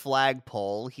on a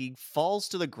flagpole. He falls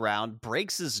to the ground,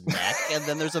 breaks his neck, and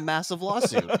then there's a massive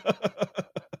lawsuit.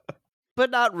 But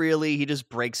not really. He just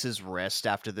breaks his wrist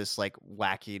after this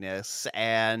wackiness,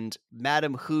 and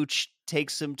Madam Hooch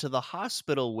takes him to the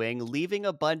hospital wing, leaving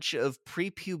a bunch of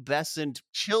prepubescent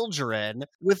children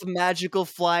with magical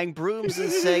flying brooms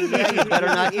and saying, "Yeah, you better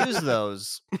not use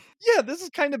those." Yeah, this is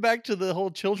kind of back to the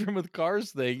whole children with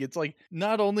cars thing. It's like,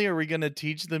 not only are we going to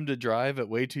teach them to drive at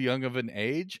way too young of an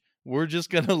age, we're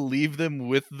just going to leave them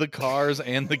with the cars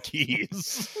and the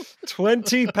keys.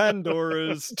 20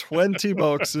 Pandoras, 20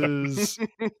 boxes.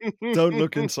 Don't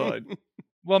look inside.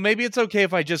 Well, maybe it's okay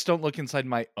if I just don't look inside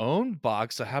my own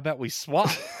box, so how about we swap?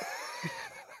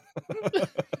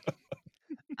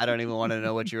 I don't even want to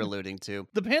know what you're alluding to.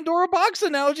 The Pandora box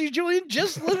analogy Julian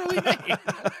just literally made.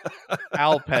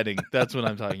 Owl petting. That's what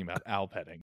I'm talking about. Owl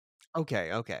petting.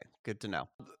 Okay, good to know.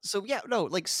 So yeah, no,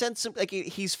 send some,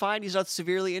 he's fine, he's not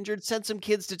severely injured, send some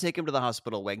kids to take him to the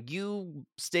hospital wing. You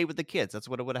stay with the kids. That's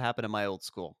what would have happened in my old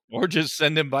school. Or just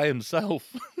send him by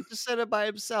himself. Just send him by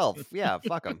himself. Yeah,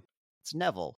 fuck him. It's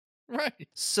Neville. Right.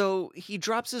 So he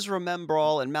drops his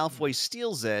Remembrall and Malfoy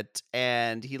steals it,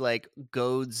 and he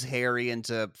goads Harry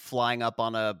into flying up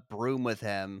on a broom with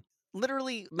him.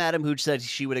 Literally, Madam Hooch said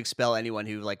she would expel anyone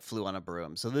who flew on a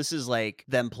broom. So this is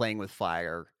them playing with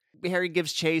fire. Harry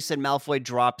gives chase and Malfoy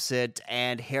drops it,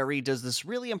 and Harry does this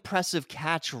really impressive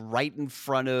catch right in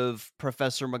front of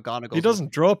Professor McGonagall. He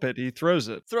doesn't drop it, he throws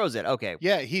it. Throws it, okay.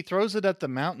 Yeah, he throws it at the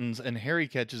mountains, and Harry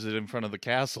catches it in front of the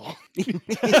castle.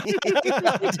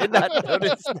 I did not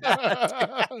notice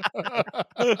that.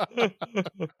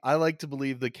 I like to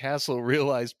believe the castle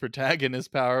realized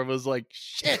protagonist power was like,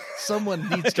 shit, someone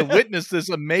needs to witness this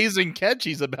amazing catch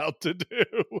he's about to do.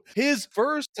 His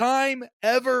first time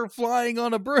ever flying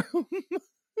on a broom.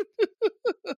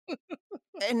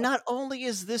 And not only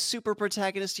is this super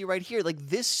protagonisty right here,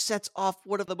 this sets off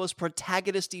one of the most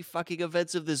protagonisty fucking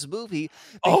events of this movie.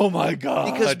 Oh my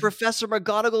god. Because Professor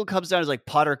McGonagall comes down and is like,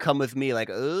 "Potter, come with me."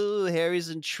 Oh, Harry's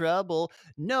in trouble.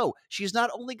 No, she's not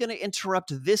only going to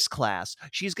interrupt this class,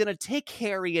 she's going to take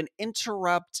Harry and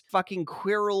interrupt fucking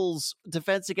Quirrell's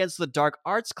Defense Against the Dark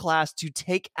Arts class to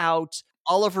take out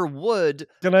Oliver Wood.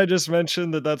 Can I just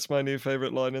mention that that's my new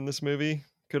favorite line in this movie?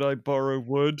 Could I borrow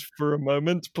wood for a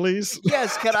moment, please?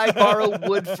 Yes, can I borrow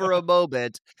wood for a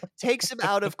moment? Takes him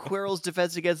out of Quirrell's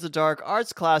Defense Against the Dark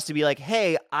Arts class to be like,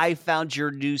 hey, I found your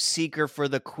new seeker for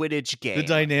the Quidditch game. The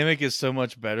dynamic is so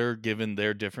much better given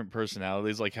their different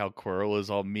personalities, like how Quirrell is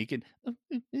all meek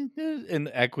and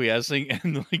acquiescing,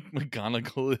 and like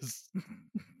McGonagall is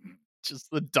just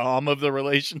the dom of the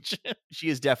relationship. She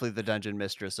is definitely the dungeon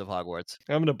mistress of Hogwarts.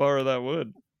 I'm gonna borrow that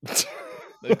wood.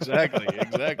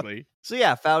 Exactly. So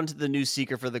yeah, found the new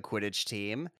seeker for the Quidditch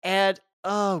team. And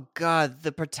oh god,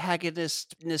 the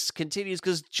protagonistness continues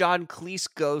because John Cleese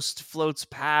ghost floats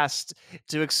past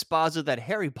to exposit that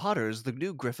Harry Potter is the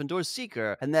new Gryffindor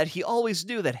seeker and that he always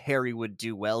knew that Harry would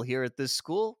do well here at this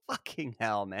school. Fucking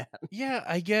hell, man. Yeah,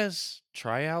 I guess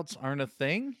tryouts aren't a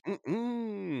thing.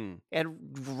 And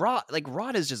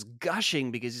Ron is just gushing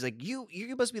because he's like, you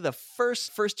must be the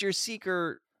first year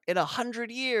seeker in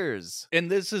 100 years. And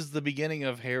this is the beginning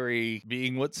of Harry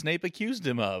being what Snape accused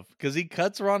him of, because he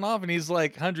cuts Ron off and he's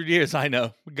like, 100 years, I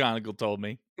know. McGonagall told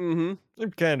me. Mm-hmm.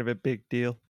 Kind of a big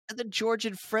deal. And then George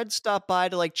and Fred stop by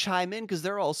to like chime in because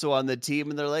they're also on the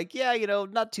team and they're like, yeah,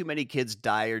 not too many kids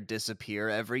die or disappear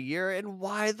every year. And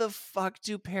why the fuck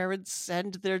do parents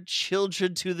send their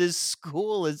children to this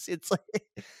school? It's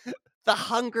like the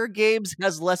Hunger Games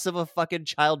has less of a fucking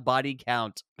child body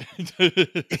count.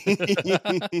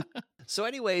 So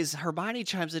anyways, Hermione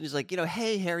chimes in. He's like,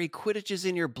 hey, Harry, Quidditch is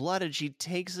in your blood. And she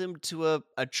takes him to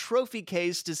a trophy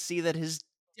case to see that his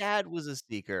dad was a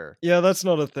seeker. Yeah, that's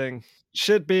not a thing.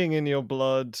 Shit being in your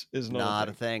blood is not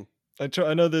a thing.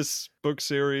 I know this book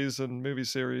series and movie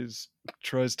series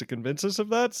tries to convince us of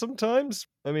that sometimes.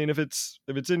 I mean, if it's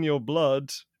in your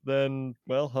blood, then,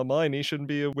 well, Hermione shouldn't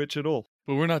be a witch at all.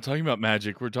 But we're not talking about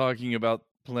magic. We're talking about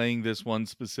playing this one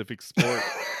specific sport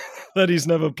that he's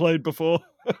never played before.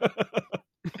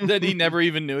 That he never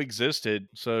even knew existed.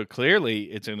 So clearly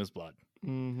it's in his blood.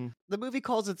 Mm-hmm. The movie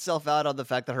calls itself out on the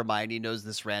fact that Hermione knows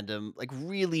this random,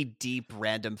 really deep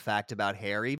random fact about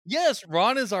Harry. Yes,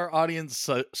 Ron is our audience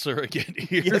surrogate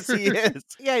here. Yes, he is.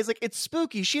 Yeah, he's like, it's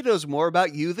spooky. She knows more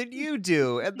about you than you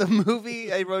do. And the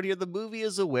movie, I wrote here, the movie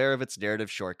is aware of its narrative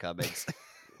shortcomings.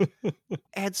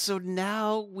 And so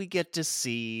now we get to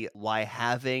see why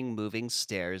having moving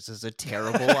stairs is a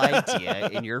terrible idea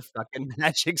in your fucking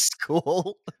magic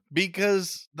school.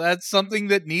 Because that's something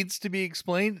that needs to be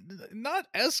explained. Not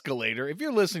escalator. If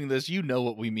you're listening to this, you know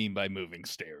what we mean by moving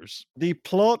stairs. The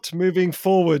plot moving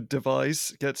forward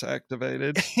device gets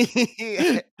activated.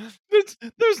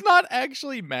 There's not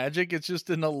actually magic. It's just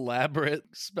an elaborate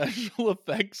special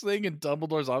effects thing. And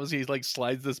Dumbledore's obviously he's like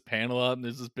slides this panel out and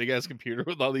there's this big ass computer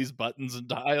with all these buttons and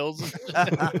dials.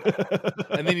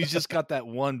 And then he's just got that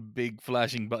one big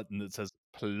flashing button that says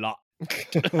plot.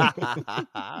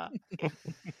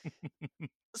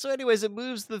 So anyways, it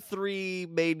moves the three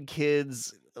main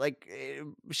kids,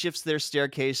 shifts their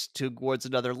staircase towards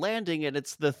another landing, and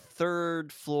it's the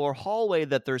third floor hallway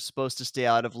that they're supposed to stay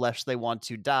out of lest they want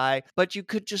to die. But you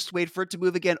could just wait for it to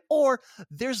move again, or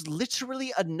there's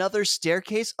literally another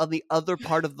staircase on the other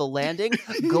part of the landing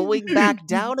going back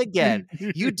down again.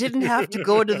 You didn't have to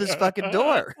go into this fucking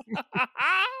door.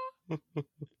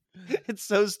 It's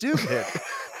so stupid.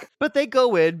 But they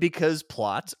go in because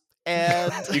plot.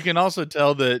 And you can also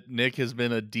tell that Nick has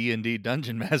been a D&D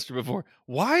dungeon master before.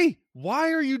 Why?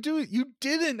 Why are you doing? You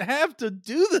didn't have to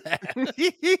do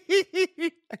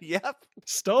that. Yep.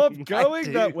 Stop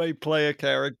going that way, player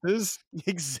characters.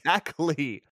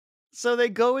 Exactly. So they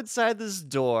go inside this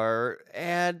door,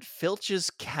 and Filch's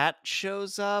cat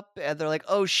shows up, and they're like,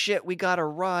 oh shit, we gotta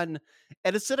run.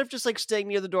 And instead of just staying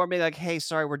near the door and being like, hey,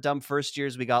 sorry, we're dumb first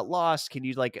years, we got lost, can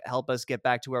you help us get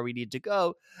back to where we need to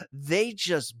go? They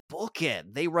just book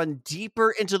it. They run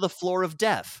deeper into the floor of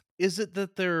death. Is it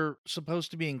that they're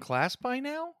supposed to be in class by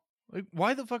now?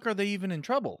 Why the fuck are they even in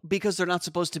trouble? Because they're not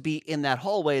supposed to be in that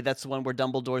hallway. That's the one where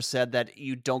Dumbledore said that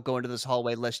you don't go into this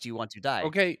hallway lest you want to die.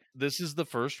 Okay, this is the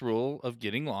first rule of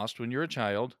getting lost when you're a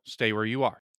child. Stay where you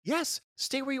are. Yes,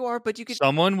 stay where you are, but you can...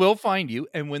 Someone will find you,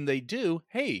 and when they do,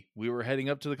 hey, we were heading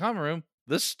up to the common room.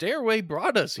 The stairway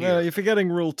brought us here. No, you're forgetting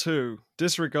rule 2.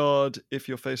 Disregard if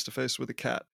you're face-to-face with a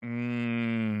cat.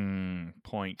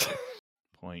 Point.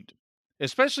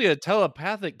 Especially a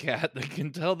telepathic cat that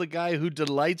can tell the guy who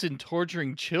delights in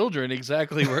torturing children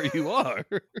exactly where you are.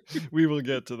 We will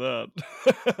get to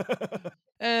that.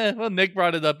 Well, Nick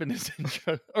brought it up in his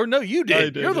intro. Or no, you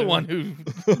did. You're the one who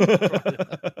brought it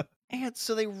up. And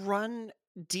so they run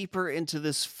deeper into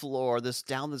this floor,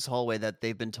 down this hallway that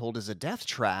they've been told is a death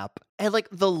trap, and like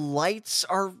the lights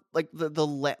are like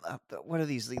what are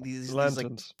these like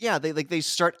Lanterns. yeah, they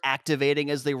start activating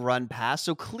as they run past.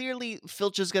 So clearly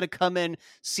Filch is gonna come in,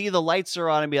 see the lights are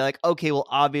on, and be like, okay, well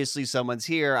obviously someone's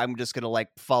here. I'm just gonna like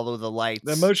follow the lights.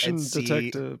 They're motion and see.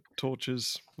 detector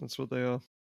torches. That's what they are.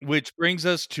 Which brings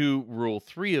us to rule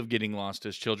 3 of getting lost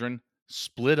as children: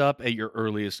 split up at your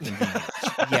earliest convenience.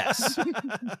 Yes.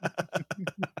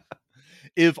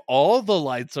 If all the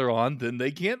lights are on, then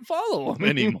they can't follow them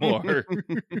anymore.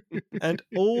 And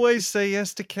always say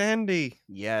yes to candy.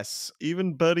 Yes.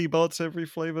 Even Bertie Bott's every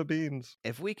flavor beans.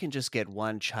 If we can just get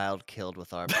one child killed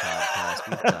with our podcast,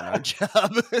 we've done our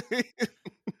job.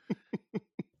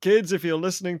 Kids, if you're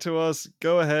listening to us,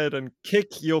 go ahead and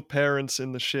kick your parents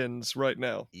in the shins right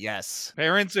now. Yes.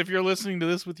 Parents, if you're listening to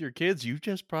this with your kids, you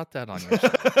just brought that on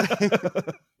yourself.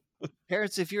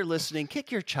 Parents, if you're listening,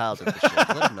 kick your child in the shins.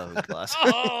 Let them know who's boss.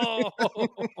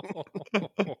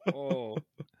 Oh.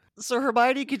 So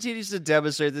Hermione continues to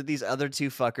demonstrate that these other two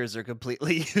fuckers are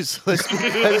completely useless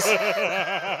because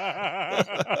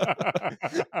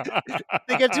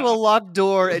they get to a locked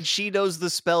door and she knows the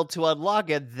spell to unlock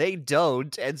it. They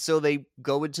don't, and so they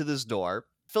go into this door.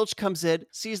 Filch comes in,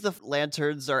 sees the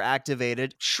lanterns are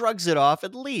activated, shrugs it off,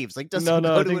 and leaves. Like doesn't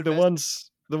go I to think invest-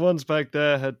 the ones back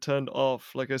there had turned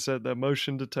off. Like I said, they're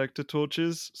motion detector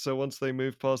torches. So once they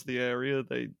moved past the area,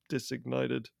 they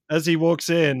disignited. As he walks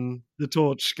in, the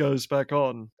torch goes back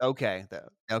on. Okay,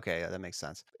 yeah, that makes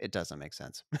sense. It doesn't make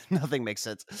sense. Nothing makes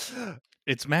sense.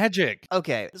 It's magic.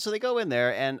 Okay, so they go in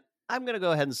there, and I'm going to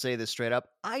go ahead and say this straight up.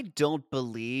 I don't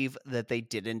believe that they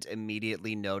didn't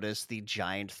immediately notice the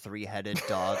giant 3-headed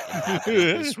dog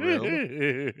inhabiting this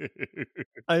room.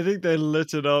 I think they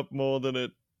lit it up more than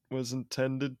it was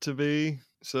intended to be.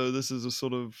 So this is a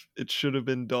sort of, it should have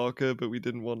been darker, but we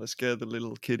didn't want to scare the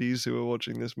little kiddies who are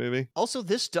watching this movie. Also,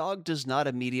 this dog does not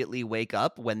immediately wake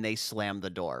up when they slam the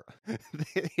door.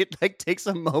 It like takes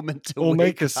a moment to Or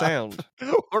make wake a up. sound.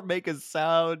 Or make a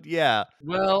sound, yeah.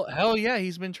 Well, hell yeah,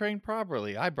 he's been trained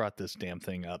properly. I brought this damn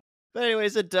thing up. But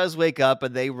anyways, it does wake up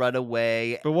and they run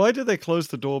away. But why did they close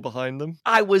the door behind them?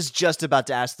 I was just about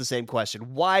to ask the same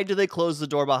question. Why do they close the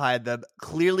door behind them?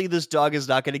 Clearly, this dog is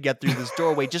not going to get through this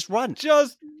doorway. Just run.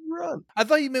 Just run. I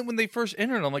thought you meant when they first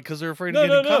entered. I'm like, because they're afraid No, of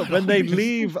no, getting no. caught. When they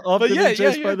leave after yeah, being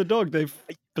chased yeah. by the dog, they,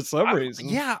 for some reason.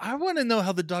 Yeah, I want to know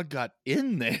how the dog got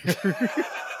in there.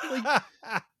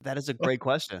 That is a great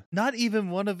question. Not even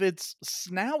one of its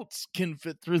snouts can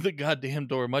fit through the goddamn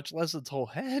door, much less its whole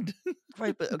head.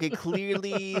 Right, but okay,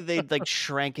 clearly they like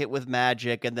shrank it with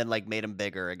magic and then like made him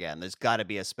bigger again. There's got to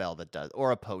be a spell that does,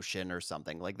 or a potion or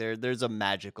something. Like there's a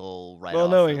magical right. Well,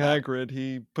 knowing Hagrid,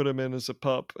 he put him in as a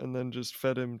pup and then just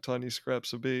fed him tiny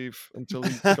scraps of beef until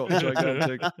he got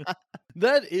gigantic.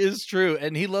 That is true.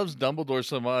 And he loves Dumbledore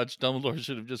so much. Dumbledore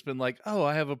should have just been like, oh,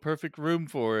 I have a perfect room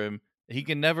for him. He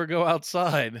can never go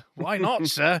outside. Why not,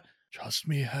 sir? Trust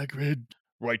me, Hagrid.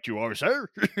 Right you are, sir.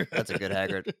 That's a good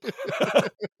Hagrid.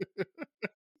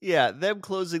 Yeah, them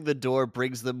closing the door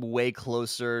brings them way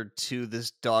closer to this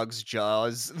dog's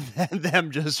jaws than them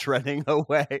just running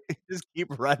away. Just keep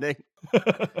running.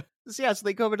 So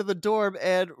they come into the dorm,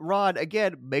 and Ron,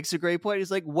 again, makes a great point.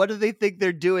 He's like, what do they think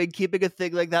they're doing, keeping a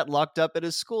thing like that locked up in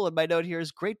a school? And my note here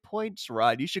is, great points,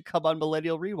 Ron. You should come on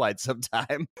Millennial Rewind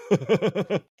sometime.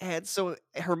 And so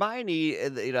Hermione,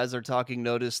 as they're talking,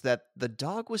 noticed that the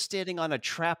dog was standing on a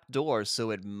trap door,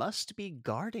 so it must be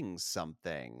guarding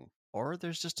something. Or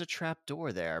there's just a trap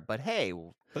door there. But hey.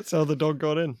 That's how the dog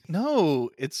got in. No,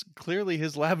 it's clearly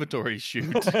his lavatory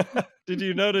chute. Did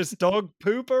you notice dog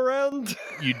poop around?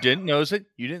 You didn't notice it.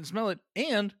 You didn't smell it.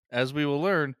 And, as we will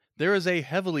learn, there is a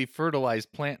heavily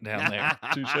fertilized plant down there.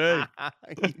 Touche.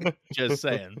 Just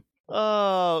saying.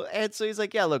 Oh, and so he's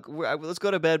like, yeah, look, let's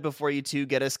go to bed before you two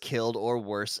get us killed or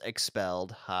worse,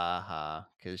 expelled. Ha ha.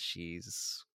 Because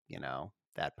she's,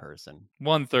 that person.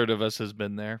 1/3 of us has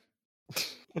been there.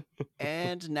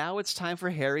 And now it's time for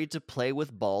Harry to play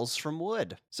with balls from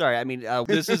wood. Sorry, I mean...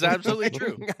 this is absolutely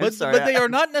true. But they are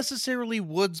not necessarily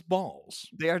Wood's balls.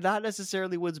 They are not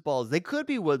necessarily Wood's balls. They could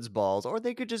be Wood's balls, or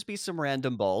they could just be some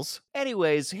random balls.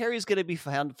 Anyways, Harry's going to be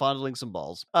fondling some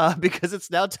balls. Because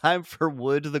it's now time for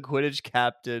Wood, the Quidditch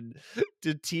captain,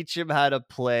 to teach him how to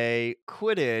play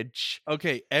Quidditch.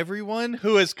 Okay, everyone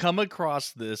who has come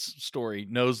across this story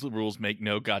knows the rules make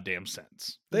no goddamn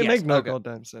sense. They make no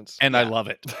goddamn sense. And I love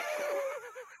it.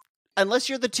 Unless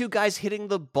you're the two guys hitting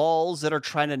the balls that are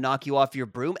trying to knock you off your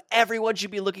broom, everyone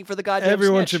should be looking for the goddamn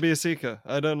Everyone snitch. should be a seeker.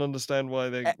 I don't understand why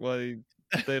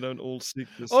they don't all seek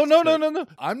this. Oh, no. state.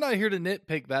 I'm not here to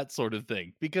nitpick that sort of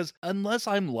thing because unless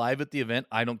I'm live at the event,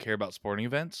 I don't care about sporting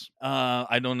events.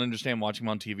 I don't understand watching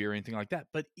them on TV or anything like that.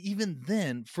 But even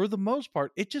then, for the most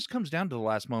part, it just comes down to the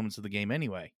last moments of the game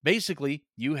anyway. Basically,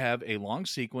 you have a long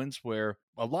sequence where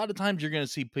a lot of times you're going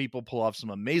to see people pull off some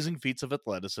amazing feats of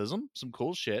athleticism, some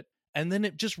cool shit. And then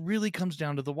it just really comes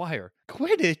down to the wire.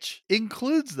 Quidditch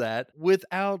includes that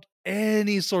without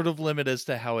any sort of limit as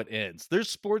to how it ends. There's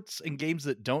sports and games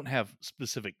that don't have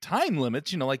specific time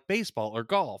limits, like baseball or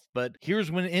golf. But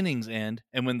here's when innings end.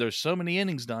 And when there's so many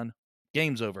innings done,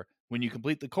 game's over. When you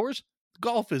complete the course,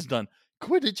 golf is done.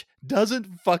 Quidditch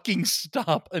doesn't fucking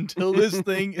stop until this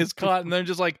thing is caught, and they're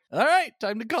just like, all right,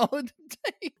 time to call it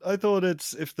a day. I thought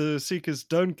it's if the Seekers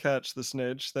don't catch the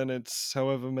snitch, then it's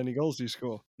however many goals you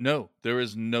score. No, there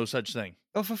is no such thing.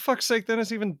 Oh, for fuck's sake, then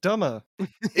it's even dumber.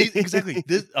 Exactly.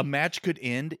 A match could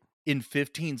end in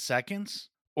 15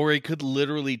 seconds, or it could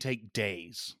literally take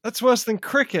days. That's worse than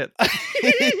cricket.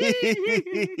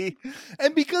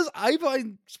 And because I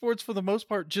find sports for the most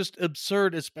part just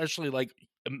absurd, especially like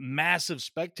massive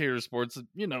spectator sports,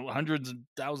 hundreds and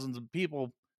thousands of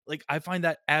people, like I find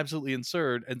that absolutely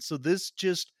absurd. And so this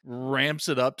just ramps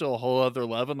it up to a whole other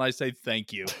level. And I say,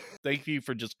 thank you. Thank you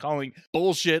for just calling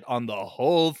bullshit on the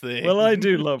whole thing. Well, I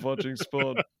do love watching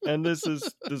sport, and this is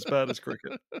as bad as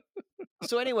cricket.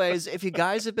 So anyways, if you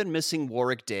guys have been missing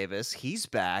Warwick Davis, he's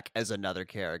back as another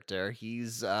character.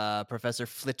 He's Professor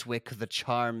Flitwick, the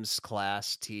Charms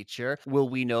class teacher. Will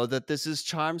we know that this is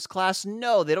Charms class?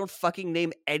 No, they don't fucking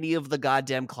name any of the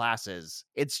goddamn classes.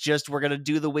 It's just we're going to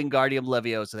do the Wingardium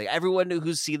Leviosa thing. Everyone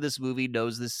who's seen this movie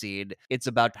knows the scene. It's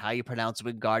about how you pronounce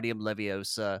Wingardium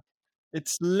Leviosa.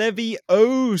 It's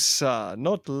Leviosa,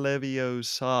 not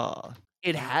Leviosa.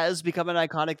 It has become an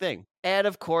iconic thing. And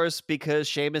of course, because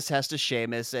Seamus has to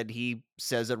Seamus and he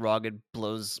says it wrong and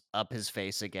blows up his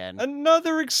face again.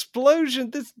 Another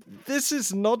explosion. This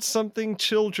is not something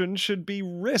children should be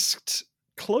risked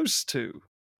close to.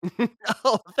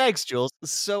 Oh, thanks, Jules.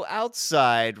 So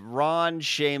outside, Ron,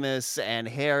 Seamus, and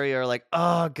Harry are like,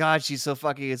 oh god, she's so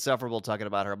fucking insufferable talking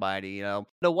about Hermione,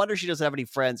 No wonder she doesn't have any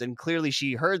friends, and clearly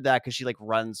she heard that because she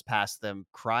runs past them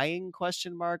crying, ?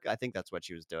 I think that's what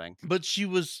she was doing. But she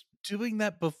was doing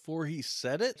that before he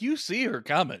said it. You see her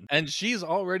coming, and she's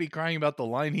already crying about the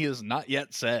line he has not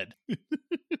yet said.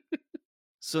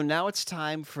 So now it's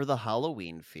time for the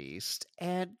Halloween feast.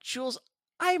 And Jules,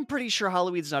 I'm pretty sure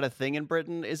Halloween's not a thing in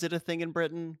Britain. Is it a thing in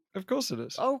Britain? Of course it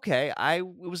is. Okay, it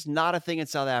was not a thing in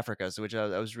South Africa, so which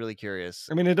I was really curious.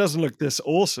 I mean, it doesn't look this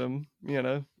awesome,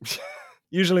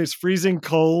 Usually it's freezing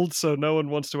cold, so no one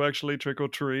wants to actually trick or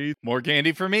treat. More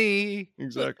candy for me.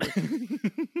 Exactly.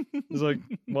 There's like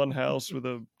one house with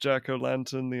a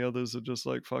jack-o'-lantern. The others are just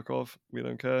like, fuck off. We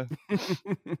don't care.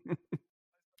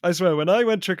 I swear, when I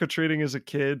went trick-or-treating as a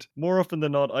kid, more often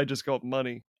than not, I just got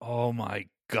money. Oh my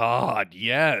god,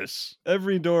 yes.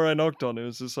 Every door I knocked on, it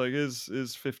was just like, is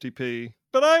 50p.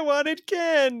 But I wanted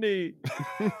candy.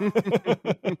 Well,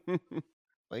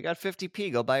 you got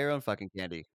 50p. Go buy your own fucking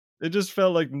candy. It just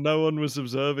felt like no one was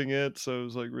observing it, so it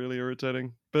was like really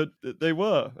irritating. But they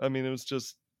were. I mean, it was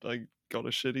just, I got a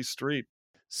shitty street.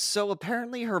 So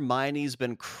apparently Hermione's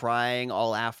been crying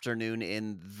all afternoon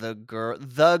in the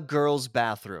girls'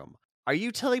 bathroom. Are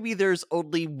you telling me there's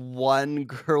only one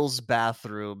girls'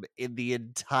 bathroom in the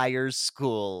entire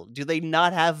school? Do they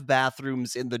not have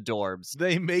bathrooms in the dorms?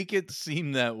 They make it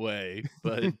seem that way,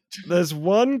 but There's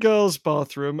one girls'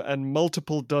 bathroom and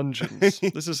multiple dungeons.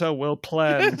 This is how well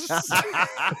planned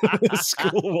the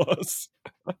school was.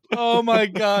 oh my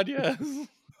god, yes.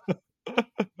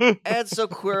 And so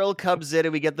Quirrell comes in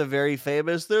and we get the very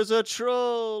famous, there's a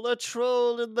troll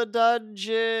in the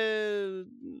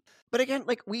dungeon. But again,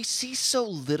 we see so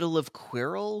little of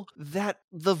Quirrell that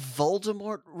the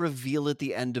Voldemort reveal at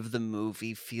the end of the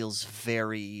movie feels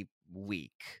very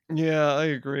weak. Yeah, I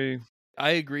agree.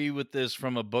 I agree with this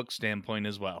from a book standpoint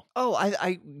as well. Oh,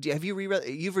 have you reread?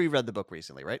 You've reread the book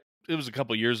recently, right? It was a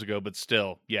couple years ago, but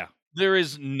still, yeah. There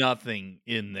is nothing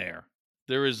in there.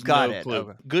 There is Got no it. clue.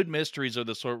 Okay. Good mysteries are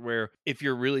the sort where if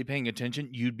you're really paying attention,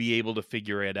 you'd be able to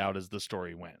figure it out as the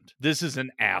story went. This is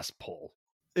an ass pull.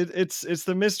 It's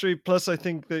the mystery. Plus, I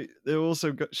think that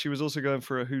she was also going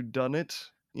for a whodunit,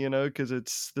 because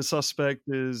it's the suspect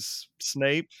is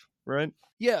Snape, right?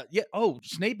 Yeah. Oh,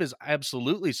 Snape is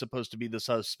absolutely supposed to be the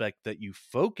suspect that you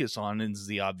focus on and is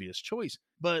the obvious choice.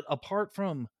 But apart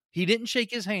from he didn't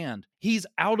shake his hand, he's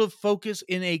out of focus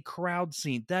in a crowd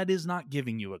scene. That is not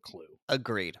giving you a clue.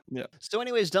 Agreed. Yeah. So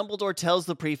anyways, Dumbledore tells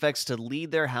the prefects to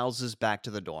lead their houses back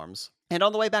to the dorms. And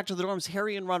on the way back to the dorms,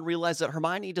 Harry and Ron realize that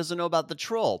Hermione doesn't know about the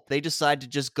troll. They decide to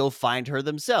just go find her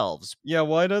themselves. Yeah,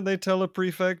 why don't they tell a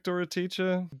prefect or a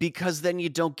teacher? Because then you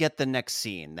don't get the next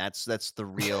scene. That's the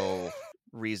real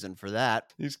reason for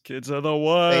that. These kids are the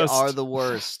worst. They are the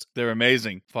worst. They're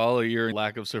amazing. Follow your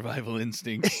lack of survival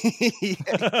instinct.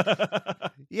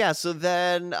 Yeah, so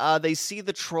then they see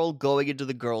the troll going into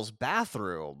the girls'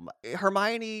 bathroom.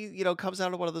 Hermione, comes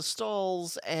out of one of the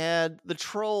stalls, and the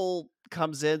troll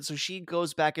comes in, so she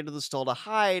goes back into the stall to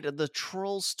hide, and the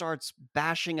troll starts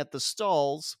bashing at the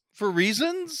stalls. For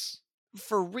reasons?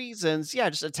 For reasons, yeah,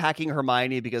 just attacking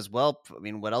Hermione because, well, I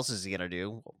mean, what else is he gonna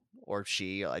do? Or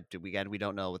she, we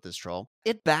don't know with this troll.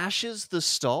 It bashes the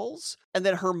stalls, and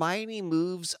then Hermione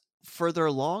moves further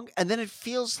along, and then it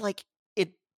feels like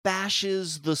it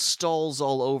bashes the stalls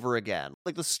all over again.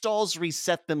 Like the stalls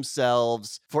reset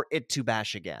themselves for it to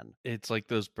bash again. It's like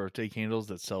those birthday candles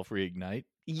that self-reignite.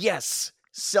 Yes,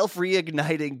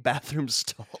 self-reigniting bathroom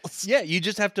stalls. Yeah, you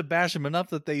just have to bash them enough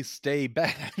that they stay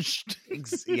bashed.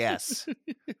 Yes.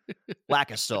 Whack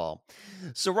a stall.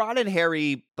 So Ron and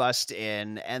Harry bust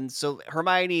in, and so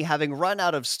Hermione, having run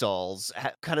out of stalls,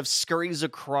 kind of scurries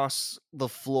across the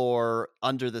floor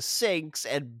under the sinks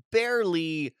and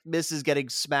barely misses getting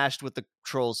smashed with the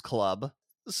troll's club.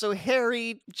 So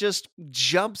Harry just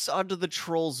jumps onto the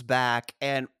troll's back,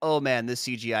 and oh man, this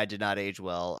CGI did not age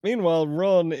well. Meanwhile,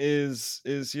 Ron is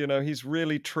he's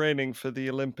really training for the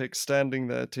Olympic standing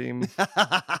there team.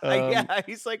 Yeah,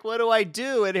 he's like, what do I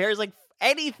do? And Harry's like,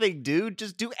 anything, dude.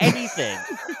 Just do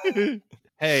anything.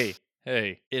 Hey,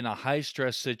 in a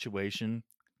high-stress situation,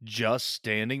 just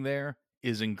standing there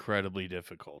is incredibly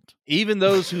difficult. Even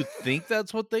those who think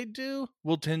that's what they do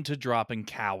will tend to drop and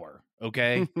cower.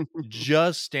 Okay?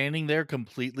 Just standing there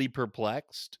completely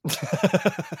perplexed.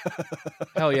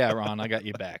 Hell yeah, Ron, I got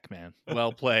you back, man.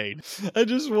 Well played. I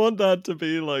just want that to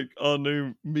be like our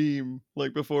new meme.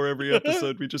 Like before every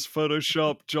episode, we just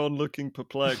Photoshop John looking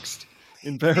perplexed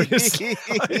in various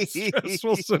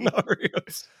stressful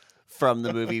scenarios. From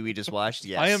the movie we just watched,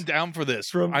 yes. I am down for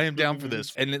this. I am down for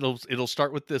this. And it'll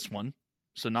start with this one.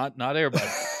 So not everybody.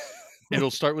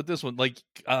 It'll start with this one. Like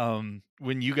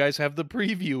when you guys have the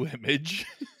preview image.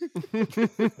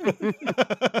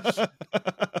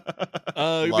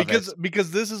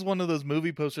 Because this is one of those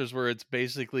movie posters where it's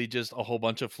basically just a whole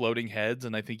bunch of floating heads,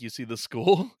 and I think you see the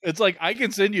school. It's like I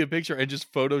can send you a picture and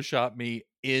just Photoshop me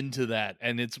into that,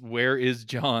 and it's where is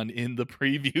John in the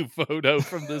preview photo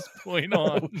from this point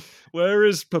on. Where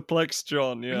is perplexed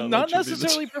John? Yeah, not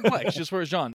necessarily perplexed, just where's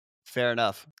John. Fair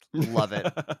enough. Love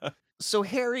it. So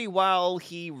Harry, while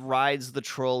he rides the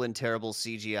troll in terrible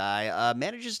CGI,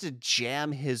 manages to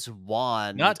jam his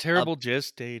wand. Not terrible,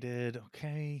 just dated.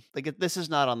 Okay. Like, this is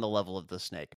not on the level of the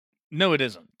snake. No, it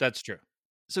isn't. That's true.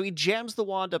 So he jams the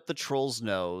wand up the troll's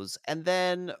nose, and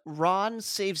then Ron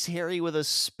saves Harry with a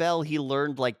spell he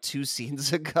learned like 2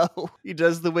 scenes ago. He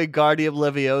does the Wingardium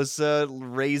Leviosa,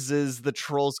 raises the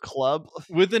troll's club.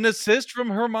 With an assist from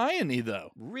Hermione,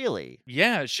 though. Really?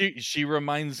 Yeah, she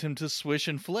reminds him to swish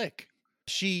and flick.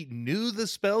 She knew the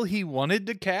spell he wanted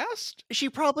to cast? She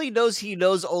probably knows he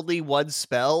knows only one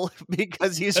spell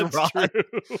because he's That's Ron. true.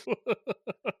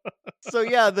 So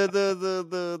yeah,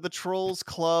 the troll's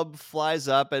club flies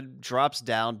up and drops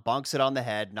down, bonks it on the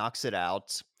head, knocks it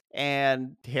out,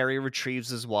 and Harry retrieves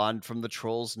his wand from the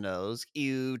troll's nose.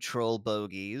 Ew, troll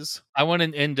bogeys. I want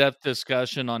an in-depth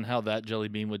discussion on how that jelly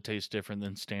bean would taste different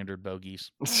than standard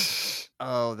bogeys.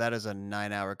 Oh, that is a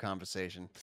 9-hour conversation.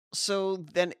 So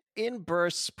then in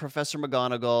bursts Professor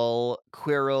McGonagall,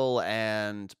 Quirrell,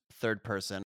 and third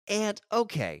person. And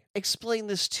okay, explain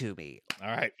this to me. All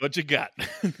right, what you got?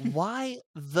 Why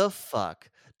the fuck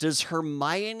does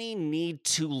Hermione need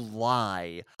to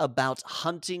lie about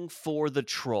hunting for the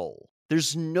troll?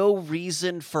 There's no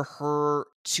reason for her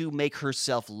to make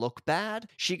herself look bad.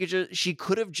 She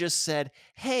could have just said,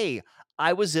 "Hey,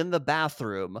 I was in the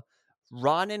bathroom.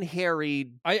 Ron and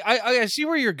Harry." I see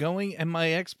where you're going, and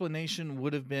my explanation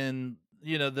would have been,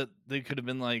 that they could have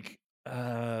been like,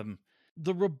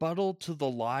 the rebuttal to the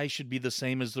lie should be the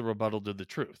same as the rebuttal to the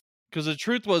truth. Because the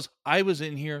truth was, I was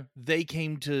in here, they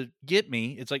came to get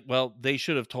me. It's like, well, they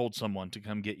should have told someone to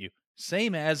come get you.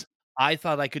 Same as, I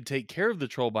thought I could take care of the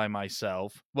troll by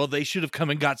myself. Well, they should have come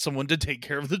and got someone to take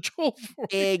care of the troll for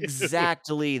you.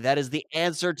 Exactly. That is the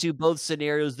answer to both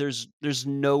scenarios. There's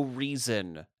no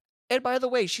reason. And by the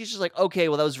way, she's just like, okay,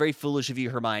 well, that was very foolish of you,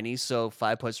 Hermione. So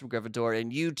 5 points from Gryffindor.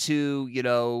 And you two,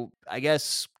 I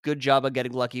guess, good job on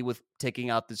getting lucky with taking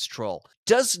out this troll.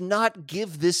 Does not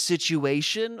give this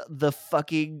situation the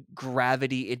fucking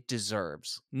gravity it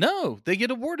deserves. No, they get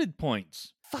awarded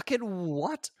points. Fucking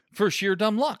what? For sheer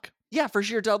dumb luck. Yeah, for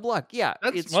sheer dumb luck. Yeah,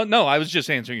 That's well, no, I was just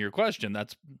answering your question.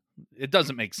 It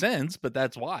doesn't make sense, but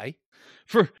that's why.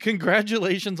 For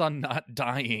congratulations on not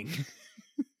dying.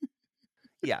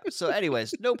 yeah. So,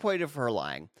 anyways, no point of her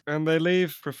lying. And they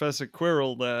leave Professor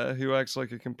Quirrell there, who acts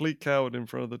like a complete coward in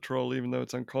front of the troll, even though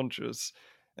it's unconscious.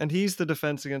 And he's the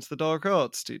Defense Against the Dark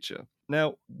Arts teacher.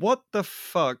 Now, what the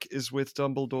fuck is with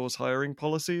Dumbledore's hiring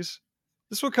policies?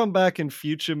 This will come back in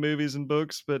future movies and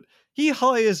books, but he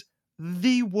hires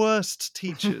the worst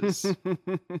teachers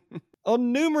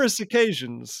on numerous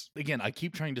occasions. Again, I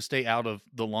keep trying to stay out of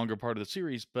the longer part of the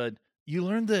series, but you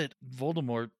learn that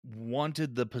Voldemort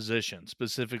wanted the position,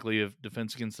 specifically of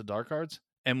Defense Against the Dark Arts,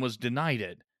 and was denied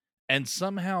it, and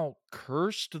somehow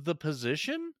cursed the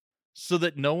position so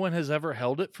that no one has ever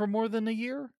held it for more than a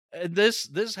year. And this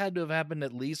had to have happened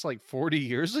at least like 40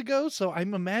 years ago, so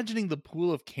I'm imagining the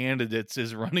pool of candidates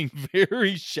is running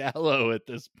very shallow at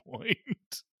this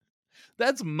point.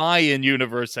 That's my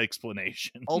in-universe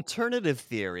explanation. Alternative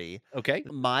theory. Okay.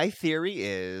 My theory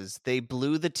is they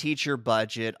blew the teacher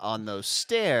budget on those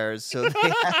stairs, so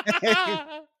they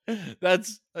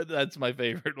That's my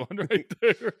favorite one right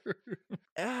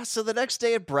there. So the next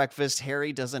day at breakfast,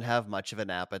 Harry doesn't have much of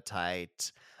an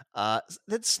appetite.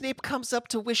 Then Snape comes up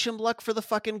to wish him luck for the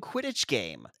fucking Quidditch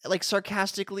game, like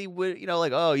sarcastically,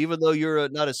 like, oh, even though you're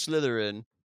not a Slytherin.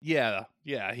 Yeah,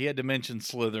 he had to mention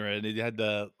Slytherin. He had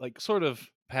to, like, sort of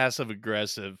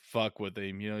passive-aggressive fuck with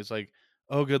him. He's like,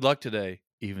 oh, good luck today,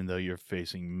 even though you're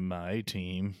facing my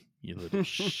team, you little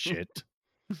shit.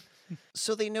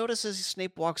 So they notice as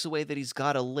Snape walks away that he's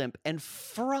got a limp, and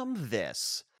from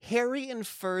this, Harry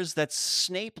infers that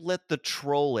Snape let the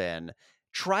troll in,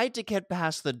 tried to get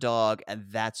past the dog, and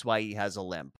that's why he has a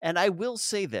limp. And I will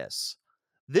say this.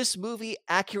 This movie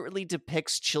accurately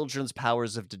depicts children's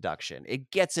powers of deduction.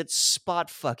 It gets it spot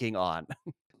fucking on.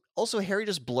 Also, Harry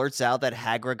just blurts out that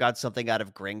Hagrid got something out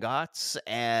of Gringotts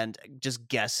and just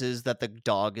guesses that the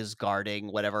dog is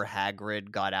guarding whatever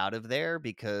Hagrid got out of there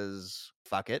because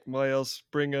fuck it. Why else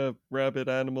bring a rabid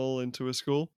animal into a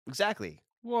school? Exactly.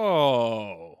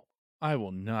 Whoa. I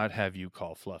will not have you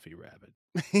call Fluffy Rabbit.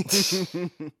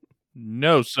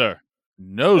 No, sir.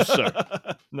 No, sir.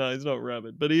 No, he's not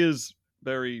rabid, but he is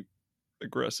very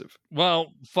aggressive.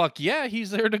 Well, fuck yeah,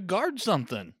 he's there to guard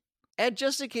something. And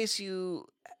just in case you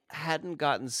hadn't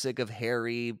gotten sick of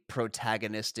Harry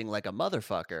protagonisting like a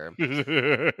motherfucker,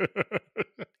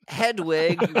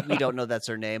 Hedwig, we don't know that's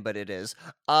her name, but it is,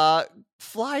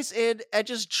 flies in and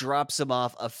just drops him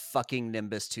off a fucking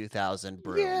Nimbus 2000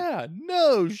 broom. Yeah,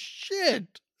 no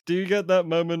shit. Do you get that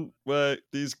moment where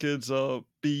these kids are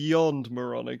beyond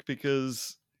moronic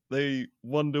because they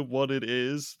wonder what it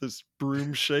is, this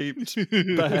broom-shaped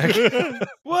bag?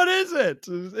 What is it?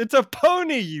 It's a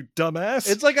pony, you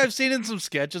dumbass! It's like I've seen in some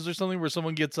sketches or something where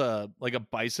someone gets a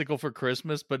bicycle for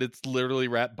Christmas, but it's literally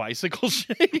wrapped bicycle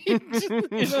shaped.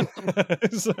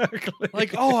 Exactly.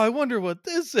 Like, oh, I wonder what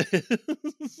this is.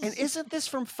 And isn't this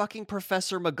from fucking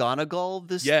Professor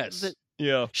McGonagall? Yes.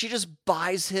 Yeah. She just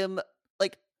buys him,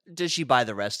 like, does she buy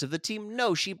the rest of the team?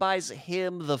 No, she buys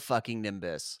him the fucking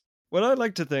Nimbus. What I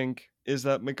like to think is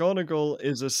that McGonagall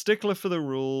is a stickler for the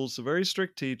rules, a very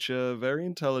strict teacher, very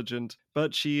intelligent,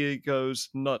 but she goes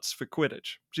nuts for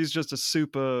Quidditch. She's just a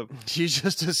super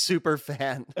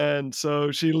fan. And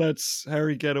so she lets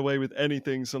Harry get away with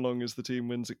anything so long as the team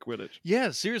wins at Quidditch.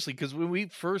 Yeah, seriously, because when we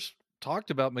first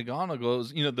talked about McGonagall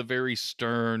as, the very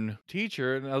stern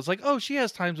teacher, and I was like, oh, she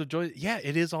has times of joy. Yeah,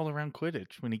 it is all around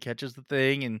Quidditch when he catches the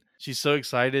thing and she's so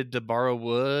excited to borrow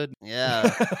wood.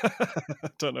 Yeah. I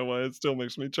don't know why it still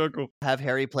makes me chuckle. Have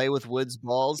Harry play with Wood's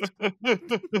balls.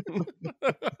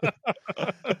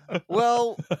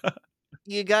 Well,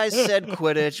 you guys said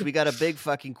Quidditch. We got a big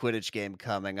fucking Quidditch game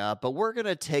coming up, but we're going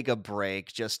to take a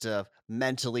break just to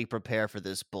mentally prepare for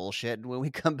this bullshit. And when we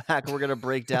come back, we're going to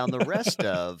break down the rest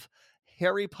of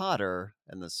Harry Potter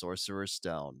and the Sorcerer's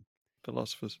Stone.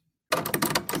 Philosophers.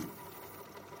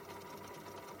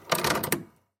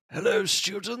 Hello,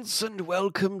 students, and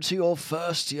welcome to your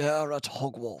first year at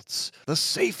Hogwarts, the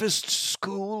safest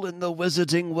school in the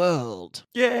wizarding world.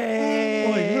 Yay!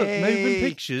 Oh, look, moving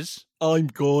pictures. I'm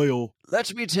Goyle.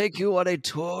 Let me take you on a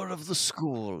tour of the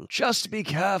school. Just be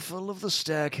careful of the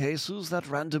staircases that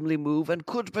randomly move and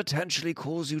could potentially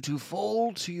cause you to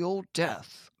fall to your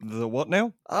death. The what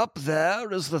now? Up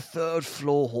there is the 3rd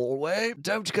floor hallway.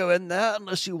 Don't go in there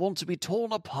unless you want to be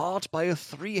torn apart by a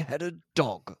 3-headed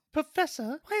dog.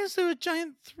 Professor, why is there a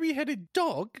giant 3-headed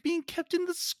dog being kept in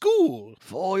the school?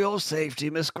 For your safety,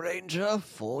 Miss Granger,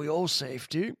 for your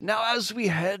safety. Now, as we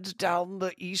head down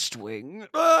the east wing...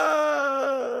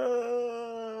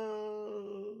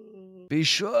 Be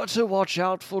sure to watch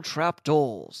out for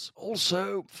trapdoors.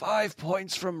 Also, 5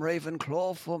 points from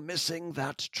Ravenclaw for missing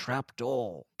that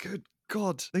trapdoor. Good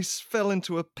God, they fell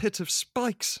into a pit of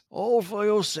spikes. All for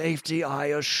your safety, I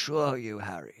assure you,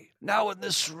 Harry. Now in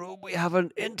this room we have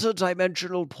an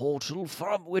interdimensional portal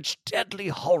from which deadly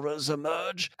horrors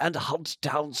emerge and hunt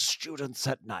down students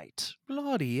at night.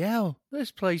 Bloody hell,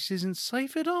 this place isn't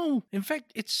safe at all. In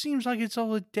fact, it seems like it's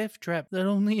all a death trap that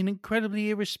only an incredibly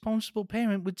irresponsible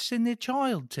parent would send their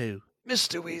child to.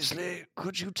 Mr. Weasley,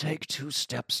 could you take 2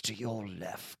 steps to your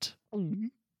left?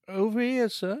 Over here,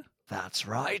 sir. That's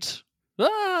right.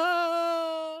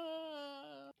 Ah!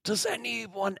 Does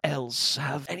anyone else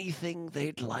have anything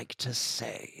they'd like to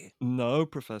say? No,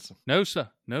 Professor. No, sir.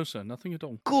 No, sir. Nothing at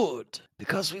all. Good,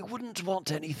 because we wouldn't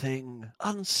want anything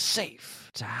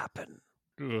unsafe to happen.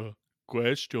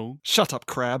 Question. Shut up,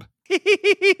 Crab.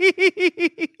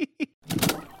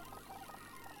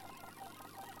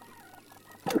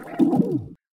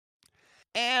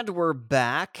 And we're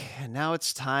back. Now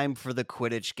it's time for the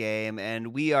Quidditch game, and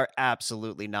we are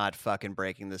absolutely not fucking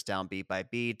breaking this down beat by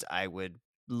beat. I would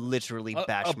literally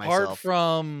bash Apart myself.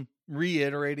 from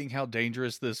reiterating how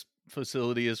dangerous this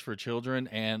facility is for children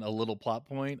and a little plot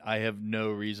point, I have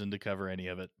no reason to cover any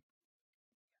of it.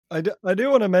 I do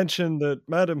want to mention that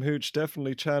Madam Hooch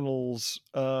definitely channels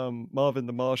Marvin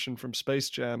the Martian from Space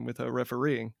Jam with her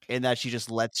refereeing. In that she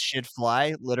just lets shit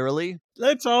fly, literally.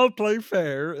 Let's all play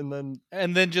fair, and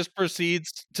then just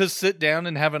proceeds to sit down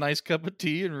and have a nice cup of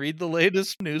tea and read the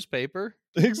latest newspaper.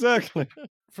 Exactly.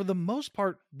 For the most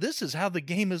part, this is how the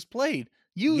game is played.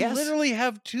 You Yes. literally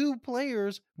have 2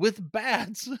 players with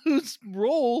bats whose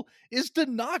role is to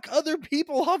knock other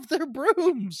people off their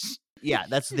brooms. Yeah,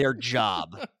 that's their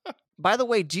job. By the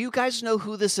way, do you guys know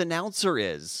who this announcer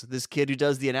is? This kid who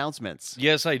does the announcements?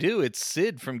 Yes, I do. It's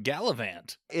Sid from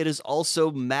Gallivant. It is also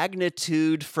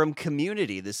Magnitude from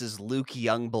Community. This is Luke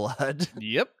Youngblood.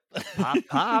 Yep. Pop,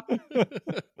 pop.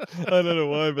 I don't know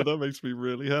why, but that makes me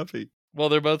really happy. Well,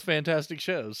 they're both fantastic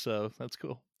shows, so that's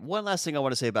cool. One last thing I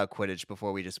want to say about Quidditch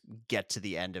before we just get to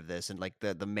the end of this and like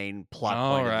the main plot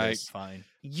All point of right, this. fine.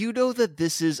 You know that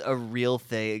this is a real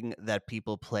thing that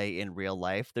people play in real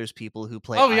life. There's people who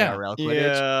play Oh, yeah. IRL Quidditch.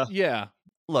 Yeah. Yeah.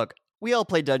 Look, we all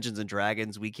play Dungeons and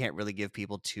Dragons. We can't really give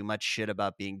people too much shit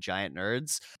about being giant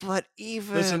nerds. But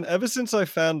even Listen, ever since I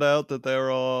found out that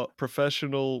there are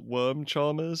professional worm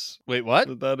charmers, Wait,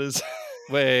 what? that is...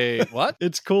 Wait, what?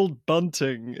 It's called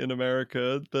bunting in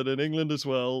America, but in England as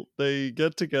well, they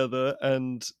get together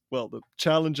and, well, the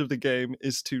challenge of the game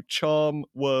is to charm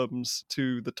worms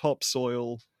to the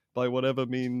topsoil by whatever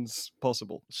means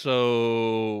possible.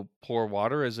 So pour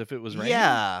water as if it was raining?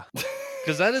 yeah.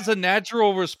 Because that is a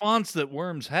natural response that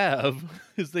worms have,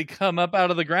 is they come up out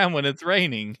of the ground when it's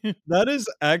raining. That is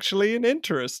actually an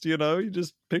interest, you know? You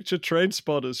just picture train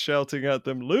spotters shouting at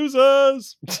them,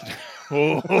 losers!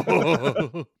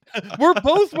 Oh. We're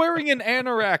both wearing an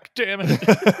anorak, damn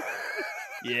it.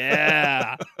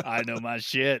 Yeah, I know my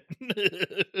shit.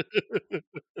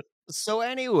 So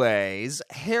anyways,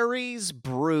 Harry's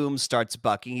broom starts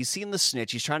bucking. He's seen the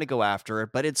snitch. He's trying to go after it,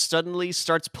 but it suddenly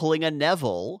starts pulling a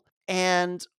Neville.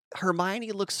 And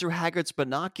Hermione looks through Hagrid's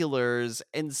binoculars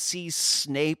and sees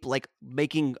Snape like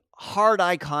making hard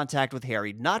eye contact with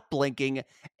Harry, not blinking,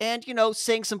 and, you know,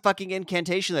 saying some fucking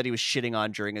incantation that he was shitting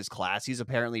on during his class. He's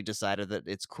apparently decided that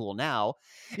it's cool now.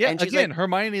 Yeah, And she's again, like-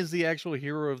 Hermione is the actual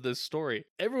hero of this story.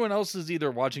 Everyone else is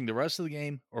either watching the rest of the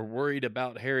game or worried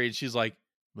about Harry, and she's like,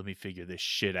 let me figure this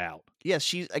shit out. Yes,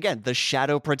 she's, again, the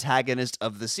shadow protagonist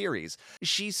of the series.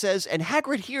 She says, and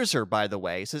Hagrid hears her, by the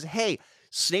way, says, hey,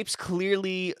 Snape's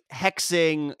clearly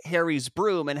hexing Harry's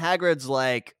broom, and Hagrid's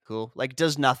like, cool, like,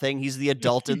 does nothing. He's the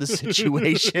adult in the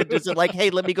situation. Is it like, hey,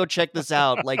 let me go check this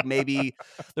out? Like, maybe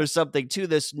there's something to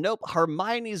this. Nope,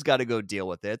 Hermione's got to go deal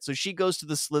with it. So she goes to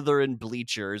the Slytherin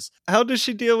bleachers. How does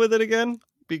she deal with it again?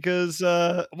 Because,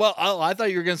 Well, I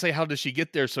thought you were going to say, how does she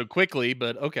get there so quickly?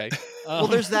 But okay. Well,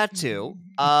 there's that too.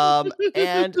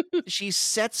 And she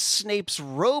sets Snape's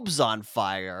robes on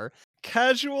fire.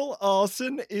 casual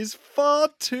arson is far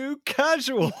too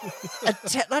casual.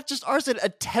 Not just arson,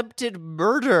 attempted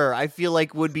murder, I feel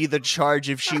like would be the charge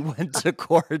if she went to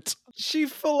court. She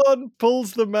full on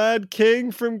pulls the Mad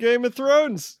King from Game of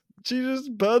Thrones. She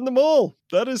just burned them all.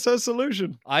 That is her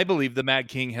solution. I believe the Mad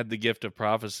King had the gift of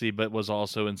prophecy, but was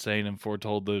also insane and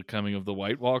foretold the coming of the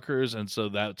White Walkers, and so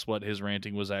that's what his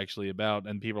ranting was actually about.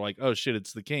 And people are like, oh shit,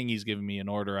 it's the king. He's giving me an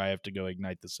order. I have to go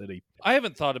ignite the city. I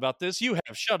haven't thought about this. You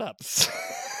have. Shut up.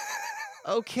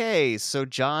 Okay, so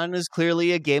John is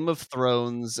clearly a Game of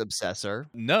Thrones obsessor.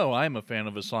 No, I'm a fan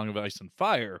of A Song of Ice and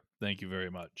Fire. Thank you very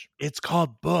much. It's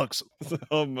called books.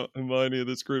 Hermione of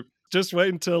this group. Just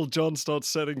wait until John starts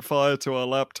setting fire to our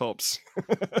laptops.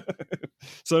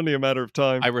 It's only a matter of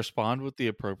time. I respond with the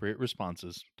appropriate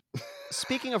responses.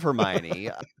 Speaking of Hermione,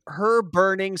 her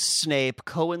burning Snape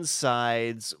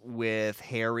coincides with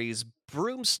Harry's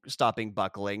broom stopping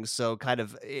buckling, so kind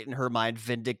of in her mind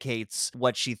vindicates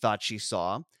what she thought she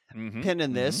saw. Pin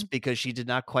in this because she did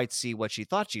not quite see what she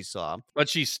thought she saw. But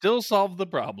she still solved the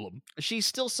problem. She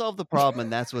still solved the problem, and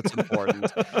that's what's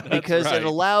important. That's Because right. it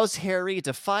allows Harry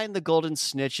to find the golden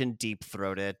snitch and deep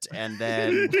throat it, and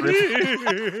then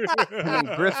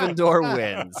Gryffindor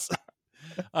wins.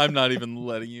 I'm not even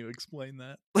letting you explain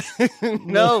that.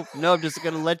 No, I'm just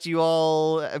going to let you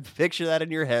all picture that in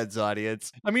your heads,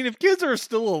 audience. I mean, if kids are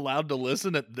still allowed to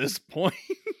listen at this point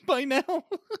by now,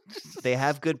 They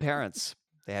have good parents.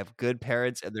 They have good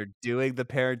parents, and they're doing the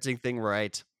parenting thing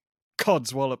right.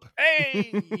 Codswallop.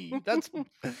 hey,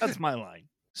 that's my line.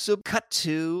 So cut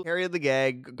to Harry and the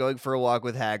gang going for a walk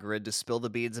with Hagrid to spill the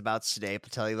beans about Snape,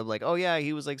 telling them like, oh yeah,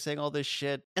 he was like saying all this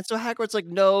shit. And so Hagrid's like,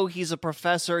 no, he's a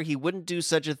professor. He wouldn't do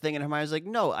such a thing. And Hermione's like,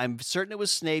 no, I'm certain it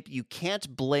was Snape. You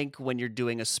can't blink when you're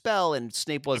doing a spell. And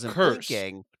Snape wasn't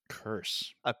blinking.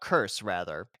 A curse,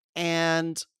 rather.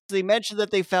 And they mentioned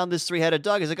that they found this three-headed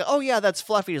dog. He's like, oh yeah, that's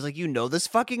Fluffy. He's like, you know this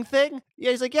fucking thing?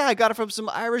 Yeah, he's like, yeah, I got it from some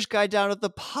Irish guy down at the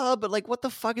pub. But like, what the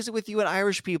fuck is it with you and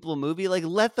Irish people movie? Like,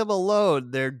 let them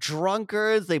alone. They're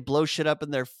drunkards. They blow shit up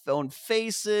in their own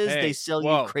faces. Hey, they sell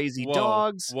you crazy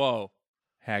dogs. Whoa.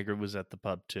 Hagrid was at the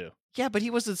pub too. Yeah, but he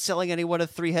wasn't selling anyone a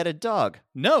three-headed dog.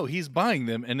 No, he's buying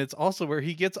them, and it's also where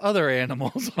he gets other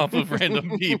animals off of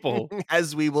random people.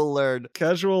 As we will learn.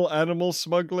 Casual animal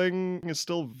smuggling is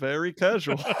still very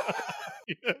casual.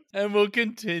 And will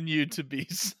continue to be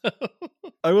so.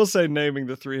 I will say naming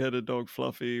the three-headed dog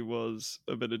Fluffy was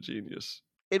a bit of genius.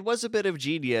 It was a bit of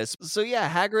genius. So yeah,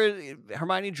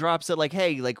 Hermione drops it like,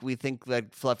 hey, like we think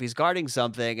that Fluffy's guarding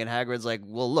something, and Hagrid's like,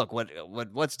 well, look,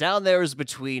 what's down there is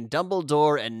between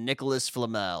Dumbledore and Nicholas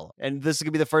Flamel. And this is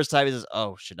gonna be the first time he says,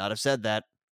 oh, should not have said that.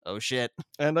 Oh shit.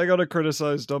 And I gotta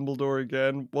criticize Dumbledore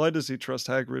again. Why does he trust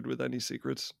Hagrid with any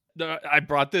secrets? I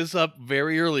brought this up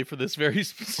very early for this very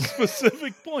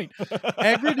specific point.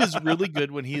 Hagrid is really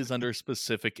good when he is under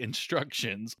specific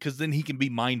instructions, because then he can be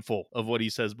mindful of what he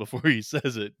says before he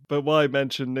says it. But why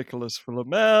mention Nicholas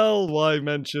Flamel? Why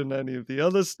mention any of the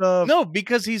other stuff? No,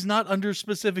 because he's not under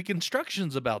specific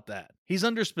instructions about that. He's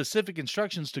under specific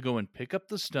instructions to go and pick up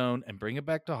the stone and bring it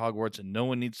back to Hogwarts, and no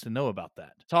one needs to know about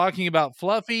that. Talking about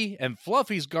Fluffy, and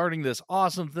Fluffy's guarding this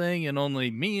awesome thing, and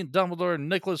only me and Dumbledore and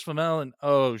Nicholas Flamel, and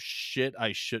oh shit,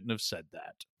 I shouldn't have said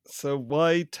that. So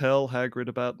why tell Hagrid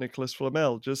about Nicholas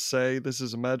Flamel? Just say this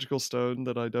is a magical stone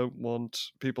that I don't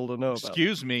want people to know about.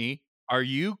 Excuse me, are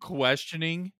you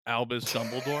questioning Albus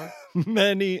Dumbledore?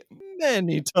 Many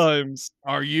times.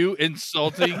 Are you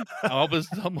insulting Albus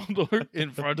Dumbledore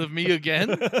in front of me again?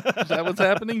 Is that what's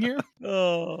happening here?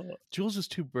 Oh. Jules is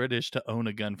too British to own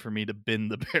a gun for me to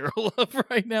bend the barrel of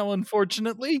right now,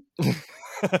 unfortunately.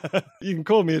 You can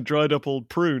call me a dried up old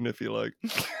prune if you like.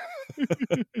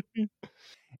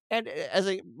 And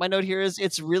my note here is,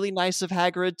 it's really nice of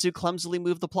Hagrid to clumsily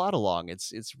move the plot along.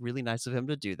 It's really nice of him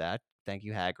to do that. Thank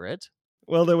you, Hagrid.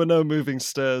 Well, there were no moving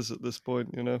stairs at this point,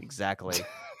 you know. Exactly.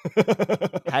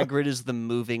 Hagrid is the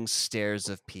moving stairs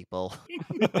of people.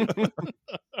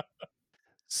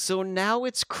 So now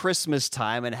it's Christmas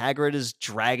time, and Hagrid is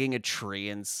dragging a tree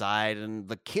inside, and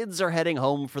the kids are heading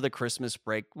home for the Christmas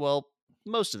break. Well,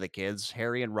 most of the kids,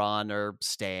 Harry and Ron, are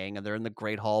staying, and they're in the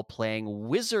Great Hall playing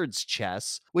Wizard's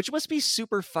Chess, which must be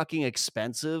super fucking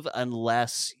expensive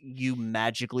unless you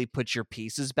magically put your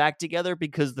pieces back together,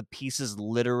 because the pieces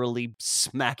literally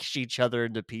smash each other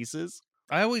into pieces.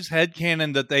 I always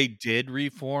headcanon that they did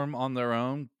reform on their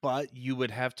own, but you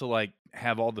would have to like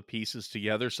have all the pieces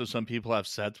together, so some people have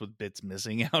sets with bits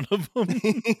missing out of them.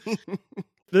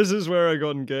 This is where I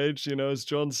got engaged, you know, as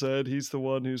John said, he's the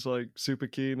one who's like super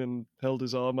keen and held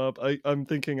his arm up. I'm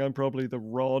thinking I'm probably the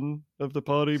Ron of the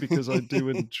party because I do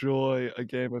enjoy a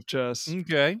game of chess.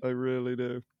 Okay. I really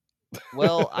do.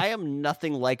 Well, I am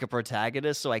nothing like a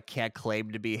protagonist, so I can't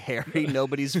claim to be Harry.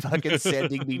 Nobody's fucking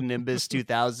sending me Nimbus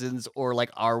 2000s or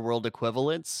like our world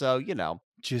equivalents, so, you know.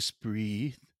 Just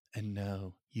breathe and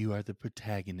know you are the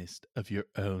protagonist of your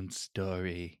own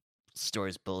story.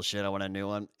 Story's bullshit. I want a new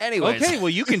one. Anyways. Okay, well,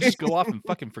 you can just go off and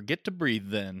fucking forget to breathe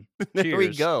then. There we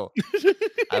Cheers. go.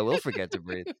 I will forget to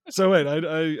breathe. So wait,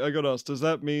 I got asked, does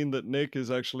that mean that Nick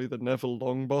is actually the Neville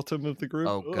Longbottom of the group?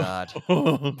 Oh, God.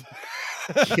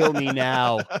 Kill me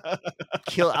now.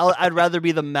 I'd rather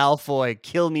be the Malfoy.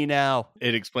 Kill me now.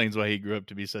 It explains why he grew up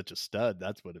to be such a stud.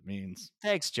 That's what it means.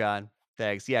 Thanks, John.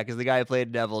 Thanks. Yeah, because the guy who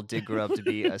played Neville did grow up to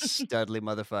be a studly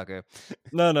motherfucker.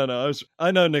 No.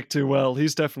 I know Nick too well.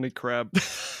 He's definitely Crab.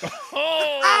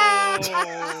 Oh!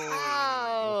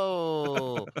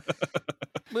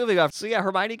 Moving on. So yeah,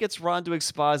 Hermione gets Ron to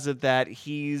exposit that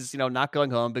he's, not going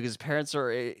home because his parents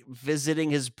are visiting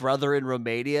his brother in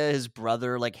Romania. His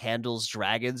brother handles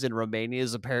dragons, and Romania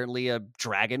is apparently a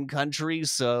dragon country.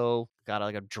 So got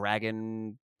a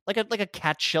dragon, like a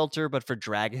cat shelter, but for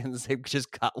dragons. They've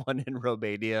just got one in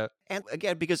Romania. And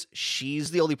again, because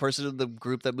she's the only person in the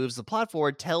group that moves the plot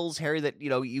forward, tells Harry that,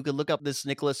 you can look up this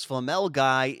Nicholas Flamel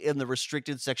guy in the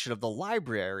restricted section of the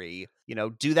library.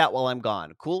 Do that while I'm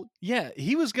gone. Cool? Yeah,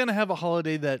 he was going to have a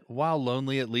holiday that, while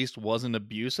lonely, at least wasn't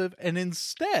abusive. And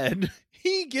instead,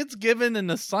 he gets given an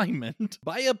assignment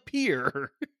by a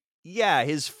peer. Yeah,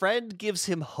 his friend gives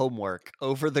him homework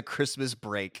over the Christmas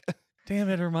break. Damn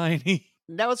it, Hermione.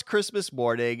 Now it's Christmas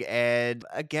morning, and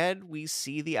again, we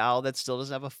see the owl that still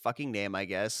doesn't have a fucking name, I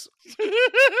guess.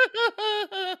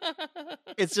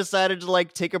 It's decided to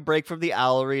take a break from the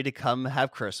owlery to come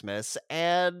have Christmas.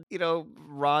 And,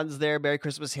 Ron's there. Merry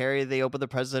Christmas, Harry. They open the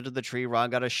present under the tree. Ron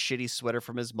got a shitty sweater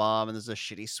from his mom, and there's a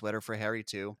shitty sweater for Harry,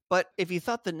 too. But if you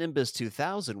thought the Nimbus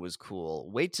 2000 was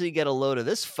cool, wait till you get a load of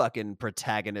this fucking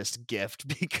protagonist gift,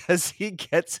 because he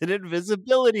gets an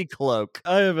invisibility cloak.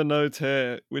 I have a note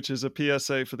here, which is a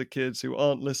PSA for the kids who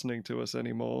aren't listening to us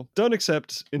anymore. Don't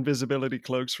accept invisibility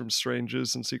cloaks from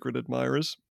strangers and secret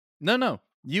admirers. No.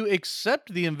 You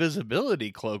accept the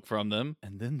invisibility cloak from them,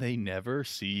 and then they never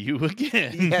see you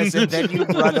again. Yes, and then you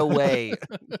run away.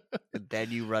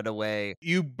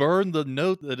 You burn the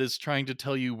note that is trying to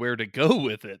tell you where to go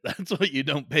with it. That's what you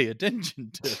don't pay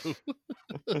attention to.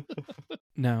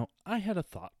 Now, I had a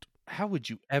thought. How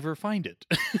would you ever find it?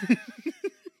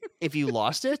 If you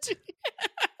lost it?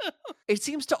 It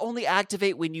seems to only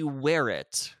activate when you wear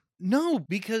it. No,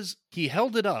 because he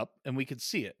held it up and we could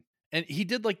see it. And he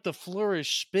did the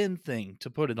flourish spin thing to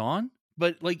put it on.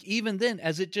 But even then,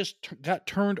 as it just got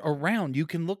turned around, you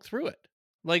can look through it.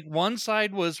 One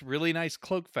side was really nice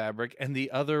cloak fabric and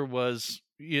the other was,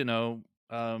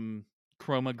 chroma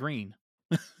green.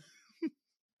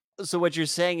 So what you're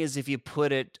saying is if you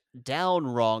put it down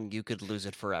wrong, you could lose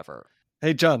it forever.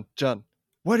 Hey, John,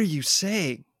 what are you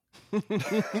saying?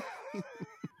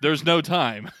 There's no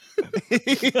time.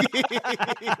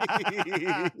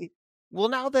 Well,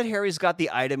 now that Harry's got the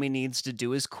item he needs to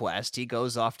do his quest, he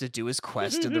goes off to do his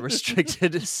quest in the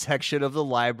restricted section of the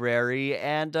library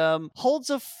and holds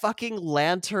a fucking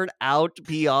lantern out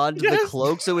beyond the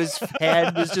cloak, so his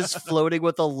head is just floating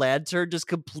with a lantern, just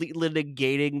completely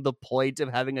negating the point of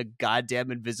having a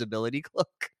goddamn invisibility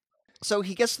cloak. So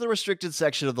he gets to the restricted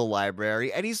section of the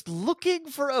library, and he's looking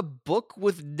for a book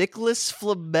with Nicholas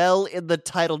Flamel in the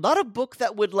title. Not a book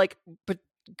that would,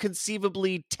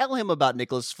 conceivably tell him about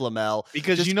Nicholas Flamel.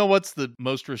 Because you know what's the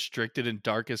most restricted and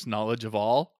darkest knowledge of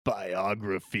all?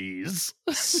 Biographies.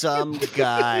 Some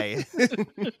guy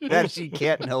that you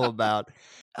can't know about.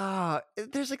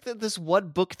 There's this one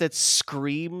book that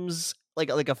screams, like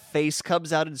a face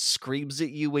comes out and screams at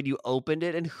you when you opened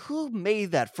it. And who made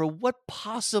that? For what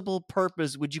possible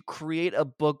purpose would you create a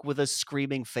book with a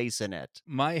screaming face in it?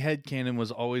 My headcanon was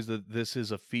always that this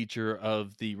is a feature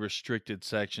of the restricted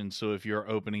section. So if you're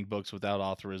opening books without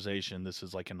authorization, this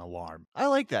is like an alarm. I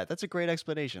like that. That's a great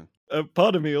explanation.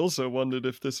 Part of me also wondered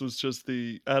if this was just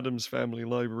the Addams Family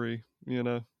library,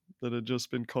 that had just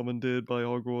been commandeered by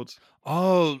Hogwarts.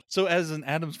 Oh, so as an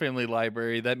Addams Family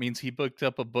library, that means he booked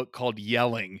up a book called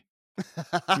Yelling.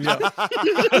 Yeah.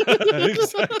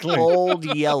 Exactly. Old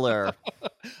Yeller.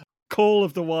 Call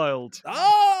of the Wild.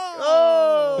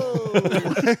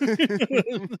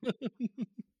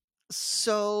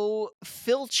 So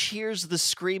Filch hears the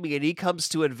screaming and he comes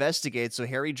to investigate, so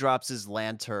Harry drops his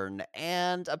lantern,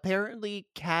 and apparently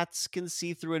cats can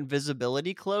see through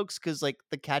invisibility cloaks because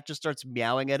the cat just starts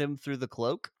meowing at him through the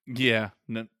cloak. Yeah.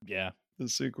 Yeah. The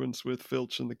sequence with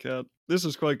Filch and the cat. This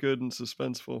is quite good and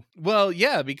suspenseful. Well,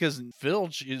 yeah, because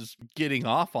Filch is getting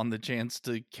off on the chance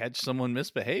to catch someone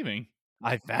misbehaving.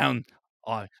 I found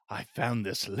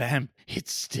this lamp.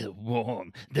 It's still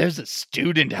warm. There's a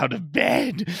student out of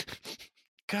bed.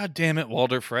 God damn it,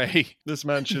 Walder Frey. This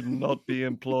man should not be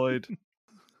employed.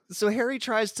 So Harry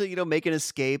tries to, make an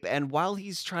escape, and while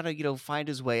he's trying to, find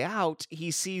his way out,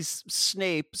 he sees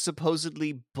Snape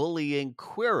supposedly bullying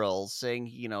Quirrell, saying,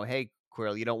 hey,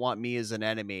 Quirrell, you don't want me as an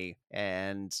enemy,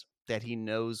 and that he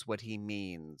knows what he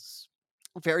means.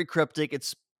 Very cryptic.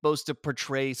 It's supposed to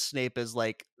portray Snape as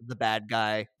the bad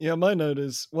guy. Yeah, my note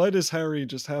is, why does Harry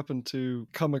just happen to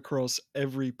come across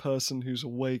every person who's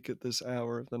awake at this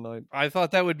hour of the night? I thought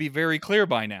that would be very clear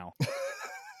by now.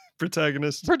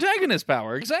 Protagonist. Protagonist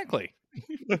power, exactly.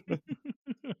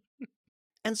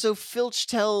 And so Filch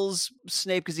tells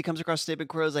Snape, because he comes across Snape and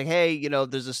Quirrell's like, hey,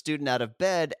 there's a student out of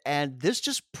bed. And this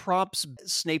just prompts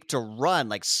Snape to run.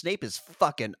 Like, Snape is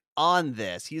fucking on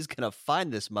this. He's going to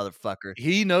find this motherfucker.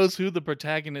 He knows who the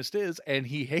protagonist is, and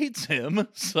he hates him,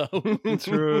 so...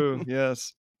 True,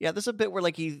 yes. Yeah, there's a bit where,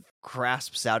 like, he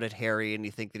grasps out at Harry and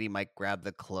you think that he might grab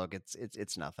the cloak.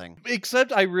 It's nothing.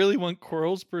 Except I really want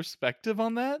Quirrell's perspective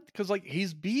on that, because, like,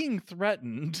 he's being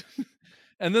threatened,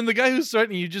 and then the guy who's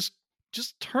threatening you just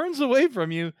turns away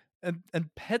from you and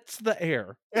pets the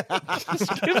air.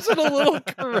 Just gives it a little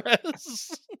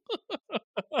caress.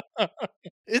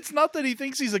 It's not that he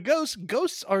thinks he's a ghost.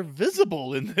 Ghosts are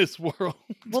visible in this world.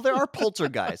 Well, there are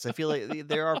poltergeists. I feel like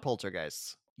there are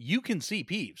poltergeists. You can see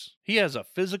Peeves. He has a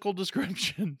physical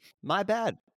description. My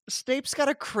bad. Snape's got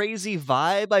a crazy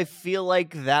vibe. I feel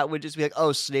like that would just be like,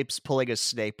 oh, Snape's pulling a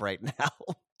Snape right now.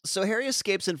 So Harry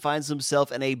escapes and finds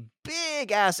himself in a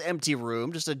big-ass empty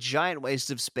room, just a giant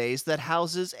waste of space that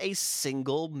houses a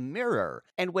single mirror.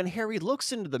 And when Harry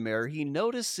looks into the mirror, he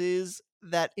notices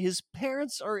that his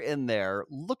parents are in there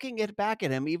looking back at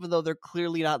him, even though they're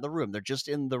clearly not in the room. They're just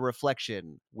in the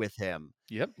reflection with him.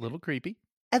 Yep, little creepy.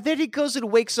 And then he goes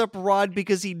and wakes up Ron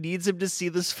because he needs him to see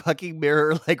this fucking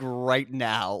mirror, like, right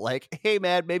now. Like, hey,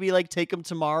 man, maybe, like, take him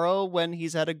tomorrow when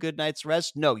he's had a good night's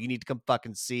rest. No, you need to come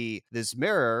fucking see this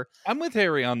mirror. I'm with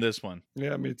Harry on this one.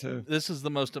 Yeah, me too. This is the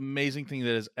most amazing thing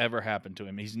that has ever happened to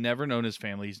him. He's never known his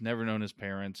family. He's never known his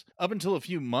parents. Up until a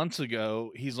few months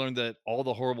ago, he's learned that all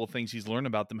the horrible things he's learned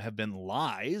about them have been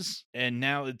lies. And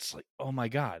now it's like, oh my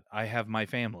God, I have my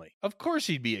family. Of course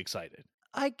he'd be excited.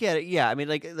 I get it. Yeah, I mean,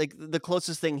 like the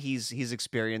closest thing he's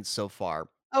experienced so far.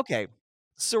 Okay,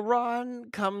 so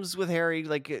Ron comes with Harry,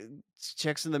 like,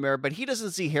 checks in the mirror, but he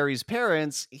doesn't see Harry's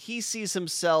parents. He sees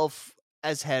himself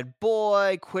as head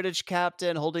boy, Quidditch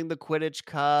captain, holding the Quidditch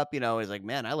cup. He's like,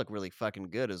 man, I look really fucking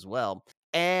good as well.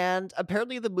 And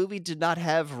apparently the movie did not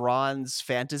have Ron's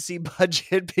fantasy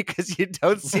budget because you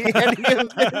don't see any of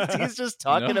this. He's just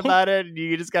talking No. about it and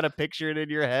you just got to picture it in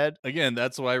your head. Again,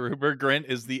 that's why Rupert Grint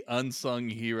is the unsung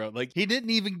hero. Like, he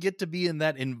didn't even get to be in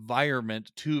that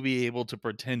environment to be able to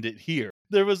pretend it here.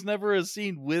 There was never a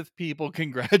scene with people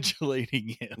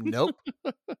congratulating him. Nope.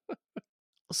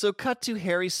 So cut to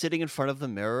Harry sitting in front of the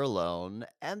mirror alone,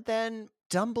 and then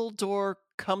Dumbledore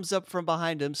comes up from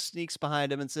behind him, sneaks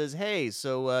behind him, and says, hey,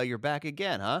 so you're back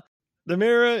again, huh? The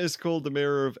mirror is called the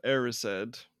Mirror of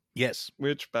Erised, Yes.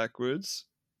 which backwards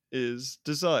is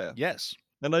desire. Yes.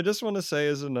 And I just want to say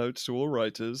as a note to all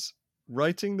writers,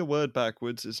 writing the word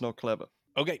backwards is not clever.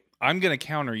 Okay, I'm going to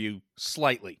counter you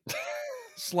slightly.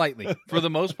 Slightly. For the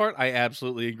most part, I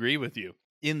absolutely agree with you.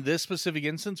 In this specific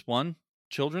instance, one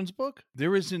children's book,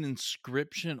 there is an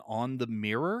inscription on the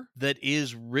mirror that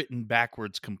is written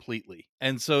backwards completely.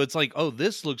 And so it's like, oh,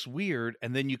 this looks weird.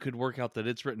 And then you could work out that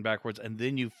it's written backwards. And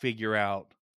then you figure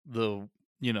out the,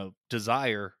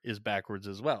 desire is backwards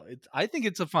as well. I think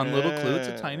it's a fun little clue. It's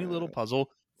a tiny little puzzle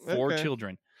for Okay.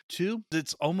 children. Two,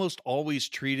 it's almost always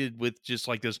treated with just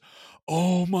like this,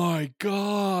 oh my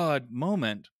God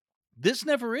moment. This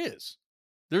never is.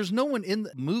 There's no one in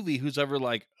the movie who's ever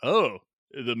like, oh,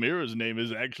 the mirror's name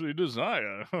is actually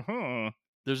Desire.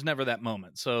 There's never that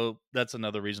moment. So that's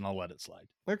another reason I'll let it slide.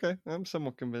 Okay, I'm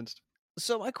somewhat convinced.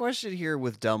 So my question here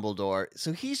with Dumbledore,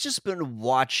 so he's just been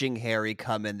watching Harry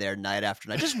come in there night after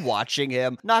night, just watching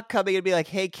him, not coming and be like,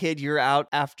 hey kid, you're out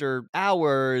after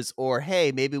hours, or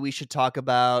hey, maybe we should talk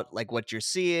about like what you're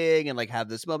seeing and like have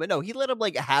this moment. No, he let him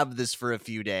like have this for a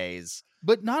few days.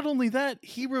 But not only that,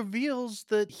 he reveals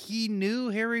that he knew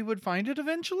Harry would find it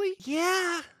eventually.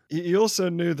 Yeah. He also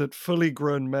knew that fully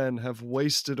grown men have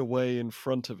wasted away in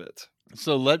front of it.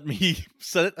 So let me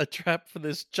set a trap for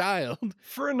this child.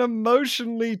 For an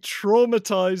emotionally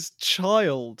traumatized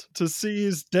child to see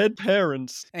his dead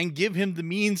parents. And give him the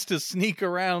means to sneak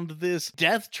around this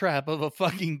death trap of a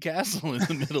fucking castle in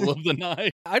the middle of the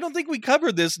night. I don't think we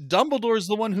covered this. Dumbledore's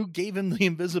the one who gave him the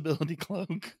invisibility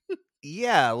cloak.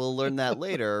 Yeah, we'll learn that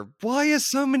later. Why are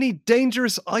so many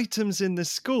dangerous items in the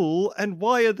school, and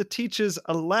why are the teachers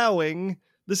allowing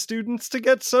the students to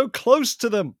get so close to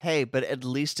them? Hey, but at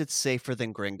least it's safer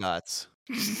than Gringotts.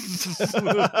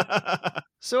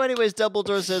 So anyways,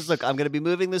 Dumbledore says, look, I'm going to be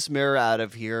moving this mirror out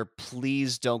of here.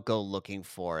 Please don't go looking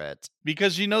for it.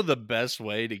 Because you know the best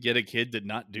way to get a kid to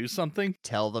not do something?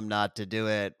 Tell them not to do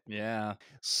it. Yeah.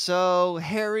 So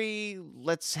Harry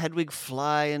lets Hedwig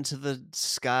fly into the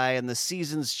sky, and the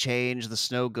seasons change. The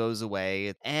snow goes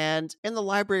away. And in the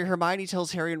library, Hermione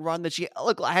tells Harry and Ron that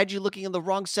look, I had you looking in the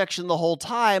wrong section the whole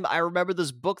time. I remember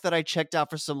this book that I checked out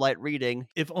for some light reading.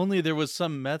 If only there was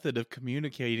some method of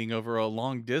communicating over a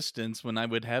long distance when I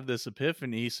would have this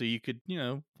epiphany so you could,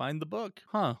 find the book.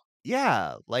 Huh.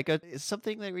 Yeah, like it's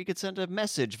something that we could send a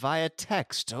message via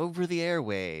text over the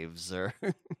airwaves, or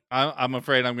I'm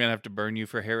afraid I'm going to have to burn you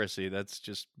for heresy. That's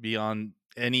just beyond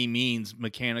any means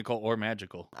mechanical or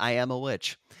magical. I am a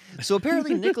witch. So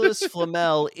apparently Nicholas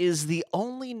Flamel is the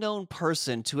only known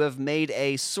person to have made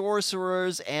a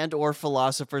sorcerer's and or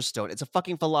philosopher's stone. It's a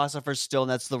fucking philosopher's stone.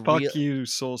 That's the real... Fuck you,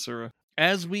 sorcerer.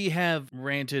 As we have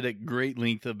ranted at great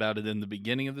length about it in the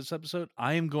beginning of this episode,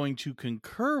 I am going to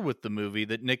concur with the movie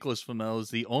that Nicholas Flamel is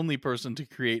the only person to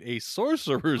create a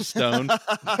sorcerer's stone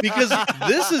because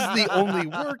this is the only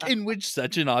work in which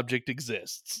such an object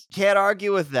exists. Can't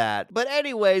argue with that. But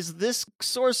anyways, this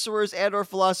sorcerer's and or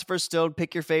philosopher's stone,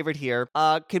 pick your favorite here,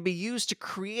 can be used to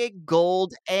create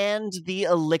gold and the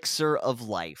elixir of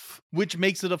life. Which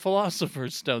makes it a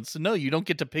philosopher's stone. So no, you don't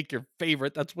get to pick your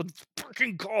favorite. That's what it's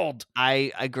fucking called.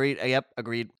 I agreed. Yep,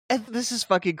 agreed. And this is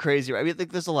fucking crazy. I mean,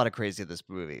 there's a lot of crazy in this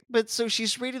movie. But so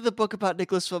she's reading the book about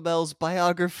Nicholas Flamel's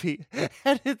biography,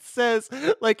 and it says,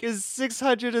 like, his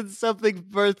 600 and something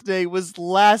birthday was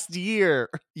last year.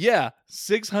 Yeah,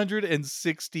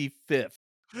 665th.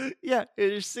 Yeah,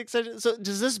 it is 600. So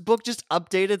does this book just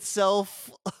update itself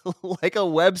like a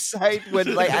website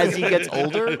when, like, as he gets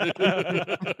older?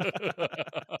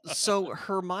 So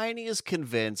Hermione is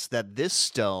convinced that this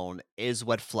stone is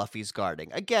what Fluffy's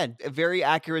guarding. Again, very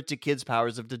accurate to kids'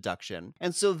 powers of deduction.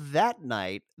 And so that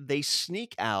night, they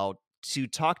sneak out to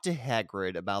talk to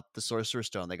Hagrid about the Sorcerer's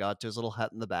Stone. They got to his little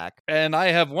hut in the back. And I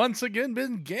have once again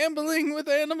been gambling with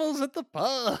animals at the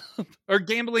pub. Or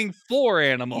gambling for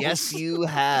animals. Yes, you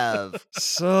have.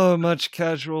 So much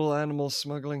casual animal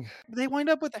smuggling. They wind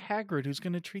up with a Hagrid who's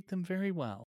going to treat them very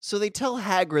well. So they tell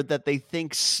Hagrid that they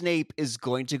think Snape is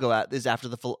going to go out, is after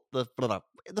the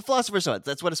Philosopher's Stone.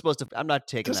 That's what it's supposed to... I'm not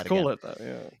taking Just that call again. it that,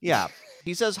 yeah. Yeah.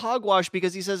 He says hogwash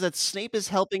because he says that Snape is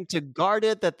helping to guard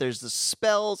it, that there's the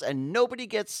spells, and nobody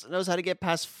knows how to get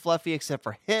past Fluffy except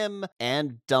for him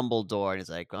and Dumbledore. And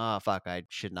he's like, oh, fuck, I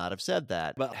should not have said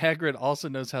that. But Hagrid also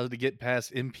knows how to get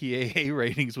past MPAA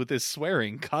ratings with his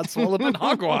swearing. Codswallop and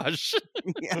hogwash.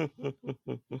 Yeah.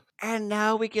 And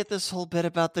now we get this whole bit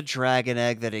about the dragon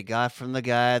egg that he got from the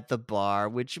guy at the bar,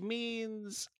 which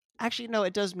means... Actually, no,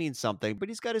 it does mean something, but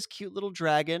he's got his cute little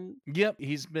dragon. Yep,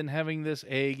 he's been having this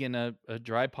egg in a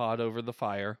dry pot over the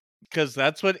fire. Because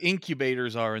that's what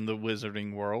incubators are in the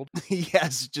wizarding world.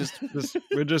 Yes,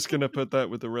 We're just going to put that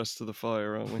with the rest of the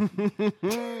fire, aren't we?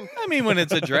 I mean, when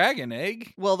it's a dragon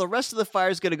egg. Well, the rest of the fire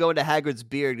is going to go into Hagrid's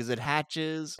beard because it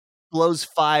hatches, blows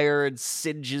fire, and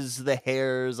singes the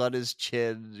hairs on his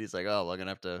chin. He's like, oh, we're going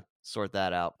to have to sort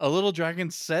that out. A little dragon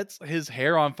sets his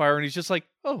hair on fire and he's just like,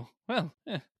 oh, well,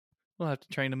 we'll have to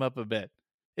train him up a bit.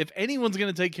 If anyone's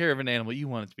going to take care of an animal, you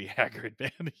want it to be Hagrid,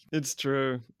 man. It's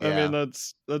true. Yeah. I mean,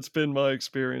 that's been my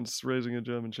experience raising a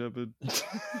German Shepherd.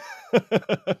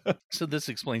 So this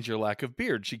explains your lack of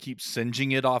beard. She keeps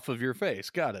singeing it off of your face.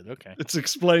 Got it. Okay. It's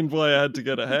explained why I had to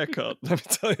get a haircut. Let me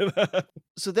tell you that.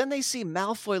 So then they see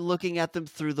Malfoy looking at them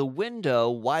through the window.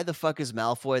 Why the fuck is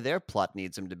Malfoy there? Plot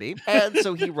needs him to be. And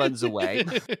so he runs away.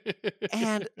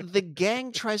 And the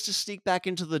gang tries to sneak back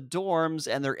into the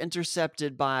dorms, and they're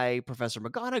intercepted by Professor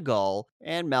McGonagall.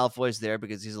 And Malfoy's there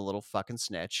because he's a little fucking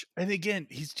snitch. And again,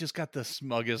 he's just got the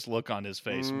smuggest look on his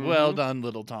face. Mhm. Well done,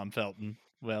 little Tom Felton.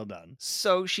 Well done.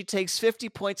 So she takes 50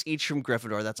 points each from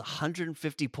Gryffindor. That's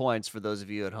 150 points for those of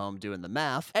you at home doing the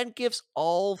math. And gives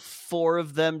all 4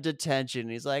 of them detention.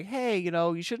 He's like, hey,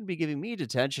 you shouldn't be giving me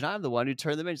detention. I'm the one who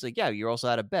turned them in. He's like, yeah, you're also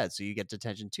out of bed, so you get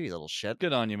detention too, you little shit.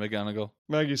 Good on you, McGonagall.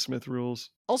 Maggie Smith rules.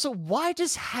 Also, why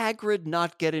does Hagrid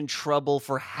not get in trouble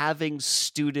for having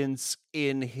students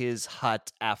in his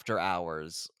hut after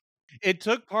hours? It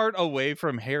took part away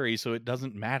from Harry, so it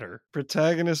doesn't matter.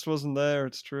 Protagonist wasn't there,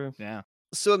 it's true. Yeah.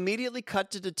 So immediately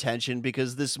cut to detention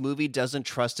because this movie doesn't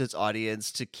trust its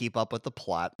audience to keep up with the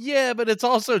plot. Yeah, but it's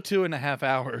also 2.5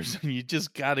 hours, and you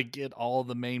just got to get all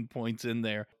the main points in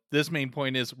there. This main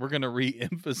point is we're going to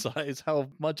re-emphasize how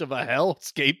much of a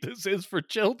hellscape this is for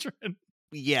children.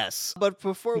 Yes. But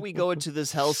before we go into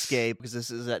this hellscape, because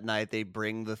this is at night, they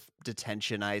bring the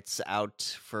detentionites out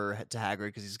to Hagrid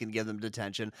because he's going to give them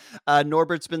detention.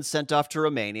 Norbert's been sent off to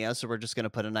Romania, so we're just going to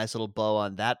put a nice little bow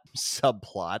on that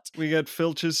subplot. We get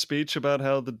Filch's speech about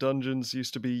how the dungeons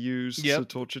used to be used to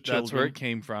torture children. That's where it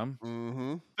came from.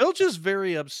 Mm-hmm. Filch is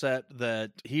very upset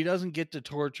that he doesn't get to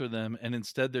torture them, and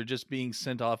instead they're just being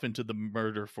sent off into the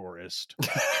murder forest.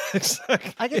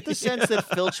 Exactly. I get the sense that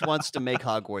Filch wants to make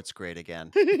Hogwarts great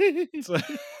again.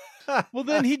 Well,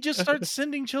 then he just starts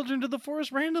sending children to the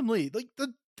forest randomly.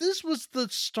 This was the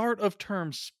start of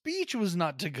term. Speech was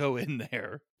not to go in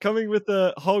there. Coming with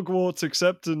the Hogwarts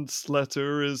acceptance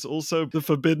letter is also the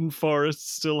Forbidden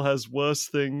Forest still has worse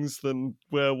things than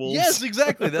werewolves. Yes,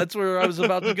 exactly. That's where I was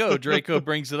about to go. Draco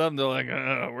brings it up, and they're like,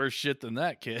 worse shit than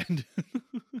that, kid.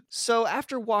 So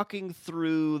after walking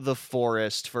through the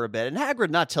forest for a bit, and Hagrid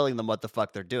not telling them what the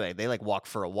fuck they're doing, they walk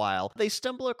for a while, they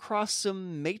stumble across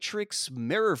some Matrix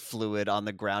mirror fluid on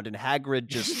the ground, and Hagrid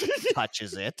just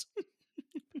touches it.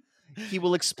 He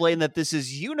will explain that this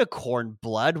is unicorn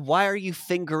blood. Why are you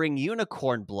fingering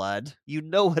unicorn blood? You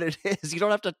know what it is. You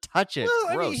don't have to touch it.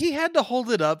 Well, Gross. he had to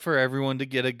hold it up for everyone to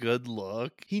get a good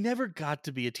look. He never got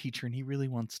to be a teacher, and he really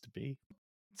wants to be.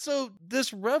 So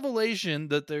this revelation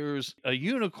that there's a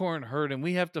unicorn herd and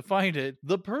we have to find it,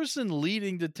 the person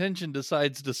leading detention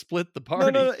decides to split the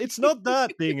party. No, it's not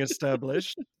that being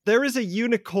established. There is a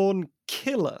unicorn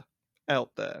killer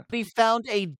out there. He found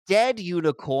a dead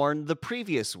unicorn the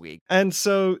previous week. And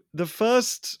so the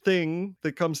first thing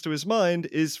that comes to his mind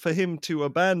is for him to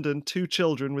abandon 2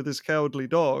 children with his cowardly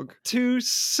dog to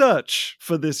search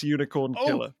for this unicorn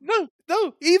killer.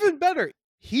 No, even better.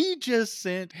 He just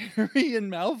sent Harry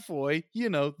and Malfoy,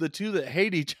 the two that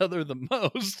hate each other the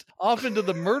most, off into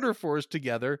the murder forest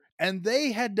together, and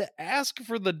they had to ask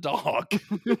for the dog.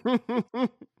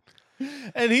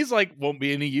 And he's like, won't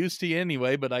be any use to you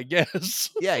anyway, but I guess.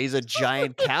 Yeah, he's a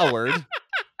giant coward.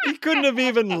 He couldn't have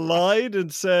even lied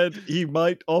and said he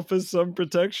might offer some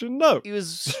protection. No. He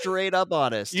was straight up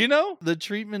honest. The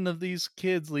treatment of these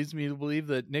kids leads me to believe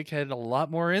that Nick had a lot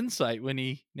more insight when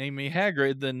he named me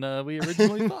Hagrid than we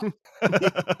originally thought.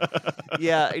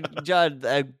 Yeah, John,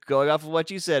 going off of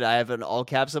what you said, I have in all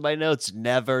caps in my notes,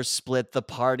 never split the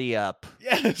party up.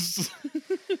 Yes.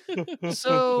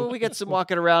 So we get some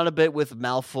walking around a bit with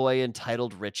Malfoy,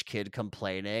 entitled rich kid,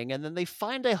 complaining, and then they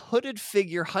find a hooded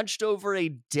figure hunched over a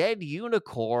dead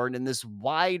unicorn in this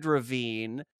wide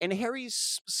ravine, and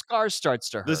Harry's scar starts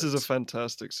to hurt. This is a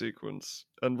fantastic sequence.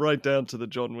 And right down to the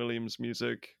John Williams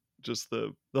music. Just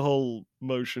the whole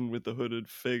motion with the hooded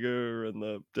figure and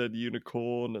the dead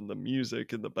unicorn and the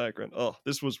music in the background. Oh,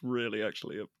 this was really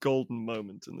actually a golden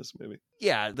moment in this movie.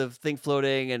 Yeah, the thing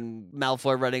floating and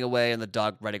Malfoy running away and the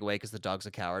dog running away because the dog's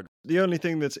a coward. The only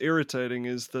thing that's irritating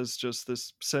is there's just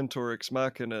this Centaur Ex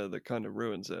Machina that kind of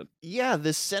ruins it. Yeah,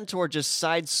 this centaur just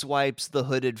sideswipes the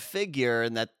hooded figure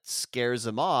and that scares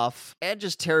him off. And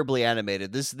just terribly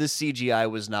animated. This CGI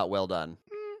was not well done.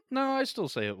 No, I still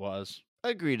say it was.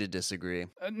 Agree to disagree.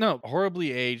 No,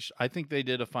 horribly aged. I think they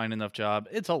did a fine enough job.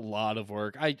 It's a lot of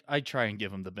work. I try and give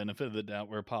them the benefit of the doubt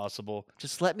where possible.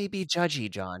 Just let me be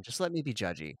judgy, John. Just let me be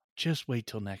judgy. Just wait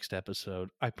till next episode.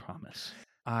 I promise.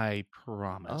 I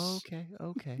promise. Okay.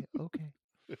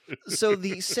 So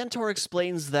the centaur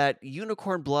explains that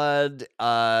unicorn blood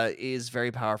is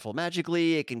very powerful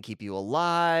magically. It can keep you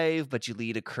alive, but you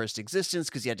lead a cursed existence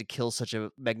because you had to kill such a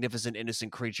magnificent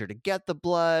innocent creature to get the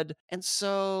blood. And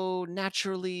so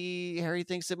naturally, Harry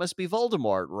thinks it must be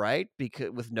Voldemort, right?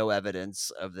 Because with no evidence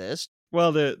of this.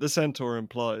 Well, the centaur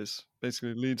implies,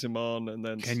 basically leads him on and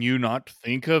then... Can you not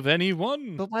think of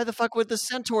anyone? But why the fuck would the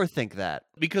centaur think that?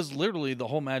 Because literally the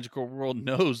whole magical world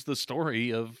knows the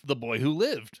story of the boy who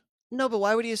lived. No, but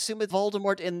why would he assume it's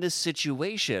Voldemort in this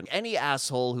situation? Any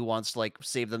asshole who wants to,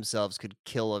 save themselves could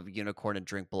kill a unicorn and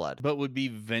drink blood. But would be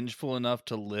vengeful enough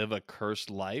to live a cursed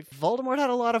life? Voldemort had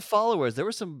a lot of followers. There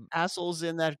were some assholes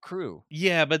in that crew.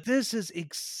 Yeah, but this is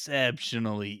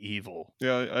exceptionally evil.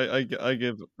 Yeah, I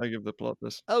give the plot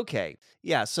this. Okay.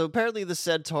 Yeah, so apparently the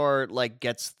centaur,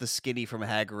 gets the skinny from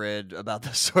Hagrid about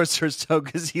the Sorcerer's Stone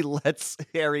because he lets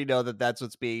Harry know that that's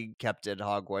what's being kept in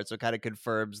Hogwarts. So it kind of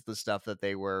confirms the stuff that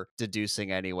they were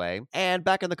deducing anyway. And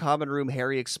back in the common room,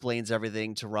 Harry explains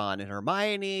everything to Ron and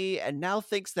Hermione, and now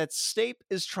thinks that Snape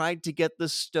is trying to get the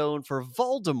stone for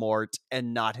Voldemort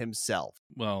and not himself.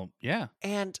 Well, yeah.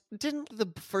 And didn't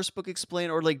the first book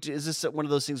explain, or is this one of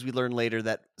those things we learn later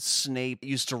that Snape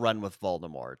used to run with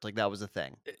Voldemort? That was a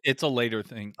thing. It's a later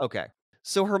thing. Okay.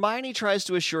 So Hermione tries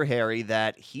to assure Harry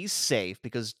that he's safe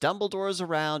because Dumbledore is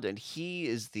around and he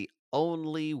is the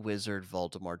only Wizard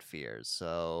Voldemort fears.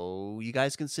 So you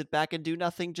guys can sit back and do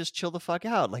nothing, just chill the fuck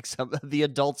out, like some of the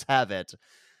adults have it.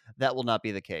 That will not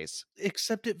be the case.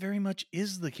 Except it very much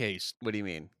is the case. What do you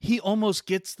mean? He almost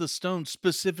gets the stone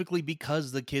specifically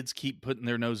because the kids keep putting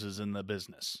their noses in the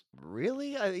business.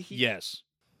 Really? Yes.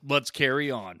 Let's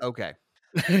carry on. Okay.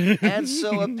 And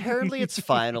so apparently it's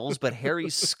finals, but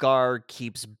Harry's scar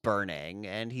keeps burning,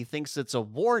 and he thinks it's a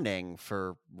warning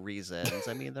for reasons.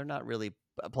 I mean, they're not really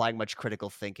applying much critical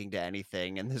thinking to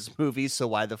anything in this movie, so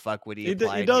why the fuck would he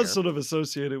apply He it does here? sort of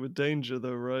associate it with danger,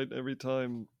 though, right? Every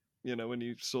time, when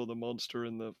you saw the monster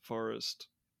in the forest,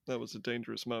 that was a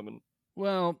dangerous moment.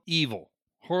 Well, evil.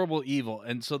 Horrible evil.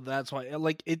 And so that's why,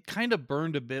 like, it kind of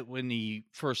burned a bit when he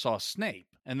first saw Snape.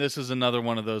 And this is another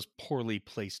one of those poorly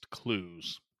placed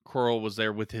clues. Quirrell was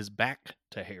there with his back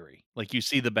to Harry. Like, you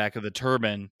see the back of the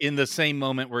turban in the same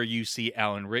moment where you see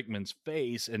Alan Rickman's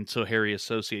face. And so Harry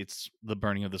associates the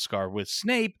burning of the scar with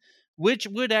Snape, which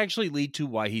would actually lead to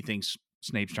why he thinks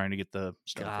Snape's trying to get the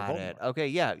stone for Got it. Voldemort. Okay,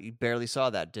 yeah, you barely saw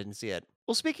that, didn't see it.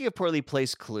 Well, speaking of poorly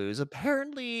placed clues,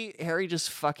 apparently Harry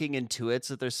just fucking intuits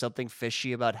that there's something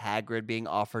fishy about Hagrid being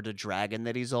offered a dragon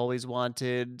that he's always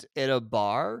wanted in a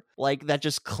bar. Like, that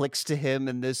just clicks to him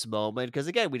in this moment, because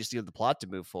again, we just need the plot to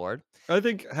move forward. I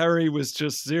think Harry was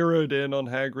just zeroed in on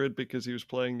Hagrid because he was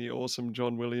playing the awesome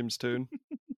John Williams tune.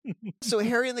 So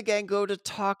Harry and the gang go to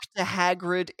talk to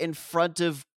Hagrid in front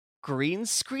of green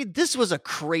screen. This was a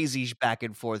crazy back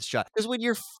and forth shot, because when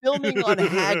you're filming on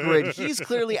Hagrid, he's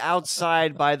clearly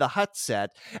outside by the hut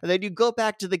set, and then you go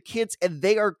back to the kids and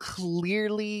they are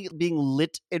clearly being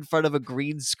lit in front of a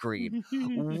green screen.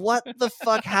 What the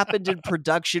fuck happened in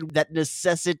production that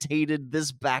necessitated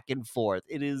this back and forth?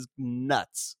 It is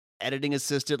nuts. Editing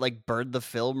assistant like burned the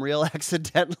film reel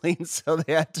accidentally, and so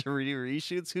they had to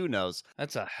reshoots. Who knows?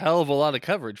 That's a hell of a lot of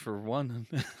coverage for one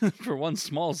for one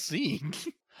small scene.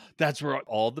 That's where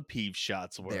all the Peeves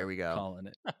shots were. There we go. Calling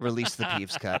it. Release the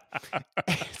Peeves cut.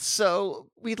 So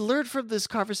we learned from this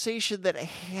conversation that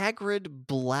Hagrid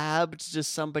blabbed to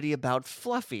somebody about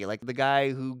Fluffy. Like the guy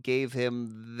who gave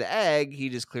him the egg, he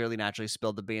just clearly naturally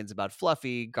spilled the beans about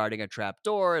Fluffy guarding a trap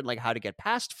door and like how to get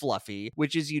past Fluffy,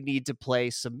 which is you need to play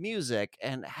some music.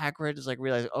 And Hagrid is like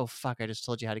realizing, oh fuck, I just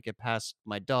told you how to get past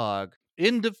my dog.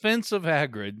 In defense of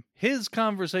Hagrid, his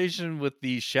conversation with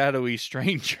the shadowy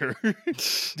stranger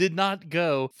did not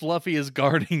go, Fluffy is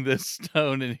guarding this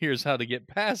stone and here's how to get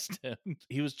past him.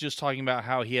 He was just talking about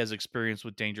how he has experience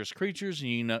with dangerous creatures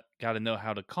and you got to know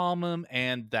how to calm them.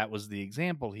 And that was the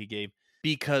example he gave.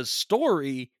 Because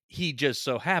story, he just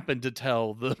so happened to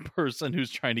tell the person who's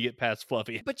trying to get past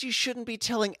Fluffy. But you shouldn't be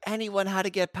telling anyone how to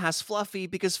get past Fluffy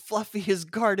because Fluffy is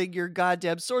guarding your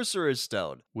goddamn Sorcerer's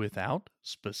Stone. Without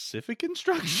specific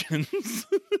instructions.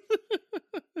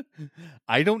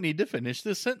 I don't need to finish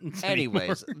this sentence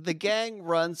Anyways, anymore. the gang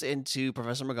runs into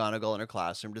Professor McGonagall in her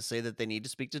classroom to say that they need to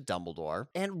speak to Dumbledore.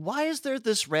 And why is there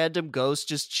this random ghost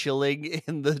just chilling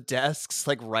in the desks,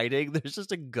 like writing? There's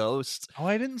just a ghost. Oh,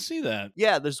 I didn't see that.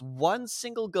 Yeah, there's one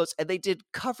single ghost, and they did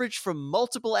coverage from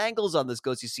multiple angles on this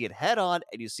ghost. You see it head on,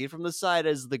 and you see it from the side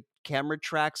as the camera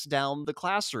tracks down the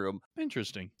classroom.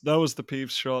 Interesting. That was the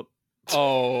Peeves shot.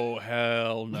 Oh,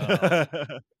 hell no.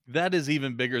 That is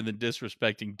even bigger than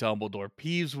disrespecting Dumbledore.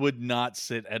 Peeves would not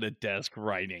sit at a desk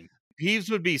writing.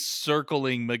 Peeves would be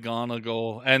circling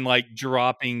McGonagall and like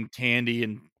dropping candy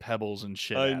and pebbles and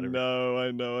shit I at her.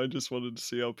 know. I just wanted to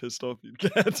see how pissed off you'd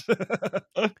get.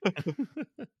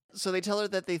 So they tell her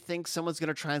that they think someone's going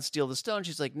to try and steal the stone.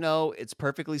 She's like, no, it's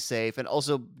perfectly safe. And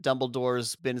also,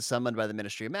 Dumbledore's been summoned by the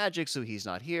Ministry of Magic, so he's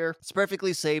not here. It's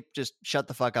perfectly safe. Just shut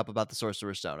the fuck up about the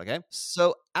Sorcerer's Stone, okay?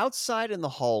 So outside in the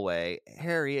hallway,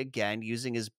 Harry, again,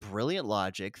 using his brilliant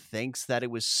logic, thinks that it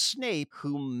was Snape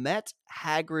who met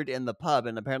Hagrid in the pub.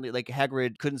 And apparently, like,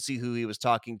 Hagrid couldn't see who he was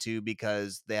talking to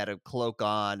because they had a cloak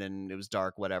on and it was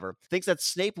dark, whatever. Thinks that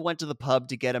Snape went to the pub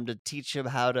to get him to teach him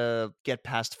how to get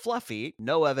past Fluffy.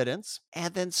 No evidence.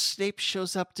 And then Snape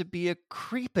shows up to be a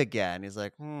creep again. He's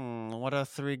like, what are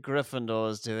 3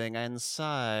 Gryffindors doing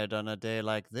inside on a day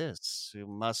like this? You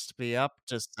must be up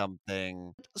to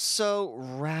something. So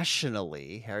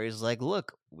rationally, Harry's like,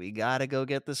 look, we gotta go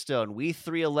get the stone. We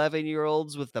 3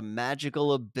 11-year-olds with the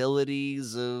magical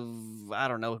abilities of, I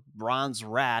don't know, Ron's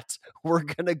rat, we're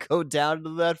gonna go down to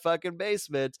that fucking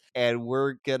basement and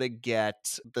we're gonna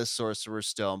get the Sorcerer's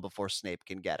Stone before Snape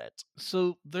can get it.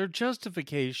 So their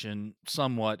justification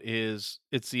somewhat is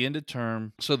it's the end of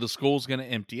term, so the school's going to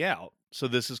empty out. So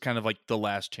this is kind of like the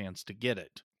last chance to get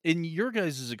it. In your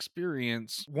guys'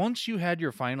 experience, once you had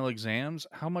your final exams,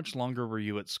 how much longer were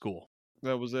you at school?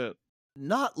 That was it.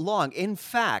 Not long. In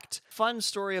fact, fun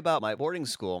story about my boarding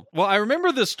school. Well, I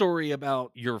remember the story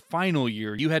about your final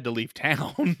year. You had to leave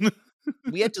town.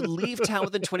 We had to leave town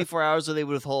within 24 hours or they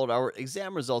would withhold our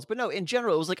exam results. But no, in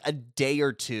general, it was like a day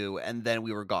or two and then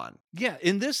we were gone. Yeah,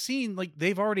 in this scene, like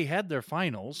they've already had their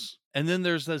finals, and then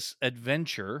there's this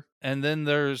adventure, and then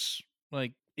there's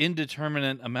like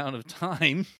indeterminate amount of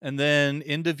time, and then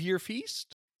end of year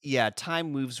feast. Yeah,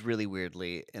 time moves really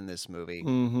weirdly in this movie.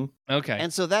 Mm-hmm. Okay.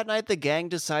 And so that night, the gang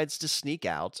decides to sneak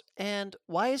out. And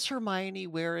why is Hermione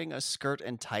wearing a skirt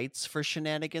and tights for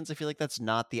shenanigans? I feel like that's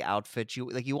not the outfit you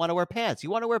like. You want to wear pants.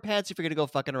 You want to wear pants if you're going to go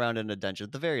fucking around in a dungeon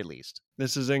at the very least.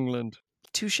 This is England.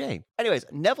 Touche. Anyways,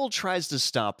 Neville tries to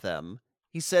stop them.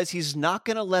 He says he's not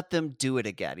going to let them do it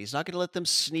again. He's not going to let them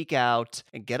sneak out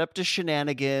and get up to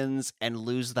shenanigans and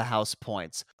lose the house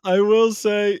points. I will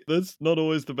say, that's not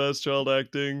always the best child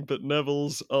acting, but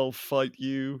Neville's "I'll fight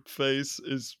you" face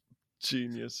is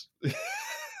genius.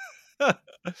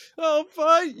 I'll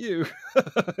fight you.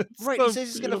 It's Right, so he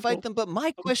says he's going to fight beautiful. them, but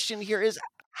my question here is,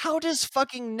 how does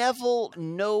fucking Neville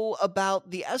know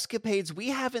about the escapades? We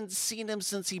haven't seen him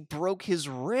since he broke his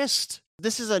wrist.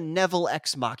 This is a Neville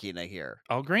ex machina here.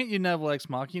 I'll grant you Neville Ex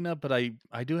Machina, but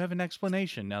I do have an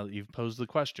explanation now that you've posed the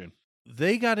question.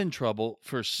 They got in trouble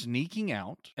for sneaking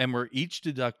out and were each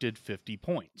deducted 50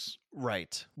 points.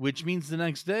 Right. Which means the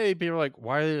next day, people are like,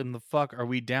 why in the fuck are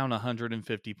we down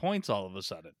 150 points all of a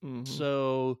sudden? Mhm.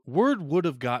 So word would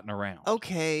have gotten around.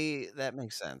 Okay, that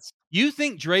makes sense. You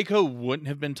think Draco wouldn't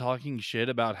have been talking shit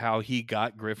about how he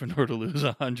got Gryffindor to lose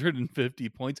 150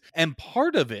 points? And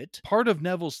part of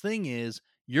Neville's thing is,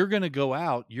 you're going to go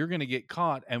out, you're going to get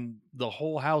caught, and the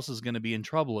whole house is going to be in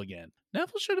trouble again.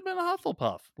 Neville should have been a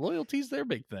Hufflepuff. Loyalty's their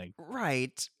big thing.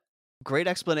 Right. Great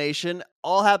explanation.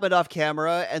 All happened off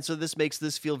camera, and so this makes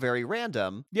this feel very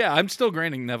random. Yeah, I'm still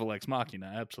granting Neville Ex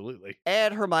Machina, absolutely.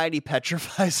 And Hermione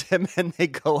petrifies him, and they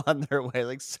go on their way.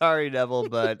 Like, sorry, Neville,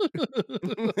 but...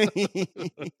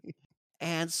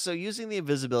 And so using the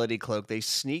invisibility cloak, they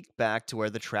sneak back to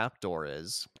where the trapdoor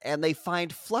is, and they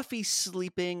find Fluffy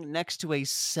sleeping next to a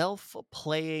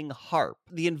self-playing harp.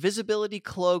 The invisibility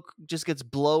cloak just gets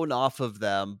blown off of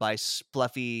them by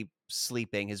Fluffy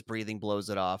sleeping. His breathing blows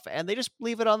it off, and they just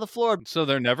leave it on the floor. So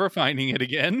they're never finding it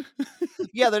again?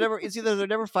 Yeah, it's either they're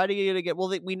never fighting it again.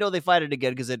 Well, we know they fight it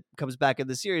again because it comes back in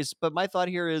the series. But my thought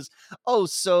here is, oh,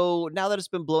 so now that it's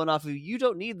been blown off of you, you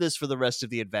don't need this for the rest of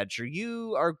the adventure.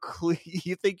 You are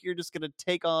you think you're just going to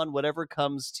take on whatever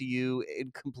comes to you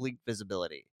in complete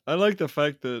visibility. I like the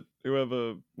fact that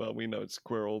whoever, well, we know it's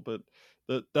Quirrell, but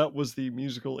that was the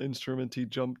musical instrument he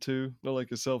jumped to, not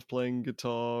like a self-playing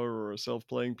guitar or a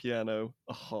self-playing piano,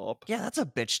 a harp. Yeah, that's a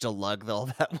bitch to lug though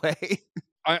that way.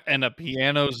 And a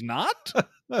piano's not?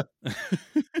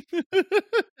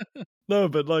 No,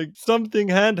 but like something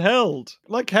handheld,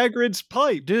 like Hagrid's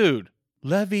pipe. Dude,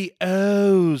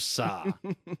 Leviosa.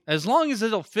 As long as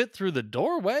it'll fit through the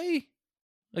doorway.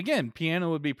 Again, piano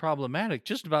would be problematic,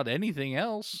 just about anything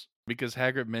else. Because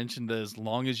Hagrid mentioned as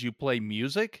long as you play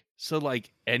music. So,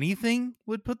 like, anything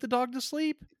would put the dog to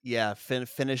sleep? Yeah,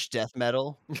 finish death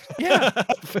metal. Yeah.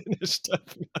 Finished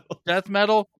death metal. Death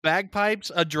metal,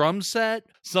 bagpipes, a drum set,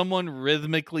 someone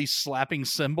rhythmically slapping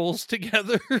cymbals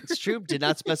together. It's true. Did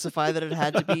not specify that it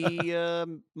had to be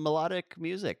melodic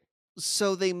music.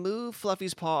 So they move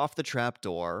Fluffy's paw off the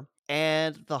trapdoor,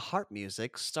 and the harp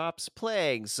music stops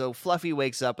playing. So Fluffy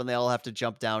wakes up, and they all have to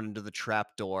jump down into the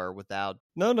trapdoor without...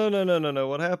 No.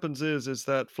 What happens is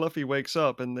that Fluffy wakes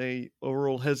up and they are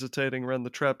all hesitating around the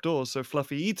trapdoor, so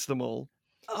Fluffy eats them all.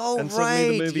 Oh, And suddenly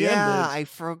the right. movie Yeah, ended. I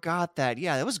forgot that.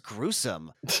 Yeah, that was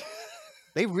gruesome.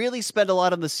 They really spend a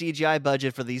lot on the CGI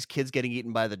budget for these kids getting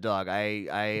eaten by the dog. I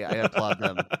applaud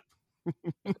them.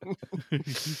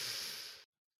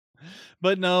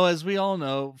 But no, as we all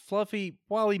know, Fluffy,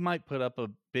 while he might put up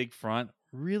a big front,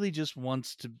 really just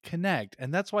wants to connect.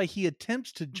 And that's why he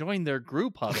attempts to join their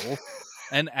group huddle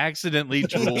and accidentally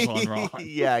drools on Ron.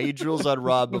 Yeah, he drools on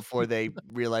Ron before they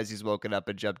realize he's woken up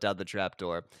and jump down the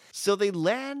trapdoor. So they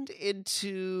land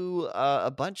into a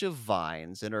bunch of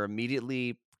vines and are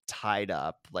immediately tied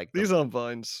up. Like These aren't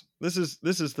vines. This is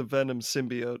the Venom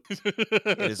symbiote.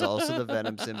 it is also the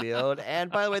Venom symbiote. And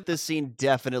by the way, this scene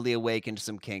definitely awakened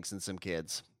some kinks in some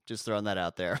kids. Just throwing that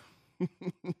out there.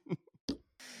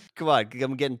 Come on,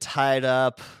 I'm getting tied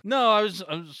up. No, I was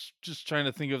just trying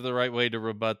to think of the right way to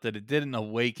rebut that it didn't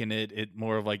awaken it. It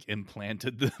more of like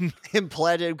implanted them.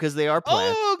 Implanted because they are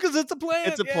plants. Oh, because it's a plant.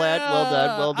 It's a plant. Well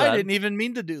done, well I done. didn't even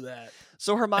mean to do that.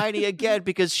 So Hermione, again,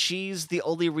 because she's the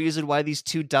only reason why these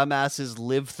two dumbasses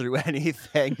live through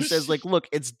anything, says like, look,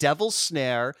 it's Devil's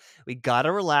Snare. We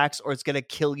gotta relax or it's gonna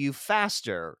kill you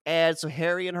faster. And so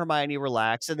Harry and Hermione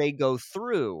relax and they go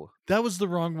through. That was the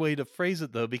wrong way to phrase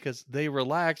it, though, because they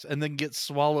relax and then get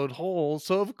swallowed whole.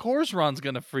 So, of course, Ron's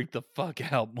going to freak the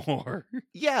fuck out more.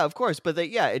 Yeah, of course. But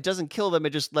it doesn't kill them.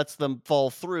 It just lets them fall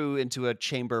through into a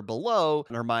chamber below.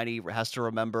 And Hermione has to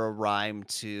remember a rhyme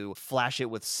to flash it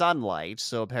with sunlight.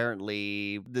 So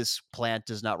apparently this plant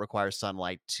does not require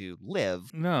sunlight to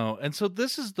live. No. And so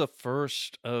this is the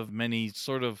first of many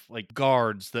sort of like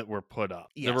guards that were put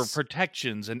up. There were Yes.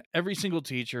 protections, and every single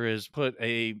teacher has put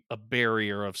a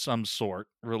barrier of some sort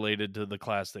related to the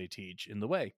class they teach in the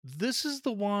way. This is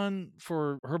the one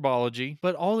for herbology,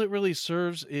 but all it really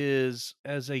serves is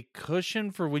as a cushion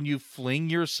for when you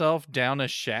fling yourself down a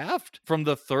shaft from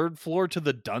the 3rd floor to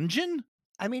the dungeon.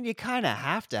 I mean, you kind of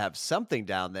have to have something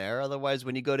down there. Otherwise,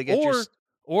 when you go to get your...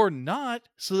 Or not,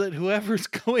 so that whoever's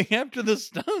going after the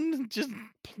stone just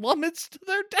plummets to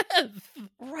their death.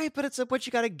 Right, but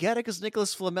you got to get it because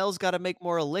Nicholas Flamel's got to make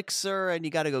more elixir and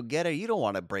you got to go get it. You don't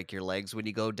want to break your legs when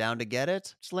you go down to get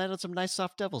it. Just land on some nice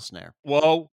soft devil snare.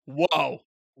 Whoa.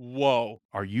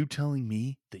 Are you telling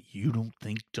me that you don't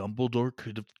think Dumbledore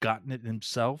could have gotten it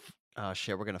himself? Oh,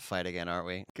 shit, we're going to fight again, aren't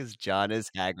we? Because John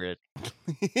is Hagrid.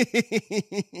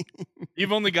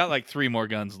 You've only got like 3 more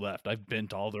guns left. I've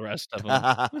bent all the rest of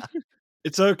them.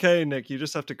 It's okay, Nick. You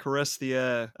just have to caress the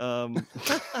air. That'll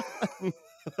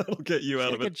get you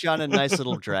out of Get it. John a nice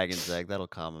little dragon's egg. That'll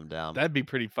calm him down. That'd be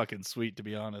pretty fucking sweet, to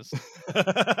be honest.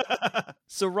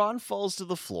 So Ron falls to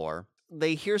the floor.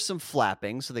 They hear some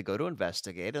flapping, so they go to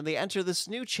investigate, and they enter this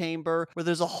new chamber where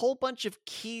there's a whole bunch of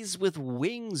keys with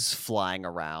wings flying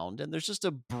around, and there's just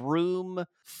a broom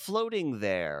floating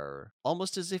there,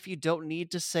 almost as if you don't need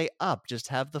to say up, just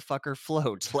have the fucker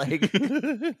float. Like,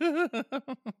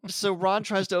 so Ron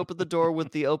tries to open the door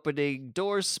with the opening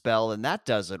door spell, and that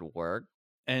doesn't work.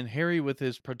 And Harry, with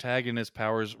his protagonist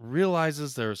powers,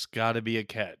 realizes there's got to be a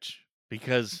catch.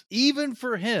 Because even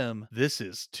for him, this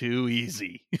is too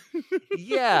easy.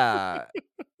 Yeah.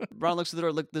 Ron looks at the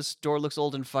door. Look, this door looks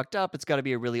old and fucked up. It's got to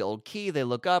be a really old key. They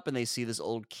look up and they see this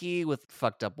old key with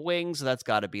fucked up wings. So that's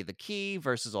got to be the key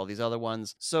versus all these other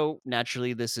ones. So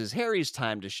naturally, this is Harry's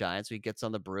time to shine. So he gets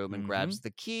on the broom and grabs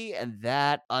the key, and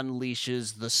that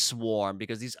unleashes the swarm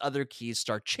because these other keys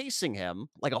start chasing him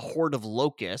like a horde of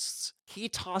locusts. He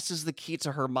tosses the key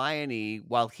to Hermione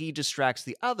while he distracts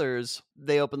the others.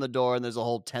 They open the door and there's a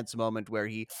whole tense moment where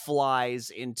he flies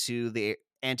into the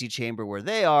antechamber where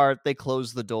they are. They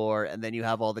close the door and then you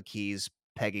have all the keys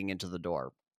pegging into the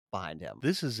door behind him.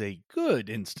 This is a good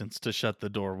instance to shut the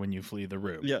door when you flee the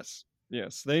room.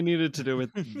 Yes, they needed to do it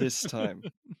this time.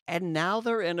 And now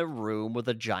they're in a room with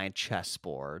a giant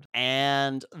chessboard,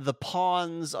 and the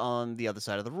pawns on the other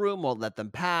side of the room won't let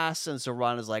them pass. And so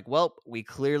Ron is like, well, we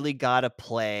clearly gotta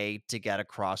play to get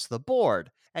across the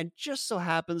board. And just so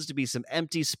happens to be some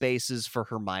empty spaces for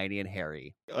Hermione and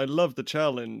Harry. I love the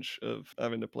challenge of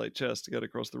having to play chess to get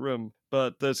across the room,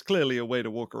 but there's clearly a way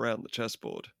to walk around the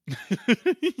chessboard.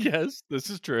 Yes, this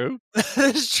is true.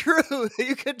 It's true.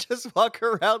 You could just walk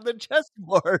around the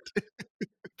chessboard.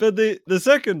 But the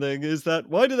second thing is that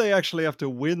why do they actually have to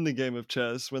win the game of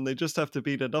chess when they just have to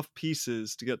beat enough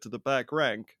pieces to get to the back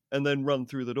rank and then run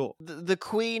through the door? The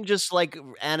queen just like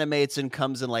animates and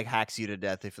comes and like hacks you to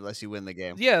death unless you win the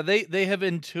game. Yeah, they have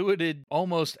intuited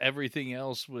almost everything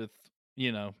else with,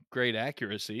 great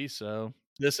accuracy. So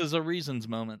this is a reasons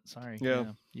moment. Sorry.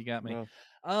 Yeah. You got me. Well.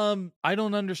 I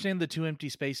don't understand the 2 empty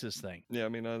spaces thing. Yeah,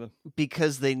 me neither.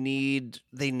 Because they need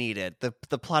it.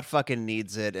 The plot fucking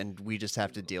needs it, and we just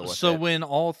have to deal with it. So when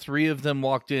all 3 of them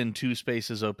walked in, 2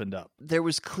 spaces opened up. There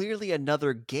was clearly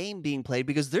another game being played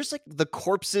because there's like the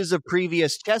corpses of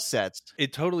previous chess sets.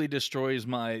 It totally destroys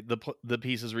the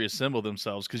pieces reassemble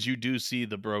themselves because you do see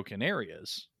the broken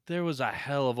areas. There was a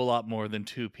hell of a lot more than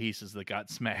 2 pieces that got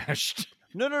smashed.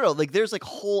 No. Like there's like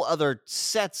whole other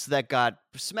sets that got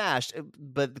smashed,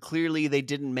 but clearly they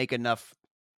didn't make enough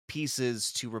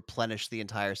pieces to replenish the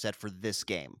entire set for this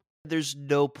game. There's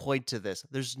no point to this.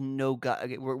 There's no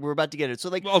we're about to get it. So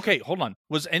like, Okay, hold on.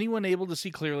 Was anyone able to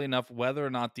see clearly enough whether or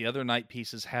not the other knight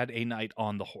pieces had a knight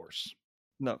on the horse?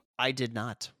 No. I did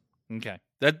not. Okay.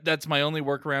 That's my only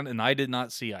workaround, and I did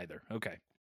not see either. Okay.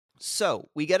 So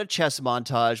we get a chess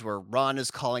montage where Ron is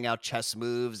calling out chess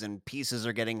moves and pieces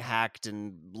are getting hacked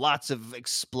and lots of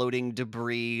exploding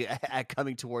debris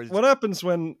coming towards. What happens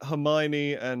when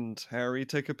Hermione and Harry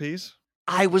take a piece?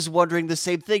 I was wondering the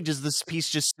same thing. Does this piece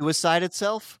just suicide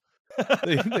itself?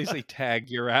 They say, tag,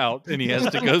 you're out, and he has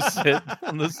to go sit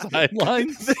on the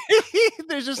sidelines.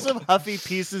 There's just some huffy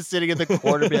pieces sitting in the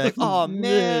corner being like, oh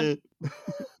man.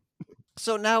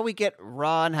 So now we get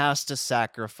Ron has to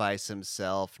sacrifice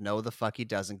himself. No, the fuck he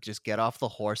doesn't. Just get off the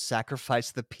horse,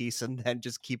 sacrifice the piece, and then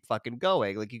just keep fucking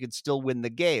going. Like, you can still win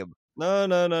the game.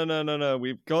 No.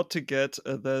 We've got to get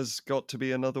there's got to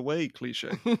be another way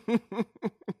cliche.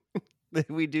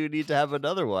 We do need to have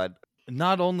another one.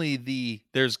 Not only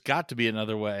there's got to be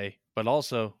another way, but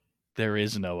also there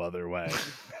is no other way.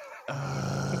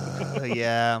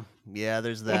 Yeah,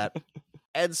 there's that.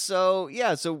 And so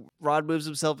Ron moves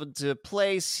himself into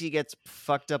place. He gets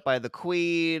fucked up by the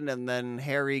Queen, and then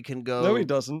Harry can go. No, he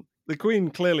doesn't. The Queen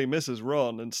clearly misses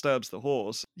Ron and stabs the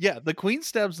horse. Yeah, the Queen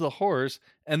stabs the horse,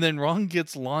 and then Ron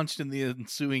gets launched in the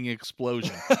ensuing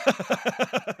explosion.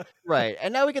 Right.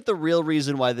 And now we get the real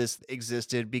reason why this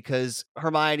existed, because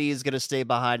Hermione is going to stay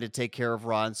behind to take care of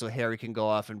Ron so Harry can go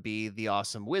off and be the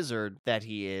awesome wizard that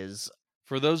he is.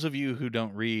 For those of you who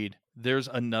don't read, there's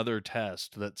another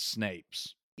test that's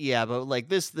Snape's. Yeah, but like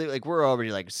this, like we're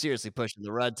already like seriously pushing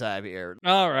the runtime here.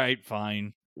 All right,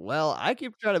 fine. Well, I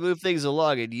keep trying to move things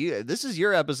along, and this is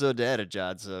your episode to edit,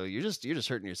 John. So you're just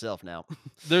hurting yourself now.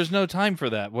 There's no time for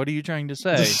that. What are you trying to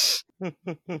say?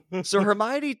 So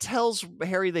Hermione tells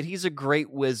Harry that he's a great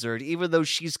wizard, even though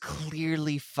she's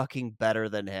clearly fucking better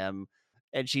than him,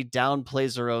 and she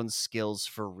downplays her own skills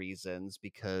for reasons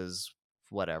because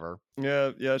whatever.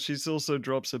 Yeah, she also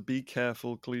drops a be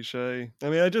careful cliche. I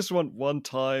mean, I just want one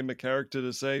time a character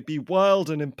to say, be wild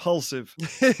and impulsive.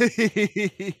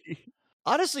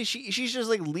 Honestly, she should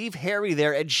just like leave Harry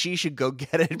there and she should go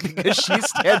get it because she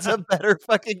stands a better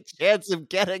fucking chance of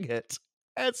getting it.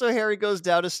 And so Harry goes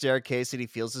down a staircase and he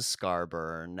feels a scar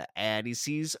burn, and he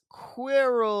sees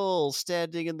Quirrell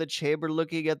standing in the chamber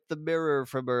looking at the mirror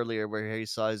from earlier where he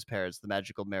saw his parents, the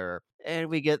magical mirror. And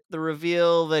we get the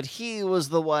reveal that he was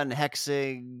the one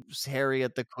hexing Harry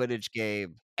at the Quidditch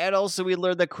game. And also we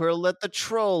learned that Quirrell let the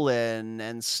troll in,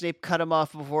 and Snape cut him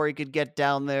off before he could get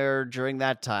down there during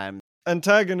that time.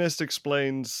 Antagonist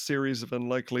explains series of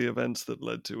unlikely events that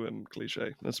led to him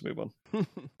cliche. Let's move on.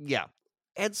 Yeah.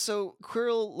 And so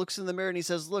Quirrell looks in the mirror and he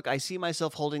says, look, I see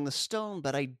myself holding the stone,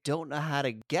 but I don't know how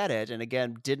to get it. And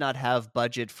again, did not have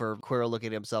budget for Quirrell looking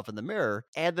at himself in the mirror.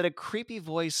 And then a creepy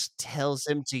voice tells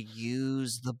him to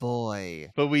use the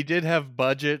boy. But we did have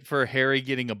budget for Harry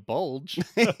getting a bulge.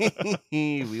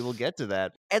 We will get to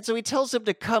that. And so he tells him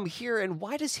to come here. And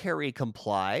why does Harry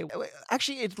comply?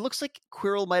 Actually, it looks like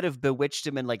Quirrell might have bewitched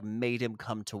him and like made him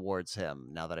come towards him,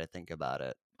 now that I think about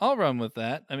it. I'll run with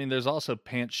that. I mean, there's also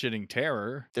pants-shitting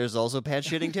terror. There's also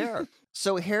pants-shitting terror.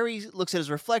 So Harry looks at his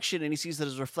reflection and he sees that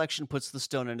his reflection puts the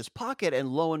stone in his pocket, and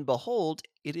lo and behold,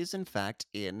 it is in fact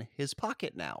in his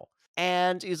pocket now.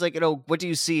 And he's like, what do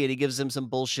you see? And he gives him some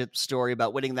bullshit story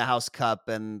about winning the House Cup,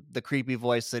 and the creepy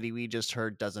voice that we just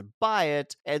heard doesn't buy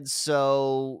it. And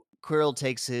so Quirrell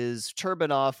takes his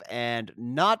turban off, and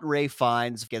not Ray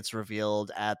Fiennes gets revealed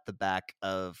at the back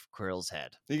of Quirrell's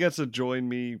head. He gets a join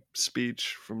me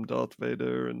speech from Darth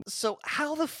Vader. And so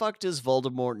how the fuck does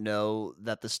Voldemort know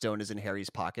that the stone is in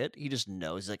Harry's pocket? He just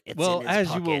knows, like, it's well, in his as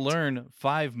pocket. you will learn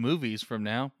 5 movies from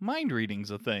now, mind reading's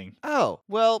a thing. Oh,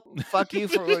 well, fuck you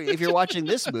for if you're watching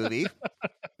this movie.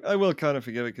 I will kind of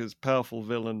forgive it because powerful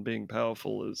villain being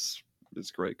powerful is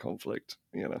great conflict,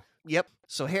 you know. Yep.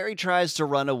 So Harry tries to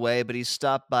run away, but he's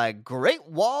stopped by great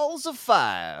walls of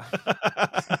fire.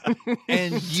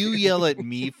 And you yell at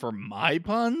me for my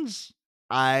puns?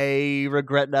 I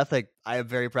regret nothing. I am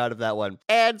very proud of that one.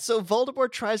 And so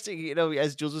Voldemort tries to,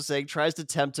 as Jules was saying, tries to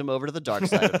tempt him over to the dark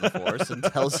side of the Force and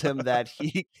tells him that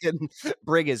he can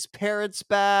bring his parents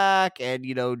back and,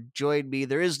 join me.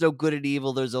 There is no good and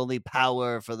evil. There's only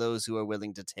power for those who are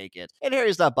willing to take it. And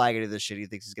Harry's not buying any of this shit. He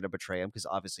thinks he's going to betray him because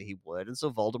obviously he would. And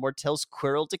so Voldemort tells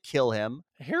Quirrell to kill him.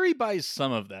 Harry buys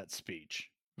some of that speech.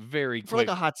 Very quick. For like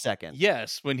a hot second.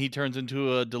 Yes, when he turns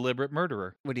into a deliberate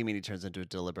murderer. What do you mean he turns into a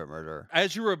deliberate murderer?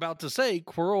 As you were about to say,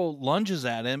 Quirrell lunges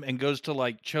at him and goes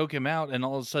to choke him out, and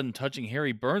all of a sudden touching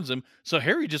Harry burns him. So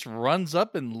Harry just runs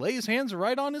up and lays hands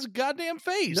right on his goddamn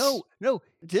face. No,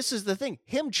 this is the thing.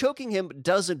 Him choking him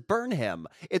doesn't burn him.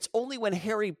 It's only when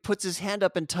Harry puts his hand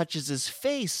up and touches his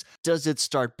face does it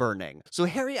start burning. So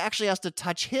Harry actually has to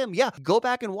touch him. Yeah, go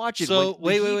back and watch it. So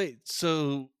wait.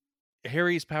 So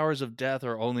Harry's powers of death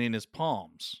are only in his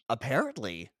palms.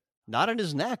 Apparently. Not in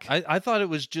his neck. I thought it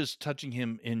was just touching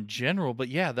him in general, but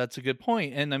yeah, that's a good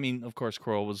point. And I mean, of course,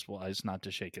 Quirrell was wise not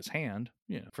to shake his hand,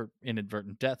 for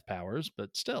inadvertent death powers,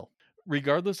 but still.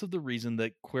 Regardless of the reason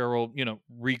that Quirrell,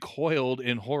 recoiled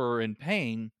in horror and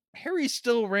pain, Harry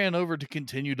still ran over to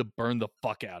continue to burn the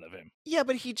fuck out of him. Yeah,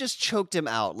 but he just choked him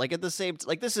out. Like at the same,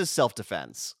 like this is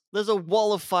self-defense. There's a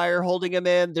wall of fire holding him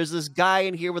in. There's this guy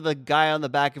in here with a guy on the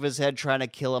back of his head trying to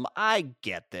kill him. I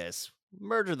get this.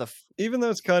 Murder the. Even though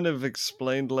it's kind of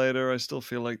explained later, I still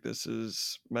feel like this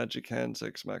is Magic Hands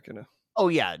Ex Machina. Oh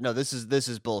yeah, no, this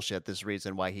is bullshit. This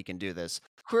reason why he can do this.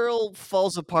 Quirrell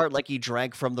falls apart like he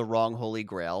drank from the wrong Holy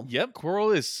Grail. Yep,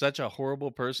 Quirrell is such a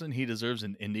horrible person. He deserves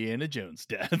an Indiana Jones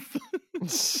death.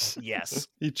 Yes.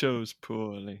 He chose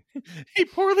poorly. He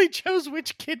poorly chose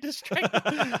which kid to strike.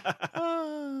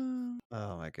 Oh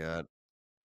my god.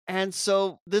 And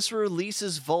so this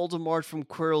releases Voldemort from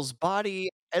Quirrell's body,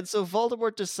 and so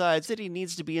Voldemort decides that he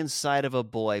needs to be inside of a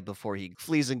boy before he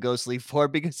flees in ghostly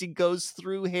form because he goes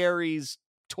through Harry's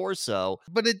torso.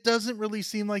 But it doesn't really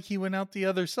seem like he went out the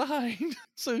other side.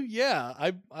 So yeah,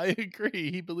 I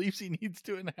agree. He believes he needs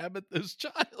to inhabit this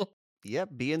child. Yep,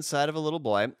 be inside of a little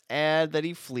boy, and then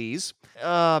he flees.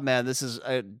 Oh man, this is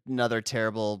another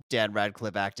terrible Dan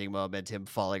Radcliffe acting moment, him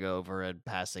falling over and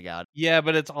passing out. Yeah,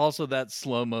 but it's also that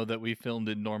slow-mo that we filmed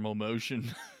in normal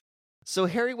motion. So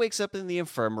Harry wakes up in the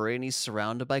infirmary and he's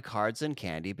surrounded by cards and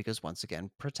candy because, once again,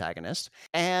 protagonist.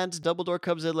 And Dumbledore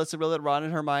comes in, lets him know that Ron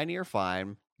and Hermione are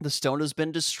fine. The stone has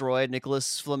been destroyed.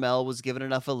 Nicholas Flamel was given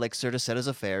enough elixir to set his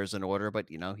affairs in order, but,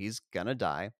 he's gonna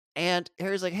die. And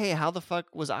Harry's like, hey, how the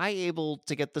fuck was I able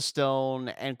to get the stone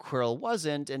and Quirrell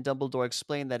wasn't? And Dumbledore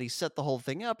explained that he set the whole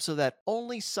thing up so that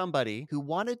only somebody who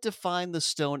wanted to find the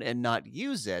stone and not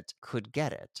use it could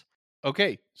get it.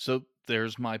 Okay, so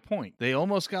there's my point. They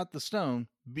almost got the stone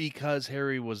because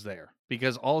Harry was there.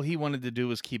 Because all he wanted to do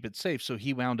was keep it safe, so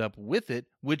he wound up with it,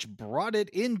 which brought it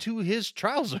into his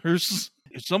trousers.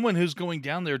 Someone who's going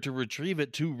down there to retrieve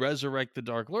it to resurrect the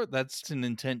Dark Lord, that's an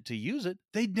intent to use it,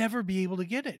 they'd never be able to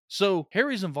get it. So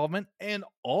Harry's involvement and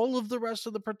all of the rest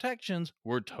of the protections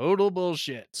were total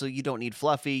bullshit. So you don't need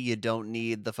Fluffy, you don't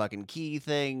need the fucking key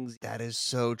things. That is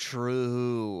so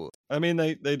true. I mean,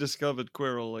 they discovered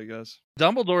Quirrell, I guess.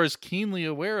 Dumbledore is keenly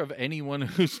aware of anyone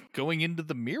who's going into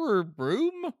the mirror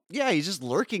room. Yeah, he's just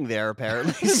lurking there,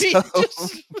 apparently. He So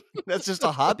just- that's just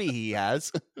a hobby he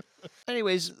has.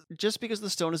 Anyways, just because the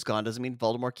stone is gone doesn't mean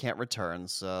Voldemort can't return,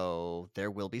 so there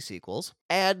will be sequels.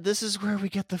 And this is where we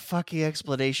get the fucking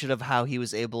explanation of how he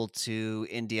was able to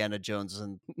Indiana Jones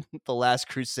and The Last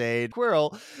Crusade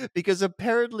Quirrell, because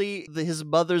apparently his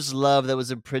mother's love that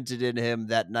was imprinted in him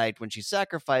that night when she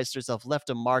sacrificed herself left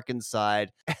a mark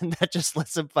inside, and that just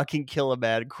lets him fucking kill a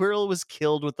man. Quirrell was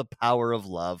killed with the power of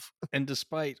love. And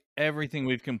despite everything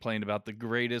we've complained about, the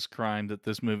greatest crime that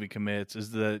this movie commits is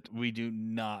that we do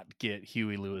not get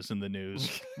Huey Lewis in the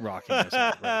news rocking this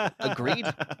out. Right? Agreed.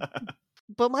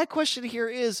 But my question here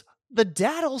is, the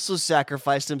dad also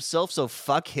sacrificed himself, so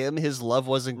fuck him, his love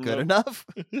wasn't good enough?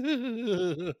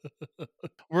 We're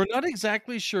not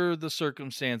exactly sure the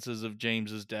circumstances of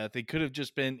James's death. It could have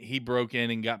just been he broke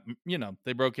in and got,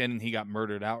 they broke in and he got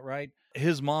murdered outright.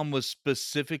 His mom was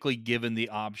specifically given the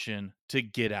option to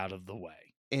get out of the way.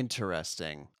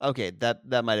 Interesting. Okay,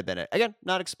 that might have been it. Again,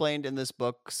 not explained in this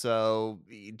book, so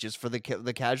just for the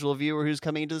casual viewer who's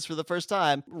coming into this for the first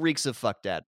time, reeks of fuck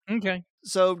dad. Okay.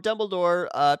 So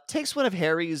Dumbledore takes one of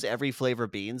Harry's every flavor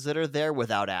beans that are there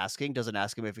without asking. Doesn't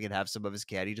ask him if he can have some of his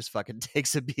candy. Just fucking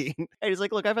takes a bean. And he's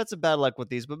like, look, I've had some bad luck with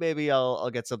these, but maybe I'll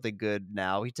get something good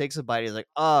now. He takes a bite. He's like,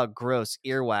 oh, gross,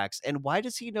 earwax. And why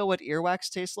does he know what earwax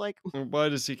tastes like? Why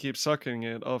does he keep sucking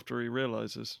it after he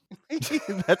realizes?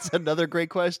 That's another great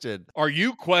question. Are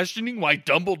you questioning why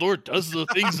Dumbledore does the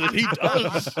things that he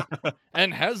does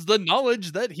and has the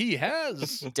knowledge that he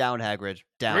has? Down, Hagrid.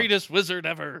 Down. Greatest wizard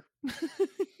ever.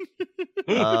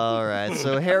 All right.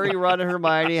 So Harry, Ron, and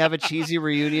Hermione have a cheesy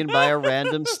reunion by a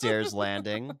random stairs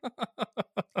landing.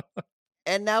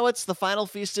 And now it's the final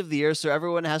feast of the year, so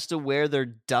everyone has to wear their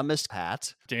dumbest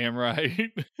hat. Damn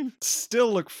right.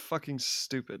 Still look fucking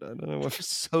stupid. I don't know what. They're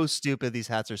so stupid. These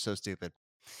hats are so stupid.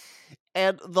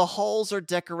 And the halls are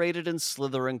decorated in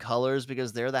Slytherin colors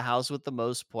because they're the house with the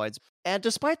most points. And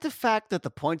despite the fact that the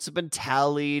points have been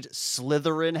tallied,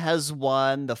 Slytherin has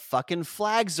won, the fucking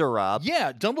flags are up.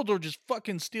 Yeah, Dumbledore just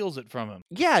fucking steals it from him.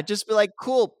 Yeah, just be like,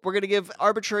 cool, we're going to give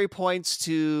arbitrary points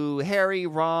to Harry,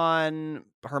 Ron,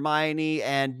 Hermione,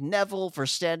 and Neville for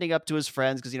standing up to his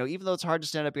friends. Because, even though it's hard to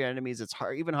stand up to your enemies, it's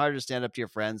even harder to stand up to your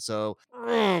friends. So,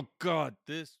 oh, God,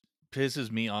 this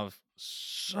pisses me off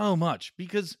so much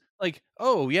because,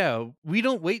 oh, yeah, we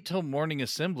don't wait till morning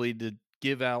assembly to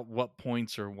give out what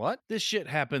points are what. This shit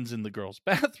happens in the girls'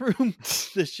 bathroom.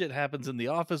 This shit happens in the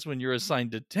office when you're assigned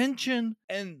detention.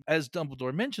 And as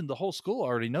Dumbledore mentioned, the whole school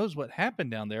already knows what happened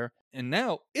down there. And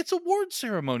now it's award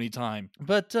ceremony time.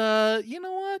 But you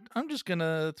know what? I'm just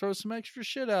gonna throw some extra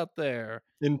shit out there.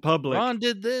 In public. Ron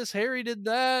did this, Harry did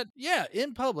that. Yeah,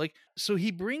 in public. So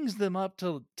he brings them up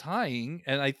to tying,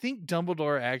 and I think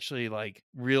Dumbledore actually like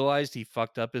realized he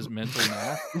fucked up his mental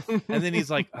math. And then he's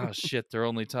like, oh shit, they're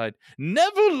only tied.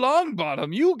 Neville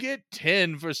Longbottom, you get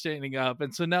 10 for standing up.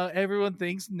 And so now everyone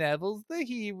thinks Neville's the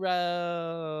hero.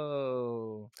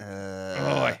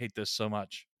 Oh, I hate this so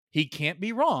much. He can't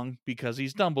be wrong because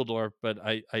he's Dumbledore, but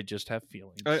I just have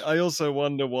feelings. I also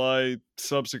wonder why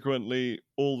subsequently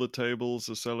all the tables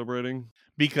are celebrating.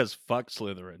 Because fuck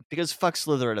Slytherin. Because fuck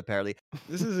Slytherin, apparently.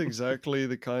 This is exactly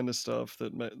the kind of stuff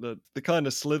that the kind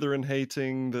of Slytherin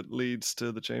hating that leads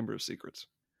to the Chamber of Secrets.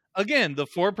 Again, the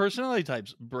 4 personality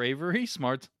types: bravery,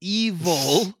 smarts,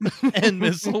 evil, and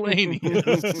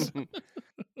miscellaneous.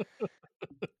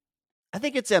 I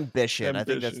think it's ambition. I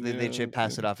think that's Ambition, they yeah, should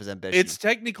pass it off as ambition. It's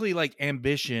technically like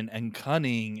ambition and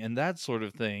cunning and that sort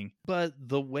of thing. But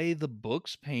the way the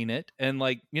books paint it, and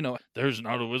like, you know, there's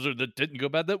not a wizard that didn't go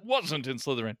bad that wasn't in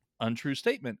Slytherin. Untrue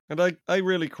statement. And I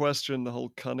really question the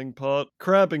whole cunning part.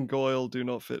 Crabbe and Goyle do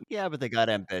not fit. Yeah, but they got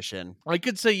ambition. I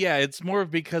could say, yeah, it's more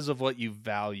because of what you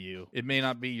value. It may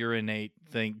not be your innate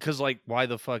thing. Because, like, why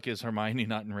the fuck is Hermione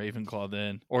not in Ravenclaw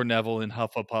then? Or Neville in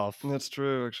Hufflepuff? That's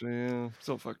true, actually, yeah. It's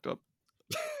all fucked up.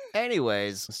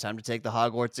 Anyways, it's time to take the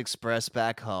Hogwarts Express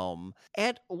back home.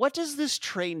 And what does this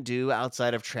train do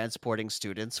outside of transporting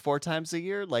students 4 times a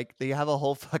year? Like, they have a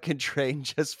whole fucking train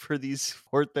just for these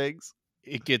 4 things?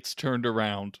 It gets turned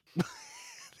around.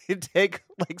 They take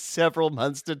like several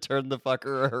months to turn the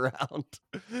fucker around.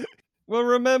 Well,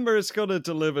 remember, it's got to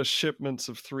deliver shipments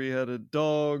of 3-headed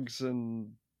dogs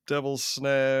and Devil's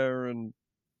Snare and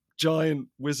giant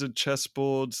wizard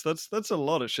chessboards. That's a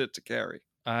lot of shit to carry.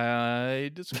 I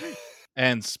disagree.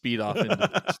 And speed off into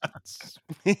the distance.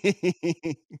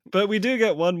 But we do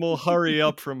get one more hurry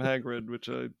up from Hagrid, which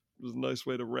was a nice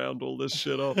way to round all this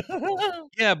shit up.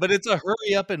 Yeah, but it's a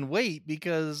hurry up and wait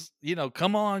because, you know,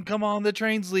 come on, the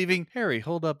train's leaving. Harry,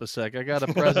 hold up a sec. I got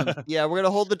a present. Yeah, we're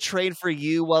gonna hold the train for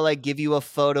you while I give you a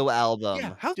photo album.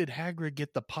 Yeah, how did Hagrid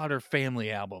get the Potter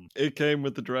family album? It came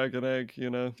with the dragon egg, you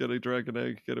know. Get a dragon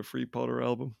egg, get a free Potter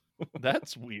album.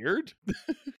 That's weird.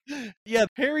 Yeah,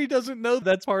 Harry doesn't know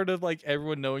that's part of like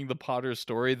everyone knowing the Potter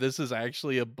story. This is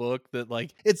actually a book that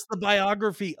like it's the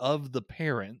biography of the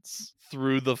parents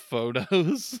through the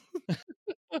photos.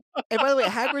 And by the way,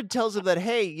 Hagrid tells him that,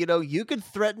 hey, you know, you could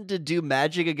threaten to do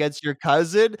magic against your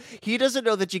cousin. He doesn't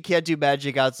know that you can't do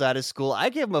magic outside of school. I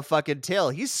gave him a fucking tail.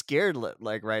 He's scared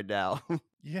like right now.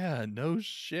 Yeah, no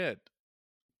shit.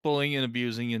 Bullying and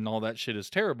abusing and all that shit is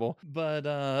terrible. But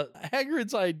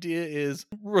Hagrid's idea is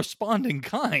respond in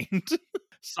kind.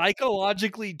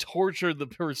 Psychologically torture the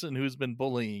person who's been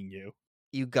bullying you.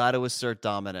 You got to assert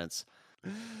dominance.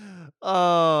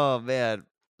 Oh, man.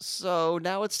 So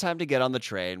now it's time to get on the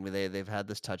train. They've had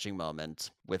this touching moment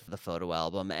with the photo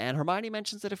album, and Hermione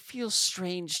mentions that it feels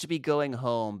strange to be going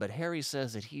home, but Harry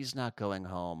says that he's not going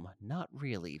home. Not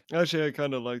really. Actually, I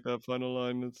kind of like that final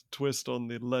line. It's a twist on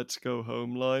the let's go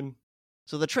home line.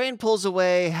 So the train pulls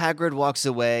away, Hagrid walks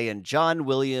away, and John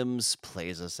Williams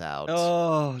plays us out.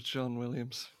 Oh, John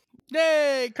Williams.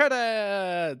 Yay,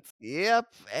 credits!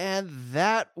 Yep, and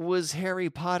that was Harry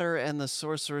Potter and the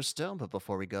Sorcerer's Stone. But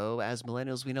before we go, as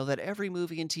millennials, we know that every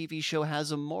movie and TV show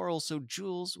has a moral. So,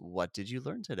 Jules, what did you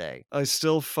learn today? I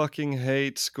still fucking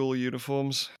hate school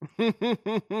uniforms.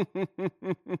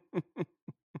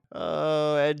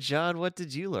 Oh, and John, what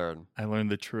did you learn? I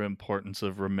learned the true importance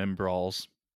of remembralls.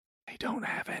 They don't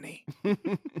have any.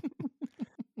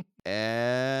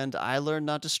 And I learned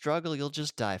not to struggle. You'll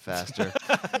just die faster.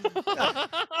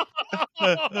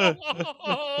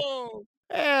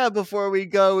 And before we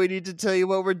go, we need to tell you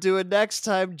what we're doing next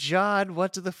time. John,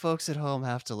 what do the folks at home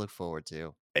have to look forward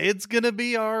to? It's going to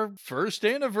be our first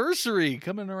anniversary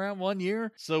coming around 1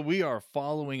 year. So we are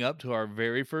following up to our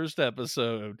very first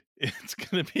episode. It's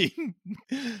going to be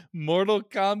Mortal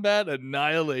Kombat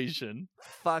Annihilation.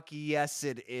 Fuck yes,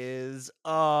 it is.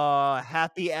 Oh,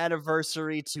 happy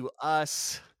anniversary to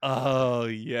us. Oh,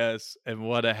 yes. And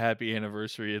what a happy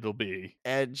anniversary it'll be.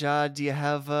 And John, do you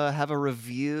have a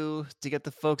review to get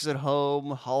the folks at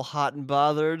home all hot and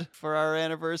bothered for our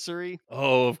anniversary?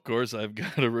 Oh, of course, I've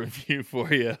got a review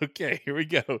for you. Okay, here we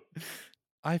go.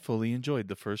 I fully enjoyed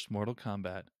the first Mortal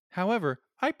Kombat. However,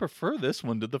 I prefer this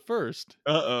one to the first.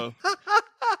 Uh-oh.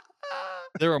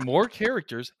 There are more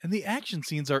characters, and the action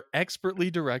scenes are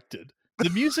expertly directed. The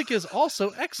music is also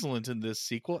excellent in this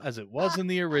sequel as it was in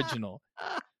the original.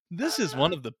 This is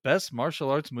one of the best martial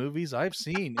arts movies I've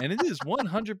seen, and it is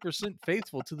 100%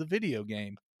 faithful to the video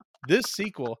game. This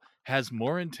sequel has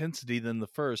more intensity than the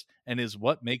first and is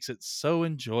what makes it so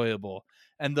enjoyable.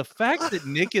 And the fact that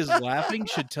Nick is laughing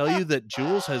should tell you that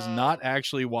Jules has not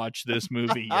actually watched this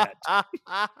movie yet.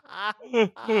 I've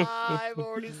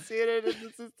already seen it, and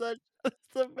this is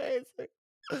it's amazing.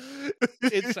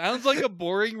 It sounds like a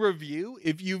boring review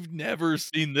if you've never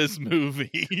seen this movie.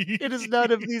 It is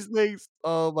none of these things.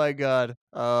 Oh my god.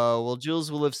 Well,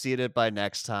 Jules will have seen it by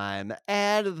next time.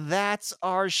 And that's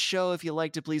our show. If you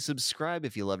liked it, please subscribe.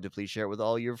 If you loved it, please share it with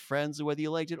all your friends. And whether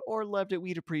you liked it or loved it,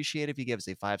 we'd appreciate it if you give us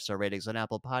a 5-star ratings on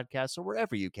Apple Podcasts or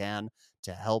wherever you can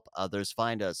to help others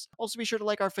find us. Also, be sure to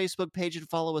like our Facebook page and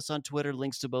follow us on Twitter.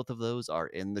 Links to both of those are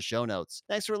in the show notes.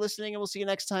 Thanks for listening, and we'll see you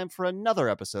next time for another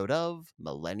episode of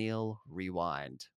Millennial Rewind.